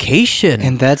education.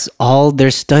 And that's all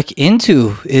they're stuck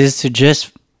into, is to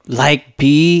just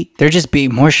they're just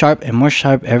being more sharp and more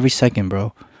sharp every second,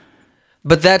 bro.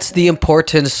 But that's the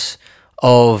importance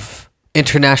of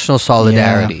international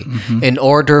solidarity. In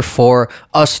order for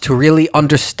us to really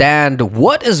understand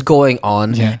what is going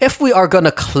on, if we are going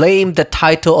to claim the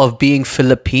title of being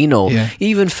Filipino,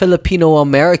 even Filipino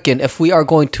American, if we are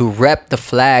going to rep the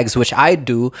flags, which I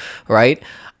do, right?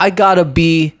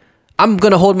 I'm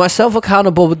going to hold myself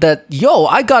accountable with that.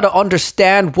 I got to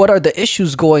understand what are the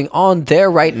issues going on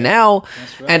there right now.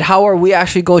 And how are we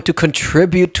actually going to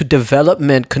contribute to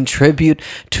development, contribute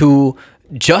to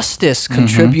justice,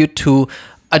 contribute to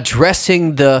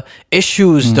addressing the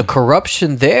issues, the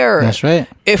corruption there. That's right.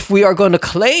 If we are going to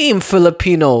claim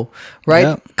Filipino,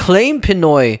 right? Claim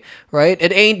Pinoy, right?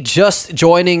 It ain't just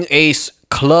joining a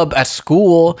club at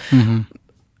school.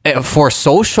 For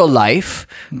social life,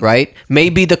 right?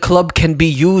 Maybe the club can be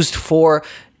used for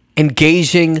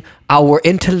engaging our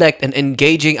intellect and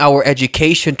engaging our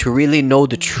education to really know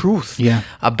the truth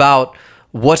about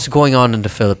what's going on in the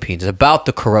Philippines, about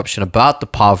the corruption, about the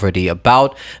poverty,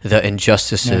 about the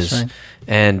injustices.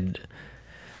 And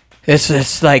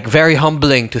it's like very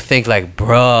humbling to think like,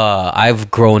 bruh,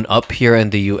 I've grown up here in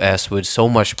the US with so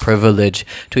much privilege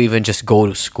to even just go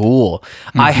to school.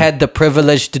 I had the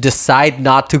privilege to decide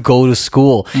not to go to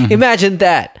school. Imagine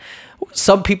that.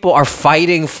 Some people are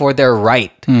fighting for their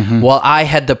right, while I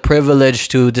had the privilege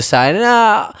to decide,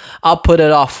 I'll put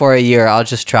it off for a year. I'll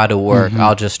just try to work.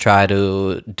 I'll just try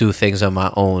to do things on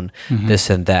my own, this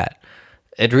and that.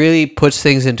 It really puts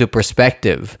things into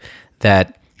perspective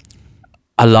that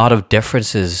a lot of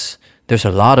differences there's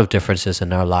a lot of differences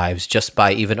in our lives just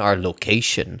by even our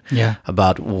location. Yeah.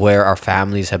 About where our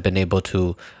families have been able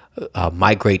to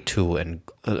migrate to and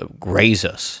raise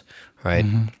us, right?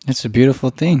 It's a beautiful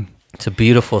thing. It's a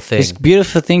beautiful thing. It's a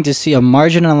beautiful thing to see a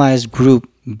marginalized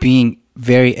group being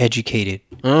very educated.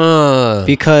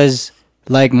 Because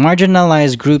like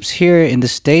marginalized groups here in the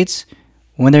States,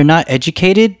 when they're not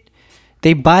educated,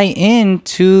 they buy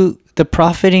into the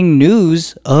profiting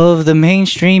news of the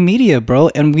mainstream media, bro.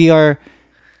 And we are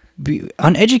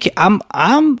uneducated.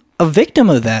 I'm a victim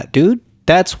of that, dude.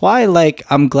 That's why, like,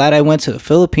 I'm glad I went to the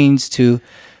Philippines to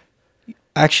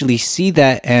actually see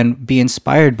that and be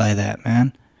inspired by that,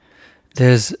 man.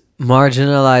 There's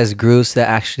marginalized groups that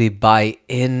actually buy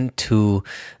into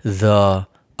the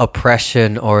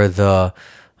oppression or the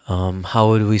how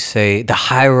would we say, the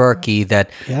hierarchy that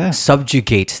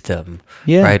subjugates them.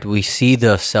 Right? We see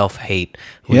the self-hate.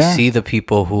 We see the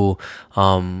people who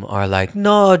are like,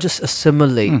 no, just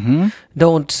assimilate.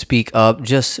 Don't speak up.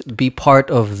 Just be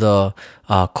part of the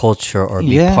culture or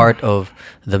be part of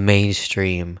the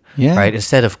mainstream. Right?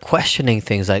 Instead of questioning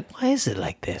things like, why is it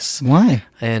like this? Why?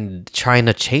 And trying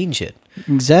to change it.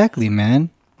 Exactly,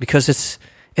 man. Because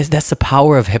that's the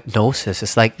power of hypnosis.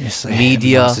 It's like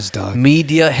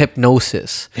media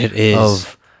hypnosis. It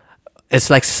is. It's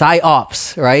like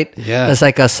psyops, right? Yeah. It's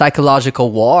like a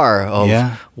psychological war of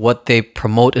what they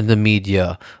promote in the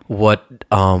media, what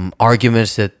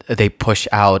arguments that they push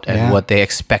out, and what they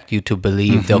expect you to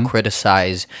believe. They'll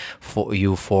criticize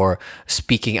you for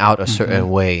speaking out a certain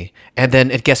way. And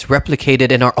then it gets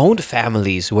replicated in our own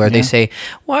families where they say,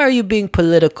 why are you being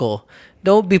political?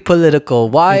 Don't be political.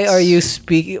 Why are you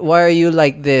speaking? Why are you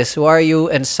like this? Why are you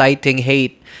inciting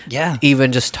hate? Yeah.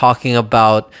 Even just talking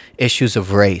about issues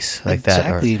of race like that.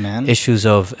 Exactly, Or man. issues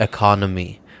of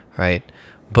economy, right?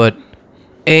 But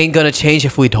it ain't gonna change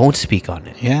if we don't speak on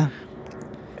it. Yeah.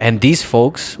 And these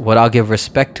folks, what I'll give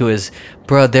respect to is,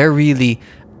 bro, they're really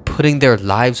putting their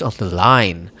lives on the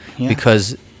line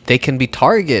because they can be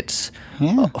targets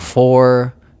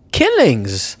for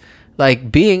killings.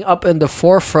 Like being up in the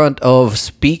forefront of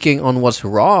speaking on what's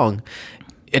wrong.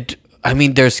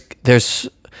 There's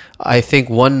I think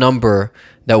one number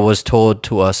that was told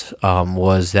to us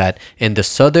was that in the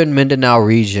Southern Mindanao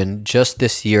region, just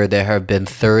this year there have been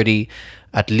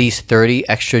at least 30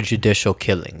 extrajudicial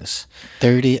killings.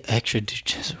 30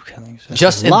 extrajudicial killings. That's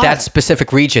just in that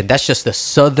specific region. That's just the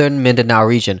Southern Mindanao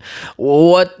region.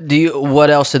 What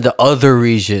else in the other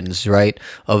regions, right,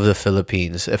 of the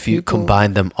Philippines, if you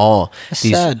combine them all? That's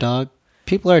sad, dog.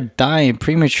 People are dying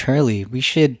prematurely. We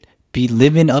should be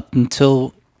living up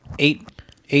until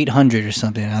 800 or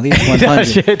something, at least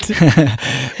 100.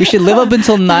 We should live up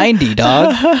until 90,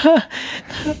 dog.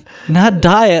 Not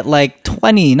die at like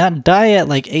 20, not die at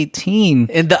like 18.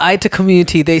 In the Aeta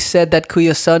community, they said that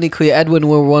Kuya Sunny, Kuya Edwin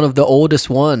were one of the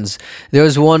oldest ones. There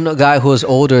was one guy who was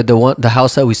older, the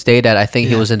house that we stayed at, I think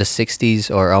he was in the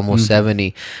 60s or almost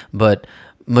 70. But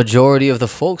majority of the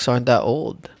folks aren't that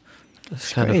old.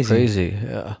 It's kind of crazy.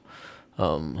 Yeah.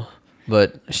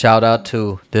 But shout out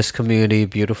to this community,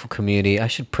 beautiful community. I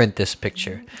should print this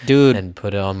picture, dude, and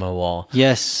put it on my wall.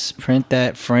 Yes, print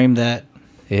that, frame that.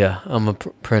 Yeah, I'm gonna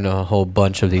print a whole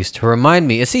bunch of these to remind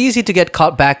me. It's easy to get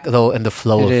caught back though in the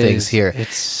flow of things here. It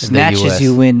snatches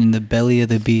you in the belly of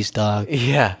the beast, dog.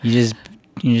 Yeah, you're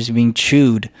just being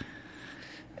chewed.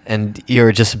 And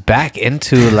you're just back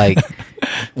into like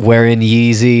wearing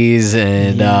Yeezys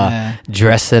and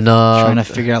dressing up, trying to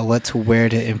figure out what to wear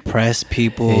to impress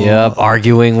people. Yep,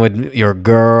 arguing with your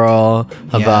girl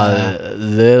about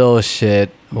little shit.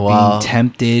 Being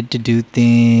tempted to do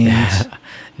things.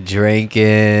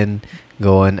 Drinking,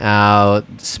 going out,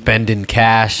 spending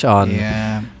cash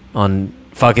on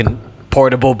fucking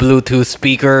portable Bluetooth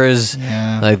speakers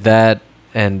like that,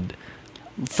 and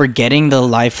forgetting the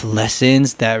life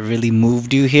lessons that really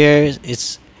moved you here.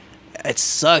 It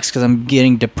sucks because I'm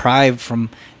getting deprived from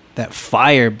that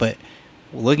fire, but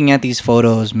looking at these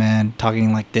photos, man,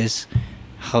 talking like this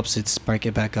helps it spark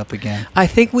it back up again. I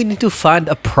think we need to find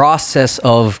a process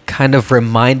of kind of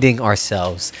reminding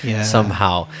ourselves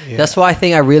somehow. That's why I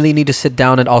think I really need to sit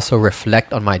down and also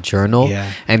reflect on my journal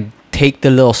and take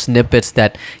the little snippets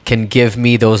that can give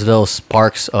me those little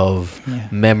sparks of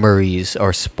memories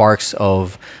or sparks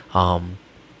of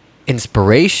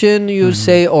inspiration, you would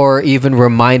say, or even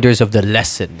reminders of the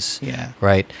lessons.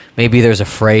 Right? Maybe there's a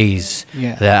phrase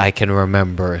that I can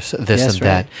remember, this and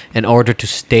that, in order to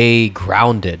stay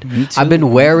grounded. I've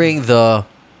been wearing the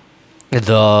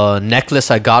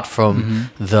necklace I got from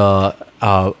the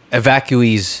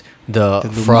evacuees. The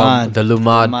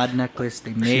Lumad necklace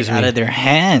they made out of their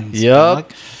hands.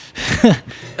 Dog.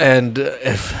 And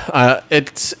if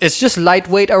it's just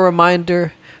lightweight, a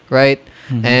reminder, right?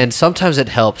 And sometimes it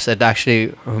helps. It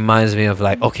actually reminds me of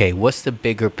like, okay, what's the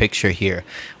bigger picture here?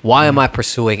 Why am I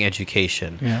pursuing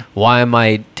education? Yeah. Why am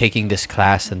I taking this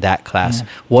class and that class?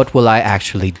 What will I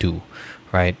actually do,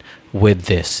 right, with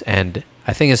this? And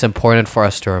I think it's important for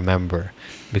us to remember,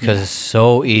 because it's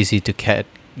so easy to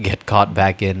get caught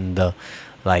back in the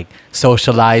like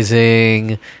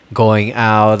socializing, going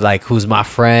out, like who's my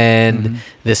friend,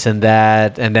 this and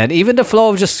that, and then even the flow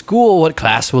of just school. What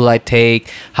class will I take?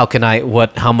 How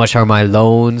much are my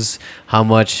loans? How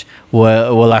much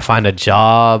will I find a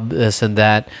job? This and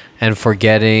that, and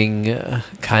forgetting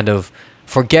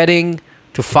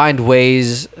to find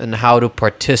ways and how to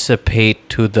participate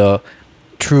to the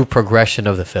true progression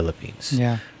of the Philippines.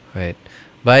 Yeah. Right.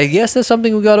 But I guess that's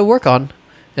something we got to work on.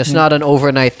 It's not an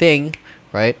overnight thing.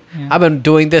 Right? Yeah. I've been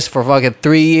doing this for fucking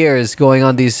 3 years, going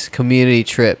on these community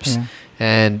trips,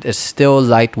 and it's still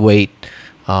lightweight.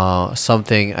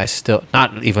 Something I still,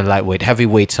 not even lightweight,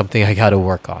 heavyweight, something I got to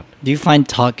work on. Do you find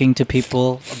talking to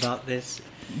people about this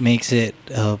makes it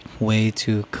a way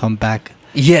to come back?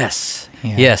 Yes.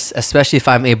 Yeah. Yes. Especially if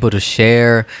I'm able to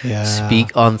share, Yeah.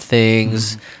 speak on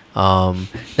things.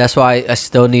 That's why I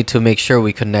still need to make sure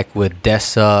we connect with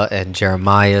Dessa and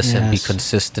Jeremias and be Yes.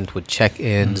 consistent with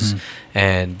check-ins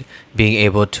and being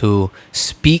able to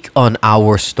speak on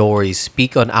our stories,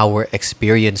 speak on our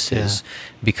experiences,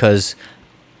 because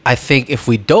I think if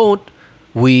we don't,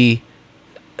 we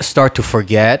start to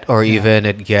forget, or even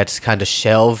it gets kind of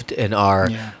shelved in our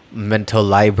mental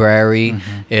library.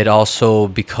 It also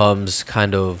becomes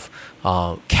kind of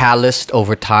calloused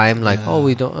over time, like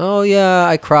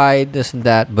I cried, this and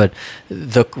that, but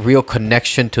the real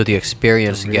connection to the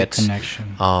experience gets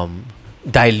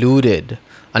diluted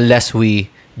unless we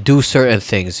do certain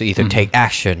things, either take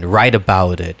action, write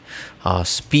about it,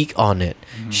 speak on it,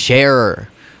 share.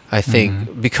 I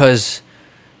think because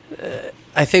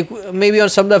I think maybe on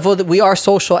some level that we are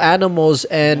social animals,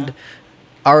 and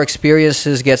our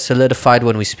experiences get solidified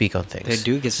when we speak on things. They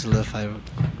do get solidified.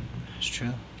 It's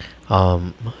true.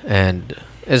 And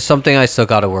it's something I still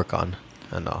got to work on.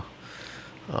 I know.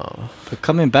 But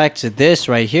coming back to this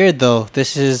right here, though,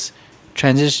 this is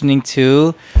transitioning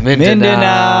to Mindanao.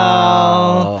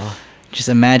 Just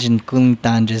imagine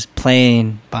Kulintan just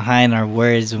playing behind our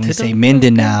words when we say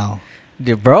Mindanao.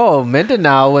 Dude, bro,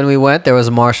 Mindanao, when we went, there was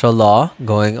martial law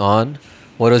going on.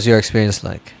 What was your experience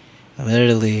like?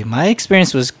 Literally, my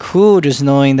experience was cool, just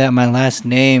knowing that my last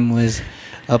name was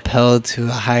upheld to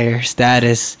a higher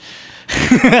status.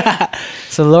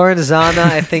 So Lorenzana,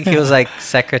 I think he was like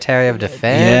Secretary of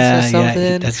Defense or something.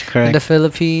 Yeah, that's correct. In the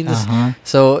Philippines. Uh-huh.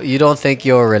 So you don't think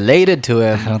you're related to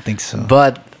him? I don't think so.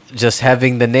 But just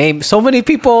having the name, so many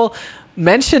people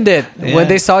mentioned it when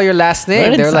they saw your last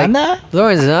name. They're like,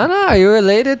 Lorenzana, are you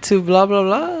related to blah blah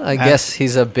blah? I guess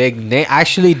he's a big name. I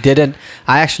actually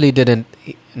didn't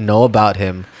know about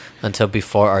him until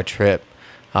before our trip.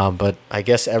 But I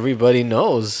guess everybody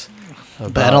knows.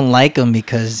 But I don't like him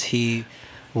because he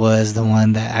was the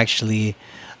one that actually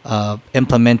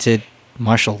implemented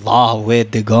martial law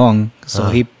with the Gong. So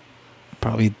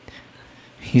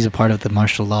he's a part of the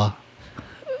martial law.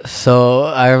 So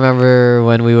I remember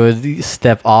when we would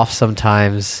step off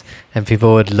sometimes and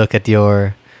people would look at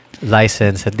your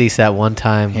license, at least at one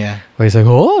time, where he's like,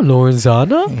 oh,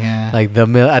 Lorenzana? Yeah. Like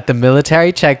at the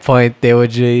military checkpoint, they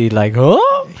would be like,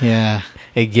 oh? Yeah.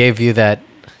 It gave you that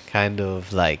kind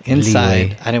of like inside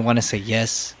leeway. I didn't want to say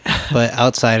yes, but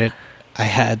outside it I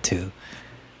had to.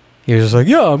 You're just like,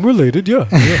 yeah, I'm related,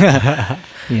 yeah.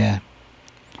 Yeah.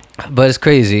 But it's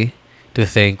crazy to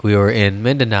think we were in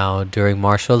Mindanao during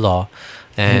martial law,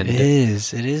 and it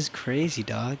is crazy,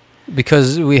 dog,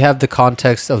 because we have the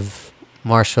context of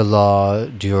martial law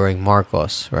during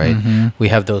Marcos, right? We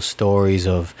have those stories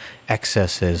of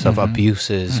excesses, of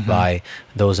abuses by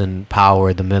those in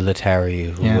power, the military,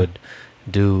 who would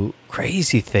do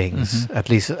crazy things, at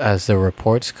least as the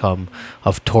reports come,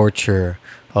 of torture,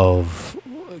 of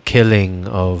killing,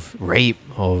 of rape,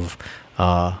 of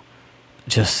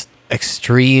just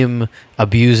extreme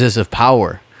abuses of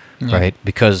power, right?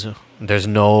 Because there's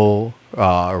no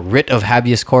writ of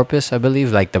habeas corpus, I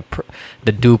believe, like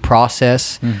the due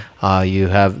process. You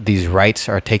have these rights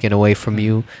are taken away from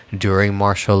you during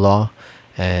martial law,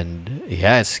 and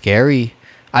it's scary.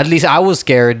 At least I was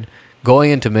scared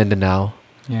going into Mindanao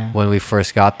when we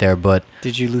first got there. But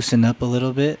did you loosen up a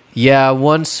little bit? Yeah,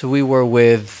 once we were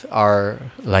with our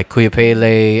like Kuya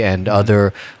Pele and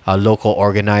other local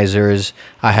organizers,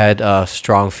 I had a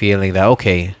strong feeling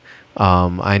that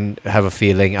I have a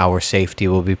feeling our safety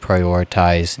will be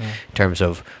prioritized in terms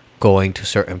of going to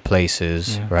certain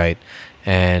places, right?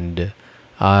 And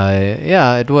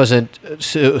it wasn't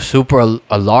super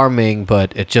alarming,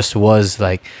 but it just was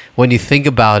like, when you think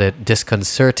about it,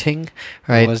 disconcerting,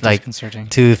 right? It was like disconcerting.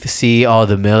 to see all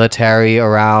the military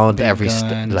around Big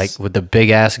guns. like with the big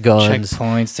ass guns.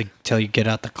 Checkpoints to tell you get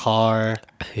out the car.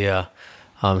 Yeah.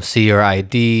 See your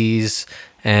IDs,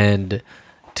 and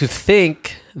to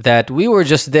think that we were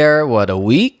just there, a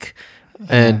week?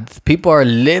 And people are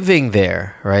living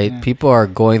there, right? Yeah. People are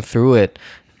going through it.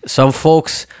 Some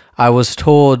folks, I was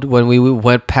told when we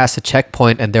went past the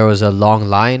checkpoint and there was a long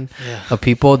line of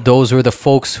people, those were the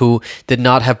folks who did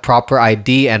not have proper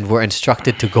ID and were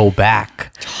instructed to go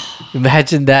back.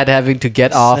 Imagine that, having to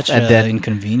get off Such and a then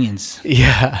inconvenience.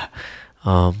 yeah.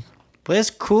 But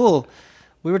it's cool.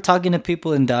 We were talking to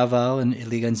people in Davao and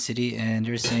Iligan City, and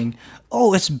they're saying,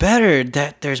 "Oh, it's better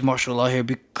that there's martial law here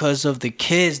because of the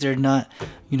kids. They're not,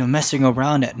 messing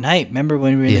around at night. Remember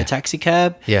when we were in the taxi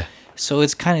cab? Yeah. So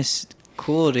it's kind of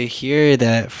cool to hear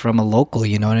that from a local.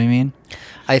 You know what I mean?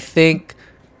 I think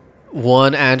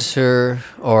one answer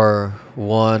or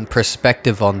one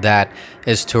perspective on that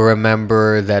is to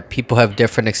remember that people have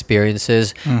different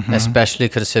experiences, especially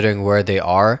considering where they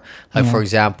are. Like, for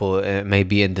example,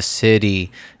 maybe in the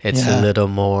city, it's a little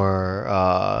more,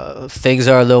 things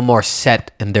are a little more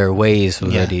set in their ways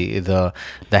already, the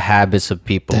habits of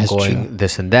people. That's going true.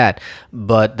 This and that.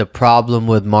 But the problem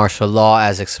with martial law,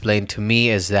 as explained to me,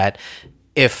 is that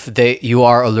if you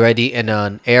are already in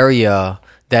an area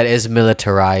that is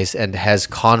militarized and has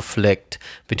conflict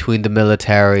between the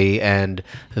military and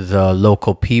the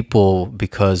local people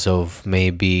because of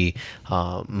maybe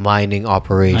mining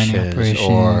operations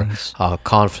or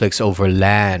conflicts over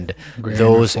land,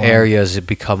 those areas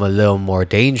become a little more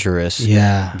dangerous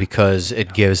because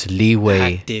it gives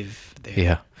leeway. Active there.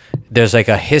 Yeah. There's like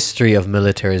a history of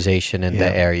militarization in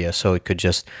the area, so it could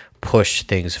just push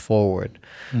things forward.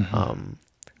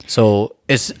 So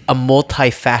it's a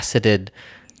multifaceted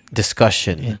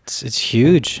discussion. It's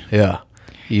huge. Yeah.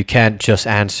 You can't just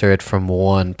answer it from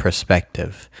one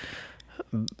perspective.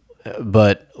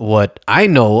 But what I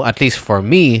know, at least for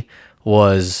me,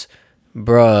 was,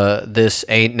 bruh, this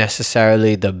ain't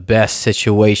necessarily the best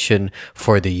situation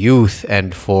for the youth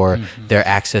and for their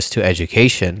access to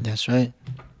education. That's right.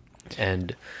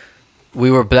 And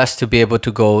we were blessed to be able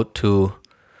to go to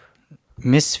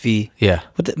MISV. Yeah.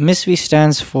 What the MISV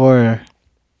stands for?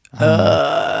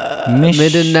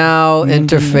 Mindanao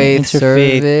Interfaith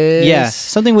Service. Yeah,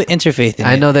 something with interfaith in it.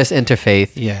 I know there's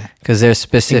interfaith. Yeah. Because their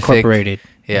specific... Incorporated.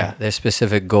 Yeah, their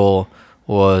specific goal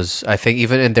was, I think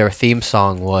even in their theme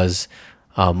song was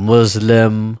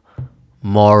Muslim,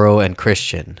 Moro, and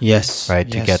Christian. Yes.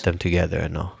 Right, to yes. get them together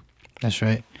and all. That's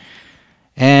right.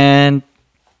 And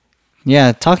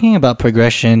yeah, talking about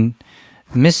progression,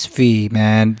 MISV,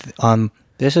 man,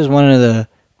 this is one of the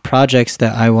projects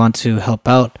that I want to help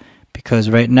out,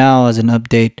 because right now, as an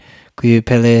update, Kuya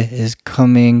Pele is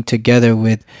coming together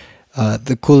with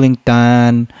the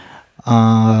Kulingtan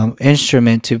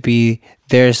instrument to be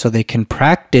there so they can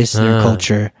practice their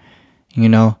culture,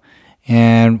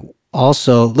 and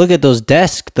also look at those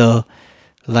desks though,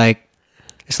 like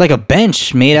it's like a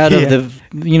bench made out of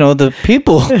the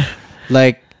people.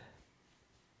 Like,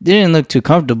 they didn't look too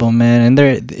comfortable, man, and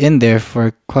they're in there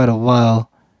for quite a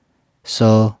while.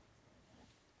 So,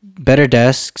 better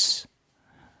desks.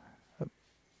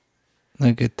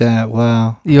 Look at that.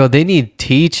 Wow. Yo, they need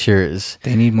teachers.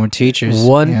 They need more teachers.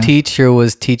 One teacher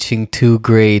was teaching 2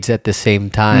 grades at the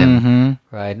same time.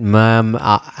 Right? Ma'am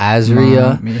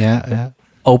Azria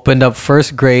opened up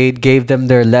first grade, gave them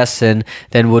their lesson,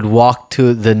 then would walk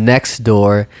to the next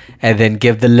door and then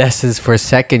give the lessons for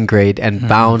second grade and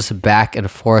bounce back and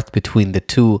forth between the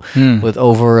two with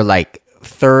over like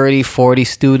 30, 40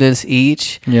 students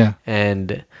each. Yeah.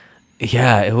 And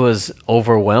yeah, it was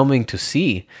overwhelming to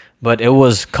see, but it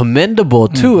was commendable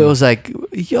too. It was like,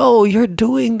 yo, you're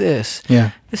doing this.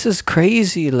 Yeah. This is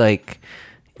crazy. Like,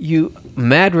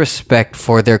 mad respect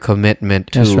for their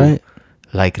commitment to That's right.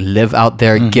 like live out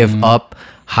there, give up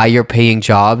higher paying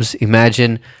jobs.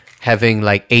 Imagine having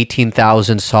like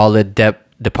 18,000 solid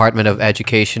Department of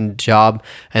Education job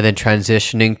and then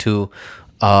transitioning to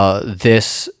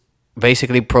this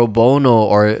basically pro bono,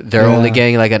 or they're only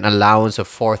getting like an allowance of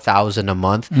 4,000 a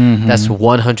month. That's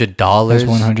 $100. That's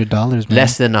 $100, man.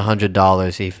 Less than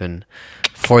 $100 even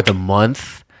for the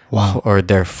month. Wow. Or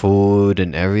their food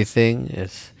and everything.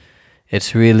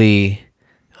 It's really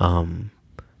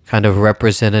kind of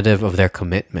representative of their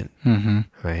commitment,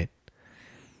 right?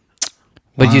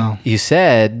 But you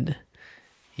said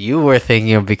you were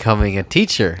thinking of becoming a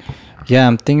teacher. Yeah,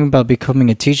 I'm thinking about becoming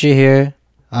a teacher here.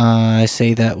 I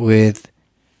say that with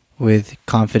with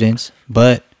confidence.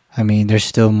 But I mean, there's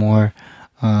still more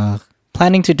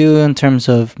planning to do in terms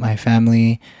of my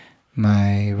family,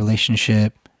 my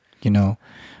relationship, you know.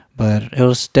 But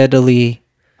it'll steadily,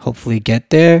 hopefully, get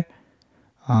there.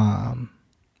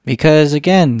 Because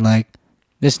again, like,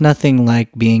 there's nothing like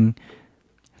being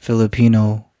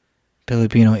Filipino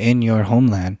in your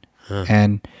homeland.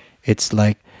 And it's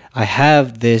like I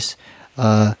have this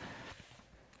I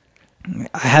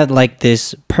had like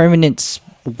this permanent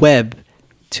web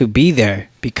to be there,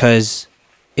 because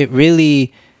it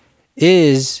really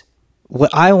is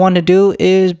what I want to do,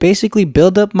 is basically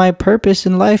build up my purpose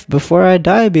in life before I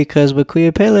die. Because what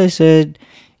Kuya Pele said,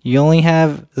 you only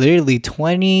have literally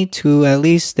 20 to at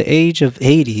least the age of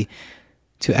 80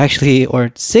 to actually,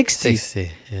 or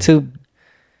 60 to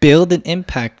build an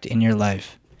impact in your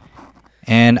life.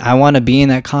 And I want to be in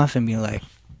that coffin and be like,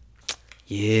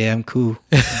 yeah, I'm cool.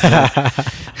 I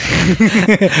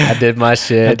did my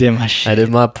shit. I did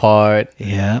my part.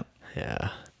 Yeah.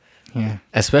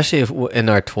 Especially if in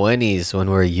our 20s, when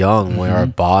we're young, when our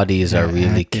bodies are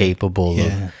really capable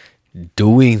of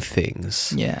doing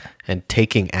things and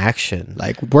taking action.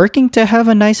 Like, working to have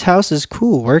a nice house is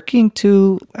cool. Working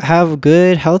to have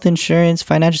good health insurance,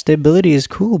 financial stability is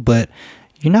cool. But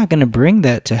you're not going to bring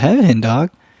that to heaven,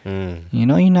 dog. You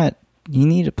know, you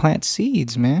need to plant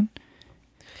seeds, man.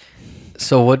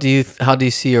 So how do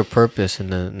you see your purpose in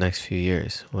the next few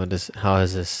years? How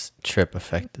has this trip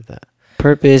affected that?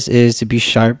 Purpose is to be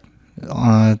sharp.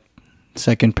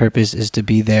 Second purpose is to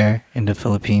be there in the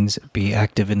Philippines, be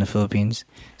active in the Philippines.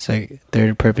 So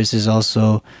third purpose is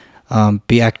also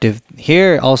be active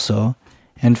here also.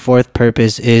 And fourth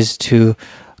purpose is to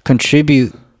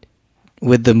contribute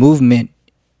with the movement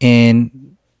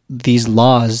in these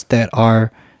laws that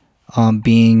are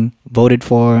being voted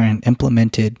for and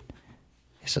implemented.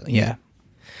 So, yeah.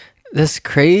 That's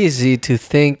crazy to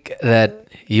think that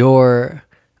you're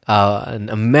an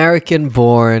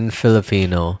American-born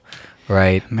Filipino,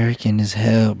 right? American as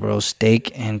hell, bro.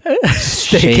 Steak and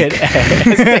Steak shake.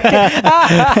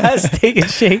 Steak and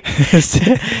shake.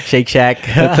 Shake Shack.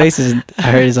 The place I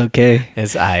heard is okay.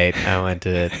 It's aight. I went to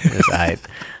it. It's aight.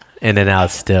 In and out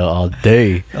still all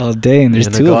day. All day, and there's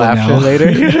two of them after now. later.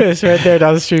 It's right there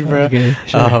down the street, bro. Okay,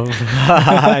 sure.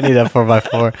 I need a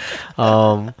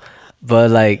 4x4.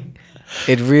 But like,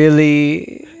 it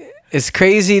really is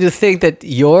crazy to think that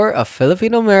you're a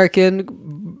Filipino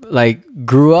American, like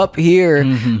grew up here,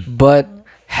 but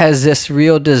has this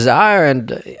real desire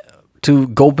and to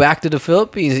go back to the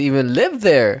Philippines, even live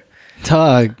there.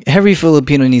 Dog, every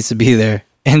Filipino needs to be there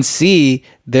and see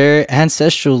their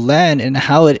ancestral land and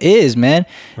how it is, man.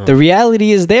 The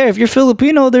reality is there. If you're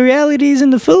Filipino, the reality is in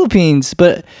the Philippines.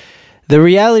 But the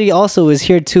reality also is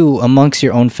here too, amongst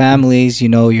your own families, you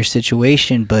know, your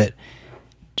situation. But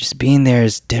just being there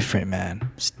is different, man.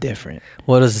 It's different.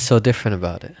 What is so different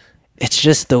about it? It's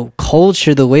just the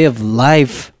culture, the way of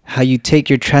life, how you take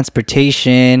your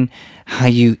transportation, how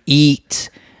you eat,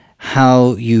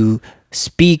 how you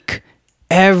speak.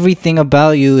 Everything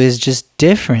about you is just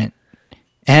different.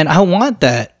 And I want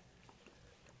that.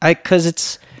 Cause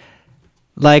it's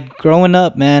like growing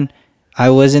up, man, I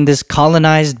was in this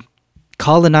colonized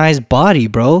body,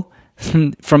 bro.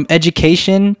 From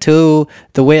education to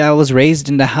the way I was raised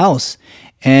in the house.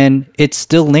 And it's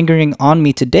still lingering on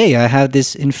me today. I have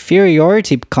this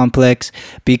inferiority complex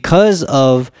because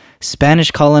of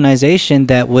Spanish colonization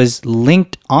that was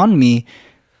linked on me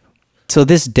to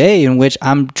this day, in which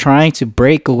I'm trying to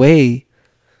break away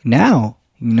now,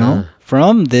 you know,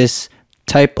 from this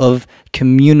type of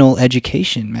communal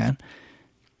education, man.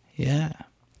 Yeah.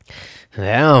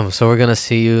 Damn, so we're gonna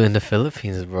see you in the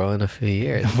Philippines, bro, in a few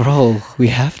years. Bro, we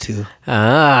have to.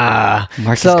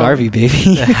 Marcus So- Garvey,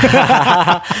 baby.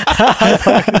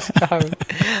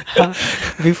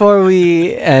 Before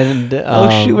we end, Oh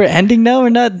shoot, we're ending now.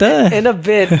 We're not done. in a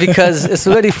bit, because it's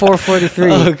already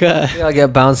 4:43. Oh god. I'll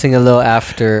get bouncing a little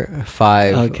after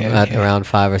 5, Okay, at okay. around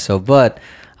 5 or so. But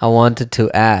I wanted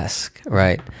to ask,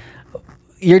 right?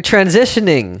 You're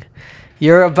transitioning.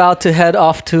 You're about to head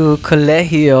off to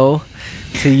Colegio,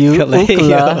 to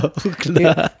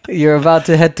Ukla. You're about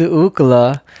to head to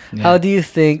Ukla. Yeah. How do you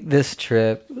think this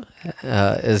trip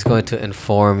is going to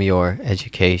inform your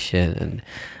education? And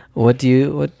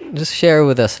just share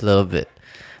with us a little bit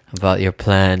about your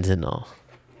plans and all.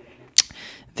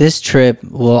 This trip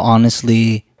will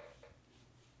honestly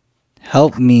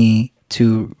help me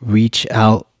to reach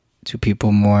out to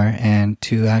people more and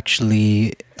to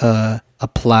actually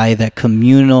apply that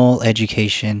communal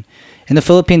education. In the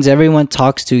Philippines, everyone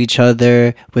talks to each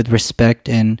other with respect,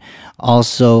 and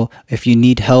also if you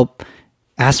need help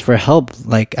ask for help.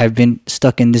 Like, I've been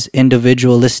stuck in this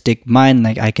individualistic mind,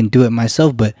 like I can do it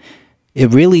myself, but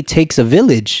it really takes a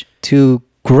village to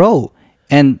grow.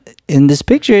 And in this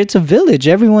picture, it's a village.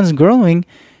 Everyone's growing,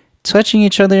 touching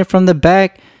each other from the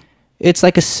back. It's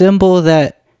like a symbol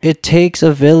that it takes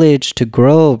a village to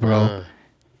grow, bro.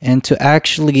 And to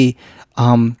actually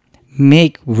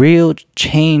make real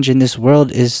change in this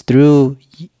world is through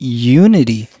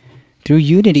unity. Through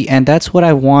unity. And that's what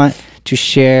I want to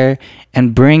share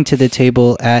and bring to the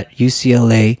table at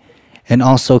UCLA, and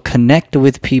also connect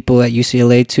with people at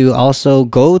UCLA to also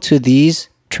go to these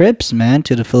trips, man,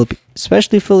 to the Philippines,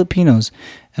 especially Filipinos,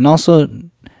 and also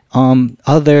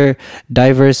other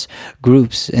diverse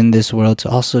groups in this world, to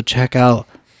also check out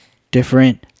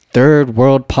different third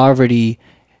world poverty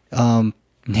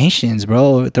nations,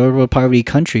 bro, third world poverty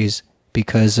countries,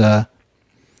 because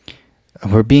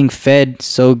we're being fed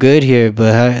so good here,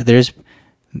 but there's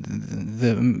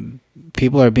the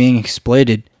people are being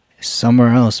exploited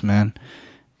somewhere else, man.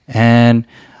 And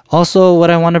also what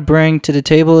I want to bring to the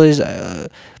table is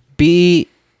be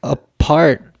a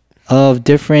part of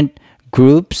different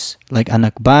groups like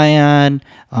Anak Bayan,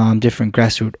 different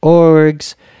grassroots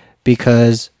orgs,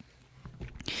 because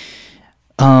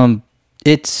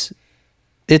it's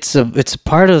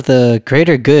part of the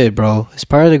greater good, bro. It's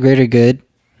part of the greater good.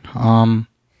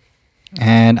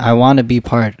 And I want to be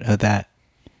part of that.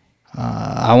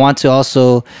 I want to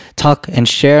also talk and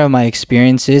share my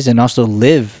experiences and also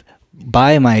live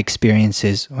by my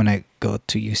experiences when I go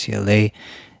to UCLA.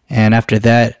 And after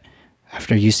that,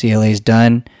 after UCLA is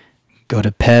done, go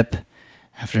to PEP.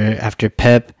 After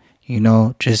PEP,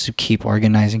 just keep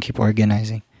organizing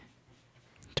to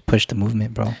push the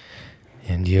movement, bro.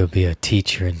 And you'll be a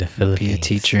teacher in the Philippines. Be a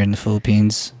teacher in the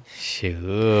Philippines.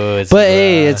 Shoot. But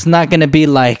hey, it's not going to be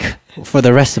like for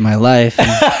the rest of my life.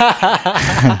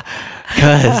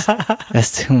 Because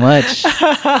that's too much.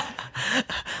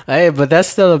 Hey, but that's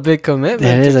still a big commitment.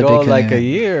 That is to a go big like a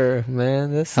commitment. year,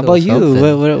 man. That's How about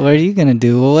you? What are you going to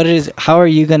do? How are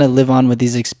you going to live on with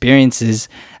these experiences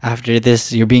after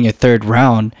this? You're being a third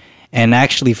round and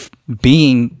actually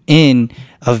being in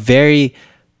a very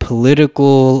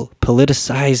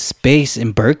politicized space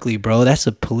in Berkeley, bro. That's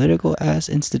a political ass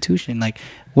institution. Like,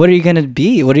 what are you gonna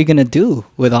be? What are you gonna do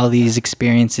with all these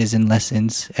experiences and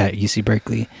lessons at UC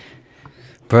Berkeley?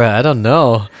 Bruh, I don't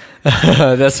know.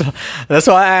 That's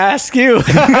why I ask you.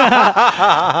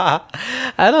 I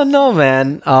don't know,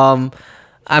 man.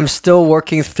 I'm still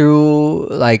working through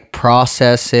like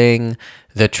processing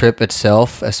the trip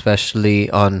itself, especially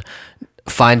on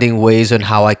finding ways on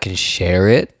how I can share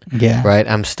it. Yeah. Right.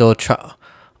 I'm still trying.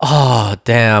 Oh,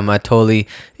 damn.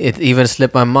 It even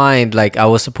slipped my mind. Like, I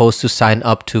was supposed to sign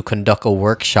up to conduct a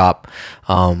workshop.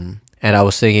 And I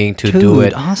was thinking to do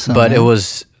it. Awesome, but man.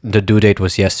 the due date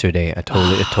was yesterday. It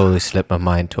totally slipped my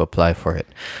mind to apply for it.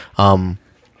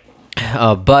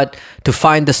 But to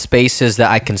find the spaces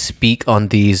that I can speak on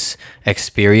these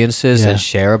experiences and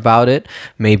share about it,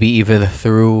 maybe even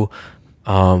through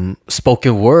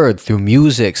spoken word, through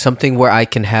music, something where I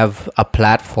can have a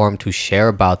platform to share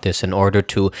about this in order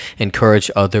to encourage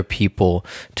other people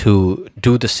to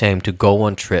do the same, to go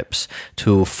on trips,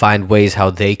 to find ways how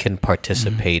they can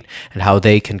participate and how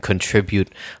they can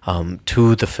contribute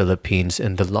to the Philippines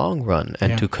in the long run,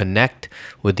 and to connect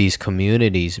with these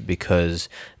communities, because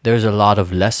there's a lot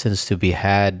of lessons to be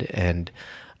had, and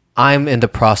I'm in the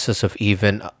process of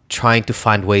even trying to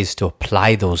find ways to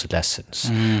apply those lessons,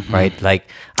 right? Like,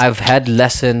 I've had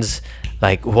lessons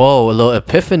like, little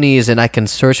epiphanies, and I can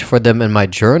search for them in my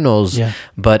journals,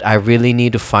 but I really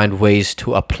need to find ways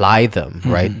to apply them,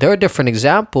 right? There are different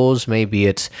examples. Maybe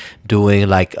it's doing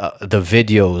like the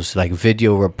videos, like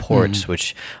video reports,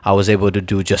 which I was able to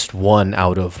do just one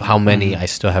out of how many I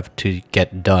still have to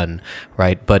get done,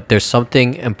 right? But there's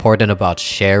something important about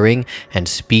sharing and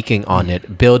speaking on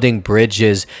it, building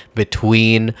bridges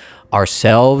between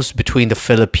ourselves, between the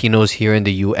Filipinos here in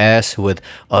the US with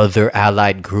other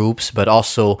allied groups, but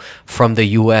also from the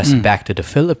US back to the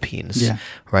Philippines,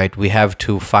 right? We have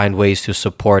to find ways to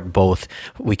support both.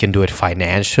 We can do it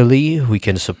financially, we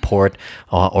can support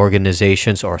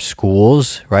organizations or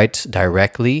schools, right,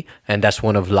 directly, and that's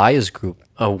one of Laya's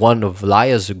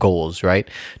goals, right,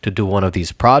 to do one of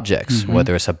these projects,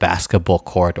 whether it's a basketball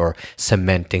court or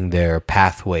cementing their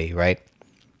pathway, right?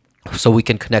 So we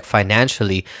can connect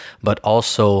financially, but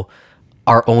also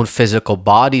our own physical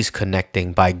bodies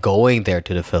connecting by going there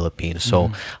to the Philippines.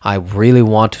 So I really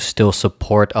want to still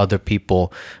support other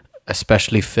people,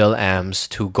 especially Phil-Ams,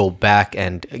 to go back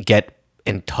and get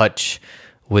in touch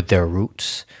with their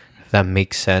roots, if that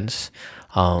makes sense.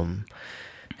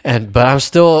 but I'm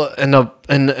still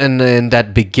in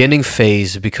that beginning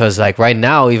phase, because like right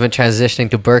now, even transitioning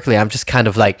to Berkeley, I'm just kind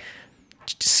of like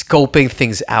scoping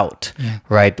things out,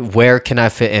 right? Where can I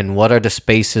fit in? What are the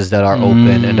spaces that are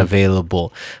open and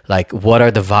available? Like, what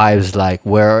are the vibes like?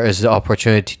 Where is the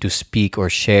opportunity to speak or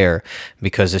share?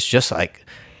 Because it's just like,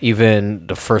 even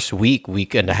the first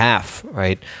week and a half,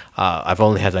 right? I've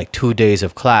only had like 2 days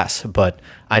of class, but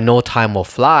I know time will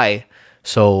fly.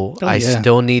 So I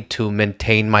still need to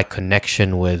maintain my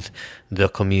connection with the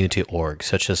community org,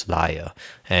 such as Laya,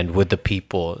 and with the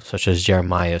people, such as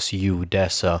Jeremias, you,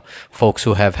 Dessa, folks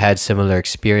who have had similar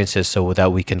experiences, so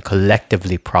that we can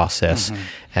collectively process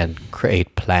and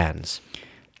create plans.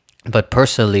 But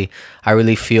personally, I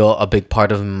really feel a big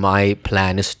part of my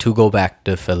plan is to go back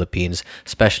to the Philippines,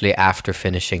 especially after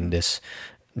finishing this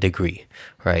degree,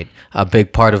 right? A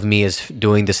big part of me is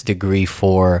doing this degree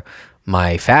for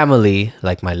my family,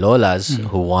 like my lolas,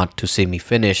 who want to see me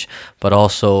finish, but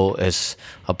also as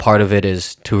a part of it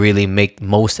is to really make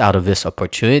most out of this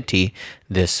opportunity,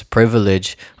 this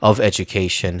privilege of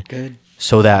education,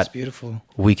 so that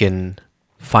we can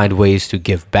find ways to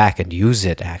give back and use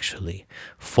it actually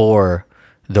for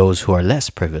those who are less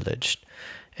privileged.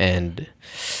 And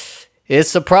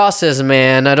it's a process,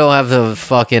 man. I don't have the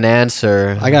fucking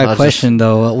answer. I got a question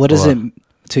though. What is it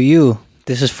to you?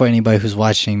 This is for anybody who's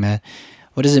watching, man.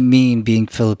 What does it mean being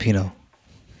Filipino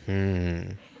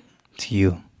to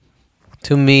you?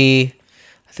 To me,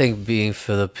 I think being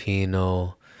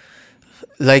Filipino,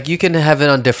 like, you can have it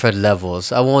on different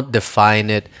levels. I won't define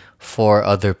it for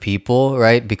other people,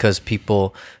 right? Because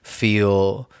people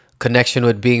feel connection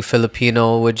with being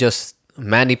Filipino with just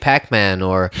Manny Pac-Man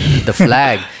or the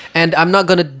flag. And I'm not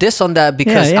going to diss on that,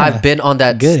 because I've been on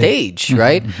that stage,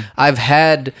 right? I've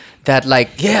had that, like,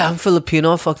 I'm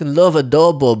Filipino, I fucking love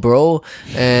adobo, bro.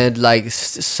 And like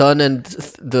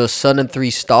the sun and 3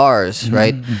 stars,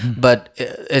 right? But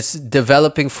it's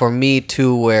developing for me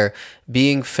too, where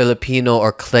being Filipino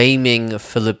or claiming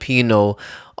Filipino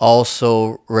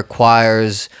also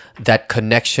requires that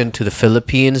connection to the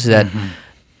Philippines that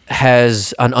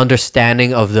has an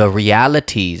understanding of the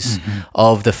realities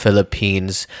of the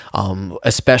Philippines,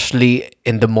 especially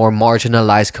in the more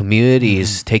marginalized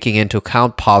communities, taking into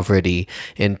account poverty,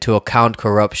 into account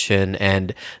corruption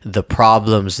and the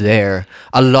problems there,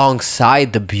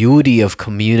 alongside the beauty of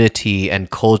community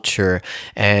and culture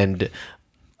and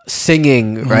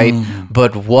singing, right?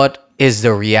 But what is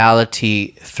the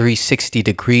reality 360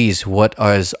 degrees? What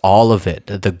is all of it,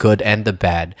 the good and the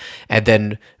bad? And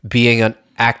then being an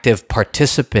active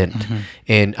participant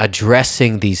in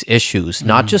addressing these issues,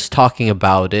 not just talking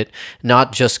about it,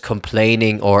 not just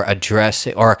complaining or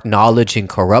addressing or acknowledging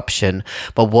corruption,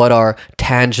 but what are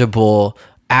tangible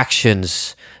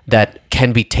actions that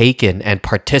can be taken, and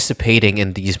participating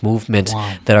in these movements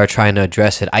that are trying to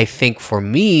address it. I think for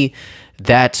me,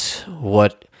 that's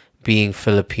what being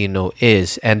Filipino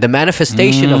is. And the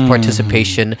manifestation of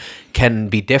participation can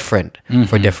be different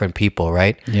for different people,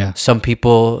 right? Yeah. Some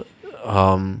people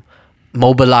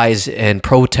mobilize in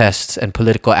protests and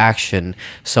political action.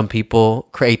 Some people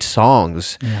create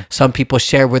songs. Some people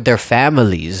share with their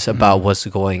families about what's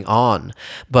going on.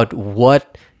 But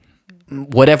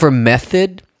whatever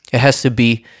method, it has to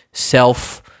be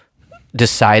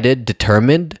self-decided,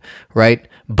 determined, right?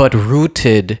 But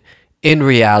rooted in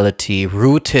reality,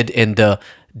 rooted in the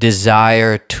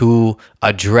desire to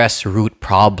address root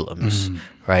problems,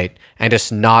 right? And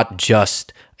it's not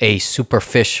just a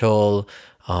superficial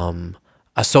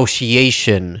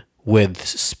association with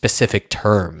specific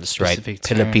terms, right?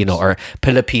 Filipino or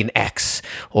Philippine X,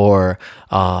 or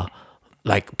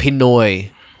like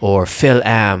Pinoy or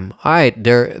Phil-Am. All right,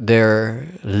 they're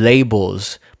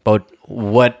labels, but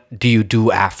what do you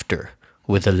do after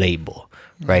with a label,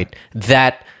 right?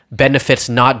 That benefits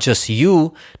not just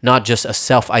you, not just a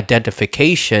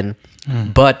self-identification,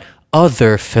 but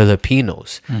other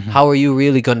Filipinos. How are you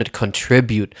really going to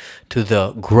contribute to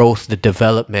the growth, the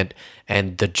development,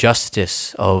 and the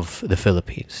justice of the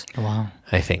Philippines? Wow.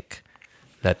 I think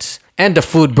that's... And the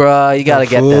food, bruh. You gotta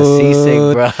get that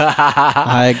sisig,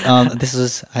 bruh. This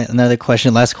is another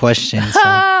question, last question.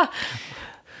 So,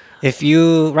 if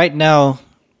you, right now,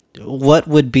 what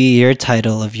would be your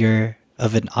title of your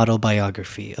your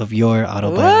autobiography?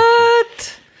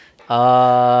 What?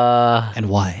 And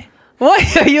why? Why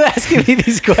are you asking me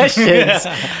these questions?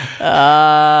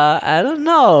 I don't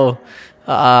know.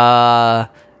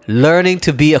 Learning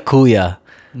to be a kuya.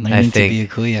 Learning to be a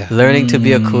kuya. Learning to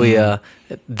be a kuya.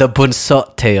 The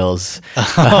bunso tales.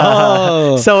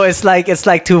 Oh. So it's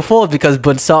like twofold, because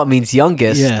bunso means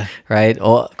youngest, right?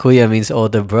 Or kuya means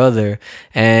older brother.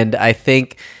 And I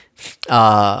think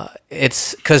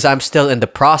it's because I'm still in the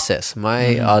process.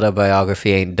 My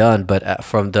autobiography ain't done, but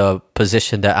from the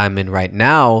position that I'm in right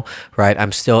now, right,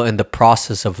 I'm still in the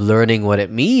process of learning what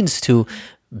it means to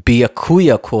be a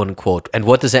kuya, quote unquote, and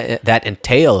what does that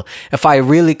entail? If I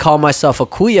really call myself a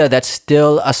kuya, that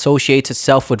still associates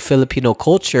itself with Filipino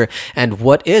culture. And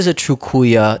what is a true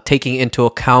kuya, taking into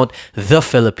account the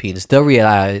Philippines, the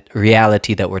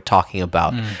reality that we're talking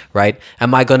about, right?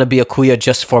 Am I gonna be a kuya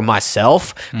just for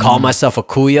myself? Call myself a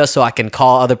kuya so I can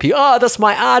call other people, oh, that's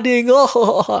my ading,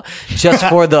 oh, just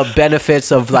for the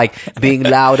benefits of like being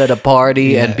loud at a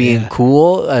party and being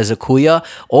cool as a kuya?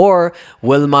 Or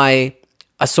will my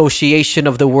association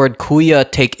of the word kuya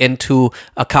take into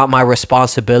account my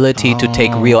responsibility to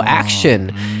take real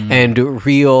action and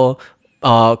real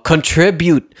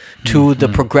contribute to the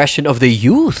progression of the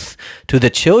youth, to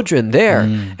the children there?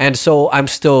 And so I'm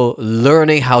still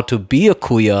learning how to be a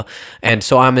kuya, and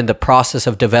so I'm in the process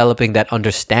of developing that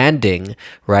understanding,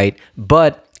 right?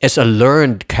 But it's a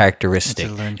learned characteristic.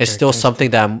 It's still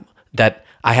something that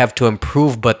I have to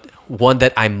improve, but one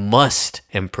that I must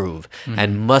improve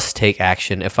and must take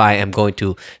action if I am going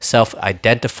to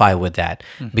self-identify with that.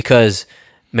 Because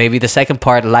maybe the second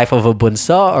part, life of a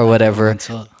bunso or whatever,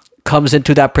 comes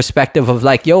into that perspective of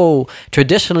like, yo,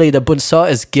 traditionally the bunso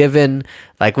is given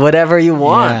like whatever you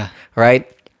want, right?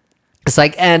 It's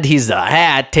like, and he's the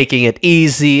hat, taking it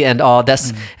easy and all.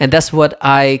 That's what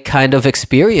I kind of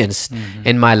experienced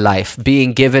in my life,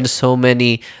 being given so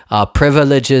many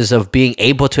privileges of being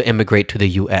able to immigrate to the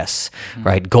U.S.,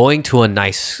 right? Going to a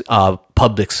nice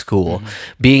public school,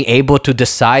 being able to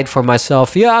decide for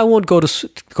myself, I won't go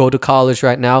to college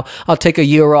right now. I'll take a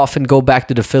year off and go back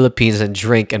to the Philippines and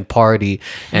drink and party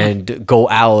and go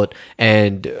out,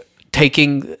 and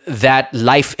taking that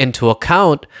life into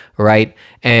account, right?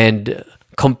 And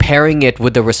comparing it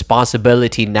with the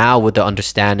responsibility now, with the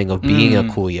understanding of being a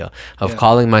kuya, of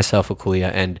calling myself a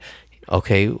kuya, and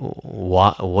okay,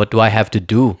 what do I have to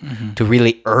do to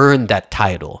really earn that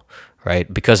title,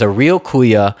 right? Because a real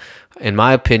kuya, in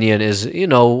my opinion, is,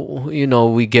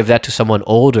 we give that to someone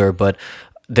older, but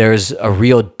there's a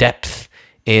real depth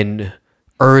in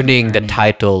earning the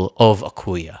title of a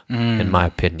kuya, in my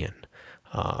opinion.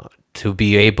 To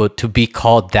be able to be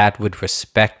called that with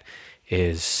respect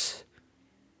is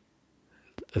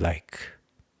like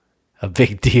a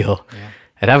big deal.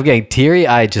 And I'm getting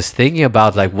teary-eyed just thinking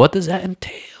about like, what does that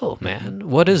entail, man?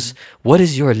 What is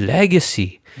your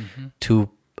legacy to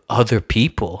other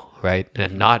people, right?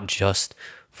 And not just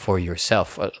for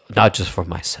yourself, not just for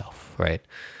myself, right?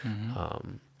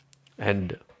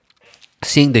 And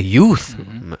seeing the youth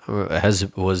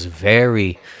was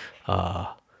very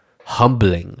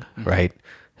humbling, right?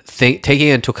 Taking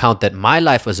into account that my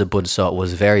life as a bunso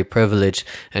was very privileged,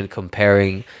 and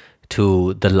comparing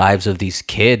to the lives of these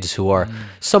kids who are,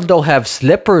 some don't have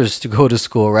slippers to go to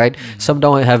school, right? Some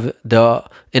don't have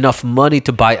enough money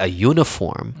to buy a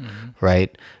uniform,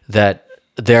 right? That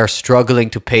they're struggling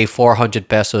to pay 400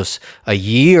 pesos a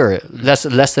year. Less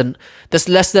than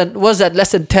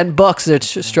 $10.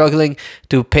 They're struggling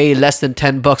to pay less than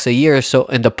 $10 a year. So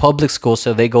in the public school,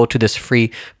 so they go to this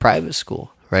free private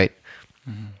school, right?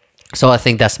 So I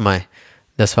think that's what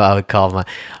I would call my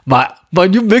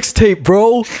new mixtape,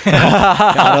 bro.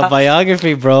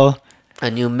 Autobiography, bro.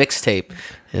 A new mixtape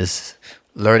is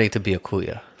learning to be a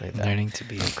kuya. Like that. Learning to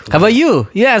be a kuya. How about you?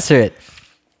 You answer it.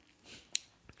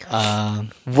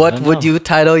 What would you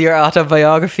title your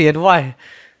autobiography, and why?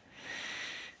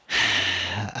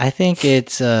 I think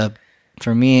it's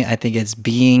for me, I think it's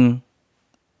being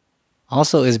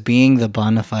the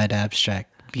bona fide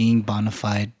abstract, being bona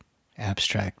fide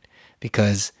abstract,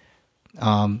 because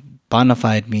bona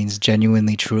fide means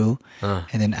genuinely true,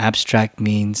 and then abstract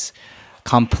means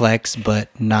complex, but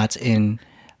not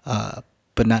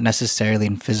necessarily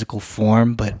in physical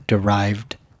form, but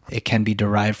derived. It can be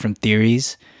derived from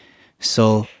theories.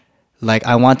 So, like,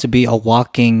 I want to be a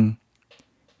walking,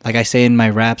 like I say in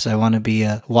my raps, I want to be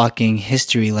a walking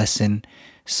history lesson.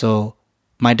 So,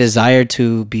 my desire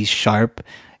to be sharp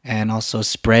and also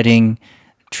spreading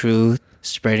truth,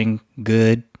 spreading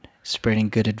good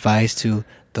advice to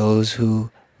those who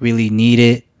really need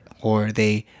it, or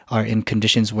they are in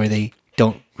conditions where they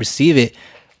don't receive it.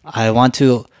 I want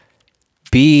to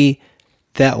be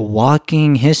that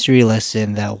walking history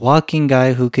lesson, that walking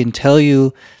guy who can tell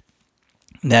you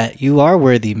that you are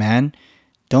worthy, man.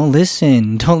 Don't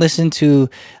listen to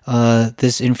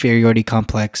this inferiority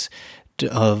complex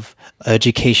of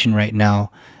education right now.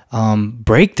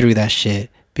 Break through that shit,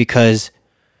 because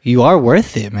you are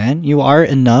worth it, man. You are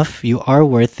enough. You are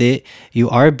worth it. You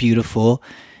are beautiful.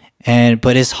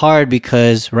 But it's hard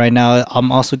because right now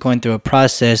I'm also going through a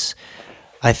process,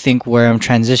 I think, where I'm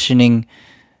transitioning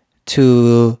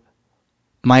to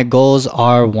my goals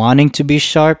are wanting to be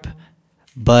sharp,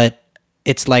 but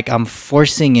it's like I'm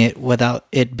forcing it without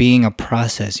it being a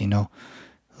process, you know?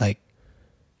 Like,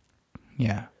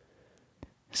 yeah.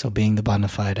 So being the bona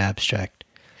fide abstract.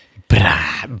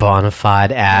 Bona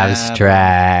fide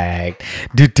abstract.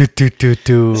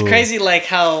 It's Crazy like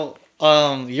how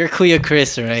you're Kuya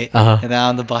Chris, right? And then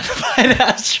I'm the bona fide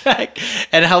abstract.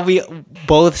 And how we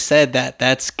both said that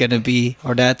that's gonna be,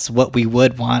 or that's what we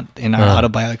would want in our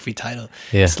autobiography title.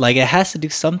 Yeah. It's like it has to do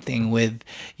something with,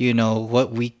 you know,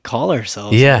 what we call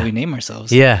ourselves, what we name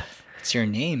ourselves. Yeah. It's your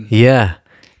name. Yeah.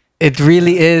 It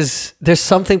really is. There's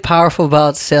something powerful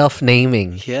about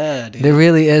self-naming. Yeah, dude. There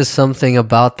really is something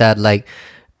about that. Like,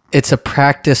 it's a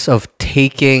practice of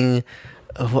taking,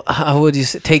 how would you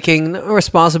say, taking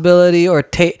responsibility or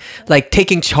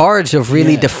taking charge of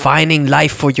really defining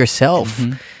life for yourself.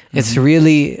 It's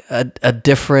really a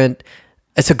different,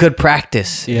 it's a good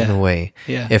practice in a way.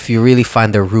 Yeah. If you really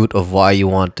find the root of why you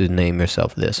want to name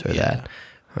yourself this or that,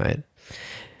 right?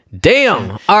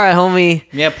 Damn. All right, homie.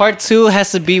 Yeah, part 2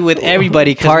 has to be with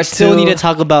everybody because we still need to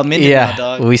talk about Mindanao,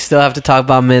 dog. We still have to talk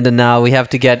about Mindanao. We have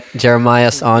to get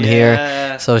Jeremiah on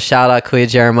here. So shout out Kuya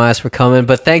Jeremiah for coming.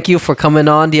 But thank you for coming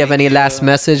on. Do you have any last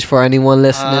message for anyone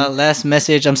listening? Last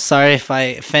message. I'm sorry if I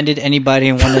offended anybody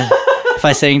and if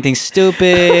I said anything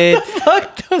stupid.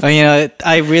 Or, you know,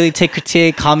 I really take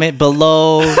critique. Comment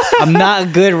below. I'm not a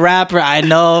good rapper, I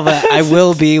know, but I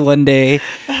will be one day.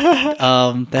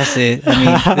 That's it. I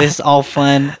mean, this is all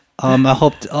fun. I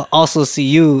hope to also see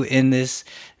you in this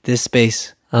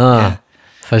space. For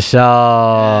sure.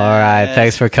 All right.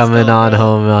 Thanks for coming on,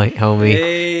 homie.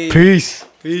 Hey. Peace.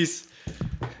 Peace.